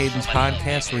 Chris Caden's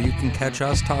podcast, where you can catch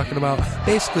us talking about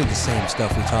basically the same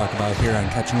stuff we talk about here on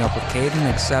Catching Up with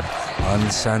Caden, except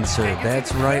uncensored.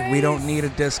 That's right, we don't need a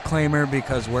disclaimer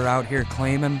because we're out here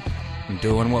claiming and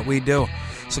doing what we do.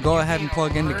 So go ahead and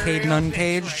plug into Caden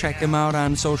Uncaged, check him out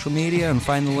on social media, and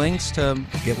find the links to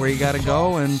get where you got to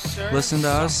go and listen to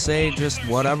us say just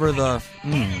whatever the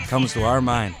comes to our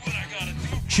mind.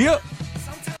 Cheer!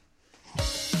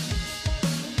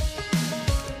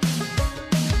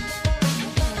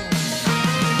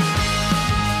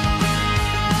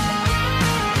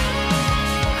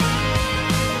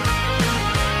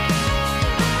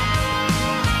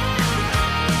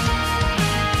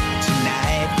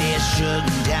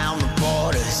 Shutting down the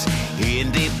borders,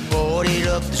 and they boarded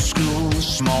up the schools.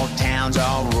 Small towns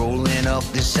all rolling up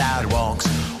the sidewalks.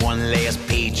 One last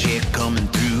paycheck coming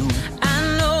through.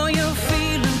 I know you're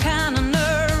feeling kind of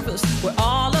nervous. We're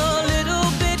all a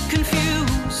little bit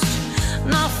confused.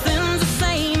 Nothing's the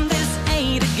same. This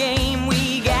ain't a game.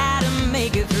 We gotta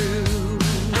make it through.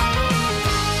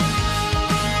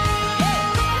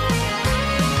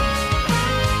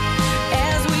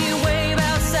 As we wave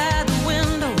outside the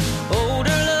window, oh,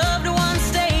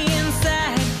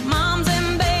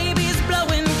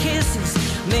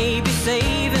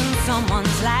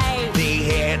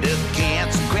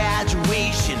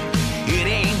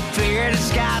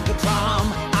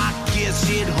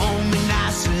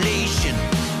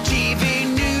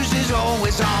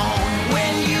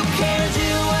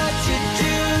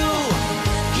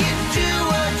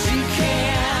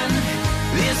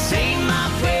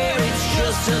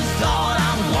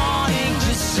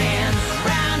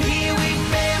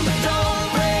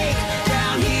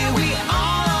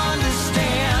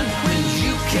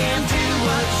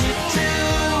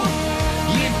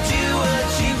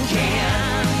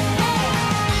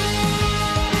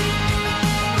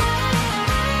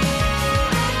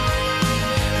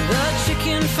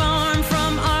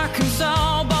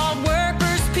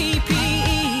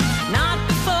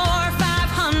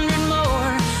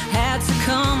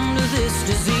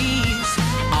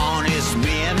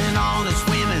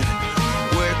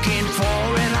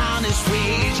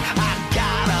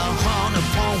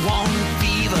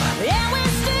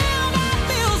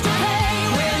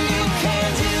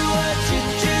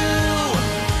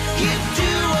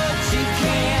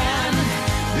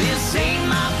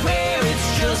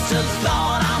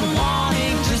 thought I'm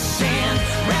wanting to send.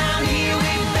 Round here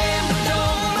we bend but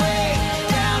don't break.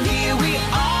 Down here we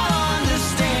all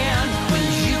understand. When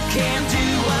you can't do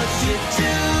what you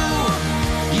do,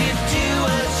 you do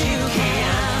what you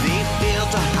can. They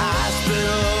built a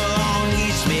hospital on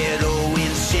East Meadow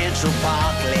in Central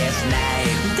Park last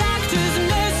night. Doctors,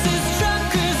 nurses,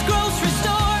 truckers, grocery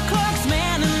store clerks,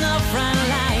 man in the front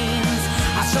lines.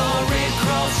 I saw a Red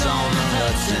Cross on the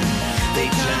Hudson. They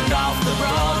turned off the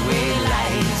Broadway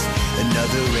lights.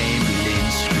 Another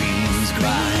ambulance screams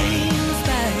by.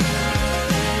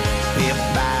 If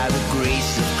by the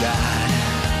grace of God,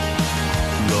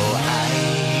 go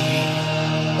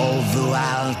I. Although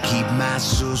I'll keep my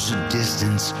social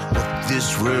distance, what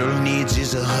this world needs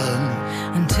is a hug.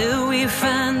 Until we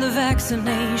find the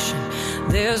vaccination,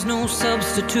 there's no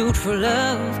substitute for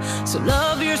love. So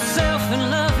love yourself and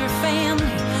love your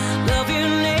family. Love your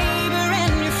neighbor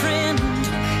and your friend.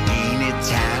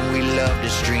 Anytime we loved a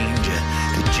stranger,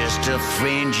 they're just a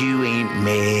friend you ain't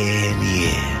met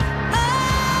yet.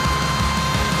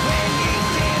 When you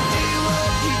can't do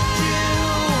what you do,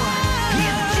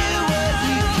 you do what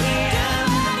you can.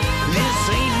 This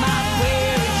ain't my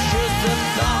prayer, it's just a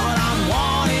thought I'm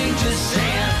wanting to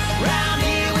send. Round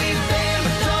here we bend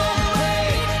but don't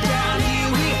break. Down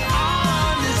here we all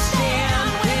understand.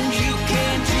 When you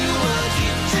can't do what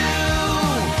you do,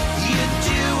 you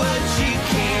do what you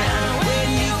can. When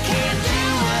you can't do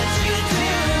what you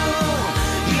do,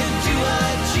 you do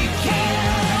what you can.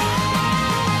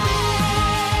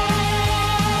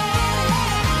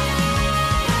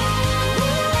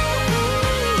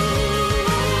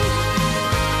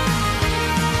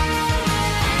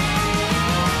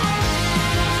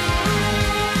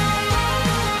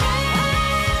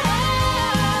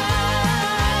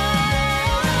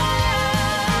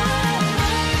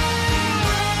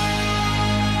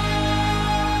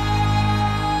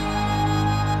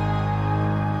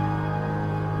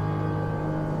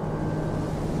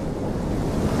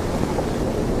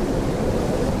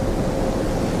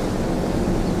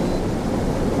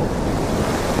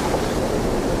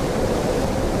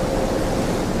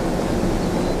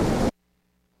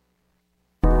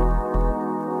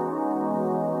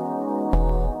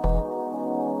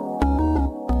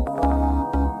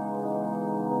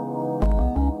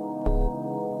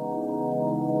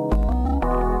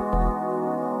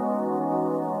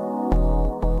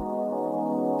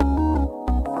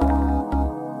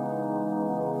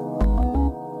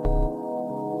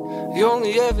 You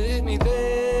only ever hit me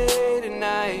late at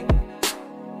night.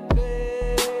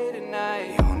 Late at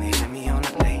night. You only hit me on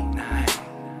a late night.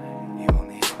 You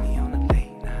only hit me on a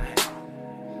late night.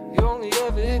 You only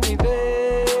ever hit me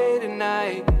late at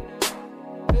night.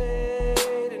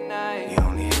 Late at night. You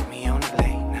only hit me on a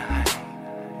late night.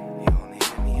 You only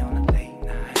hit me on a late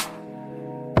night.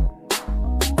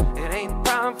 It ain't a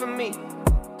problem for me.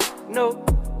 No,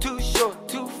 too short,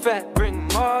 too fat, bring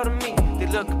them all to me. They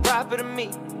look proper to me.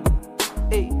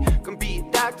 Hey, gonna be a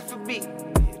doctor for me.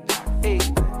 Hey,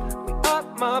 we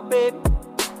up, my baby.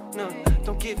 No,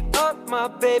 don't give it up, my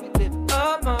baby. Live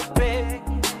up, my baby.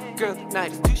 Girl, the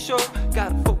night is too short.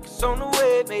 Gotta focus on the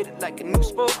way. Made it like a new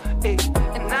sport. Hey,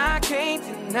 and I can't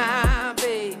deny,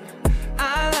 babe.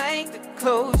 I like the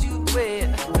clothes you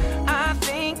wear. I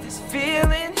think this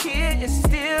feeling here is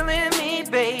still in me,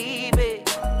 baby.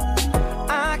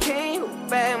 I can't hold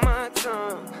back my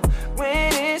tongue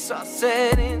when it's all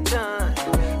said and done.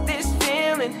 This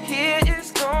feeling here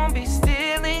is gonna be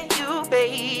still in you,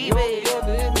 baby. You only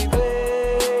ever hit me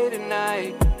late at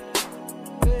night.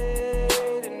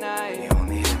 Late at night. You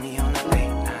only hit me on a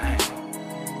late night.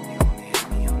 You only hit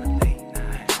me on a late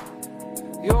night.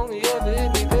 You only ever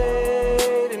hit me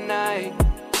late at night.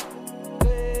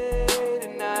 Late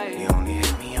at night. You only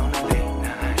hit me on a late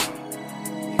night.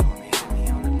 You only hit me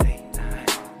on a late night.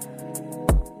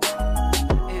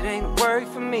 It ain't a worry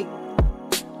for me.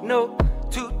 No,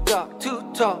 too dark, too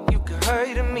tall, you can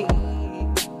hurry to me.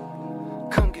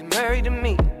 Come get married to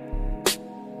me.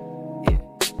 Yeah,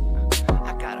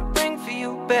 I got a ring for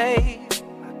you, babe.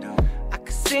 I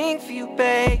could sing for you,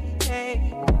 babe.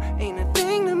 Ain't a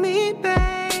thing to me,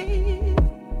 babe.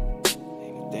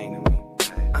 Ain't a thing to me.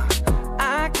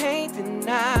 I can't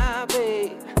deny,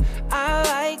 babe. I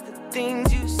like the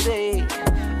things you say.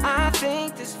 I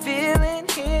think this feeling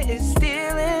here is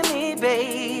still in me,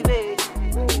 baby.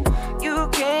 You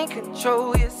can't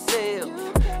control yourself.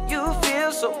 You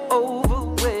feel so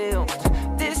overwhelmed.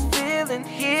 This feeling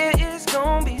here is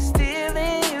gonna be still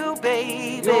in you,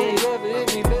 baby. You only ever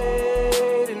hit me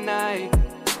late at night.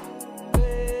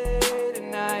 Late at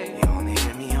night. You only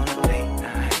hit me on a late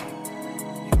night.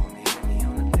 You only hit me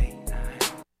on a late night.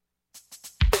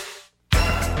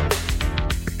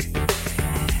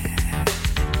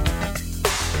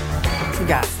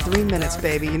 got 3 minutes,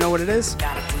 baby. You know what it is?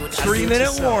 3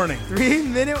 minute warning. 3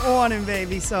 minute warning,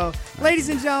 baby. So, ladies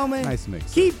and gentlemen, Nice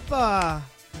mix. keep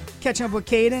catching up with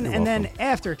Caden, and then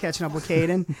after catching up with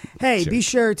Caden, hey, be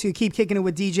sure to keep kicking it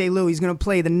with DJ Lou. He's going to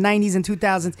play the 90s and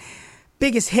 2000s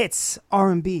biggest hits,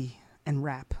 R&B, and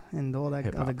rap, and all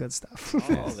that other good stuff.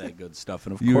 All that good stuff.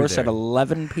 And, of course, at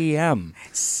 11 p.m.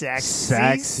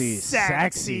 Sexy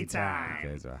time. You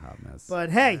guys are a hot mess. But,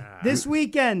 hey, this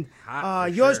weekend,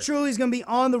 yours truly is going to be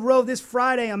on the road this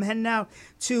Friday. I'm heading out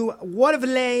to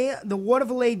Waterville, the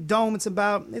Waterville Dome.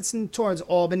 It's towards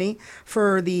Albany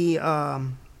for the,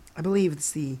 I believe it's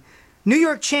the New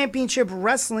York Championship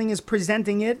Wrestling is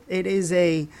presenting it. It is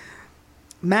a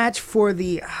match for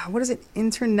the,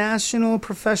 International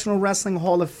Professional Wrestling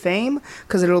Hall of Fame,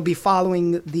 because it'll be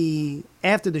following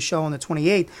after the show on the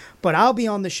 28th. But I'll be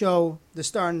on the show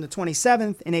starting the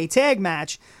 27th in a tag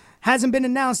match. Hasn't been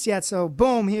announced yet, so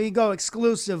boom, here you go,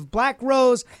 exclusive. Black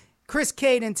Rose, Chris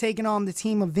Caden taking on the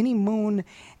team of Vinnie Moon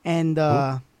and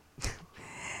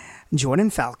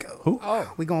Jordan Falco.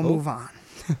 We're going to move on.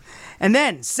 And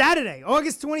then Saturday,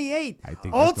 August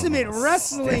 28th, Ultimate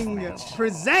Wrestling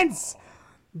presents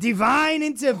Divine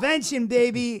Intervention,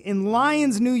 baby, in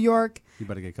Lyons, New York. You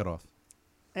better get cut off.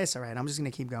 It's all right. I'm just going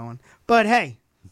to keep going. But, hey,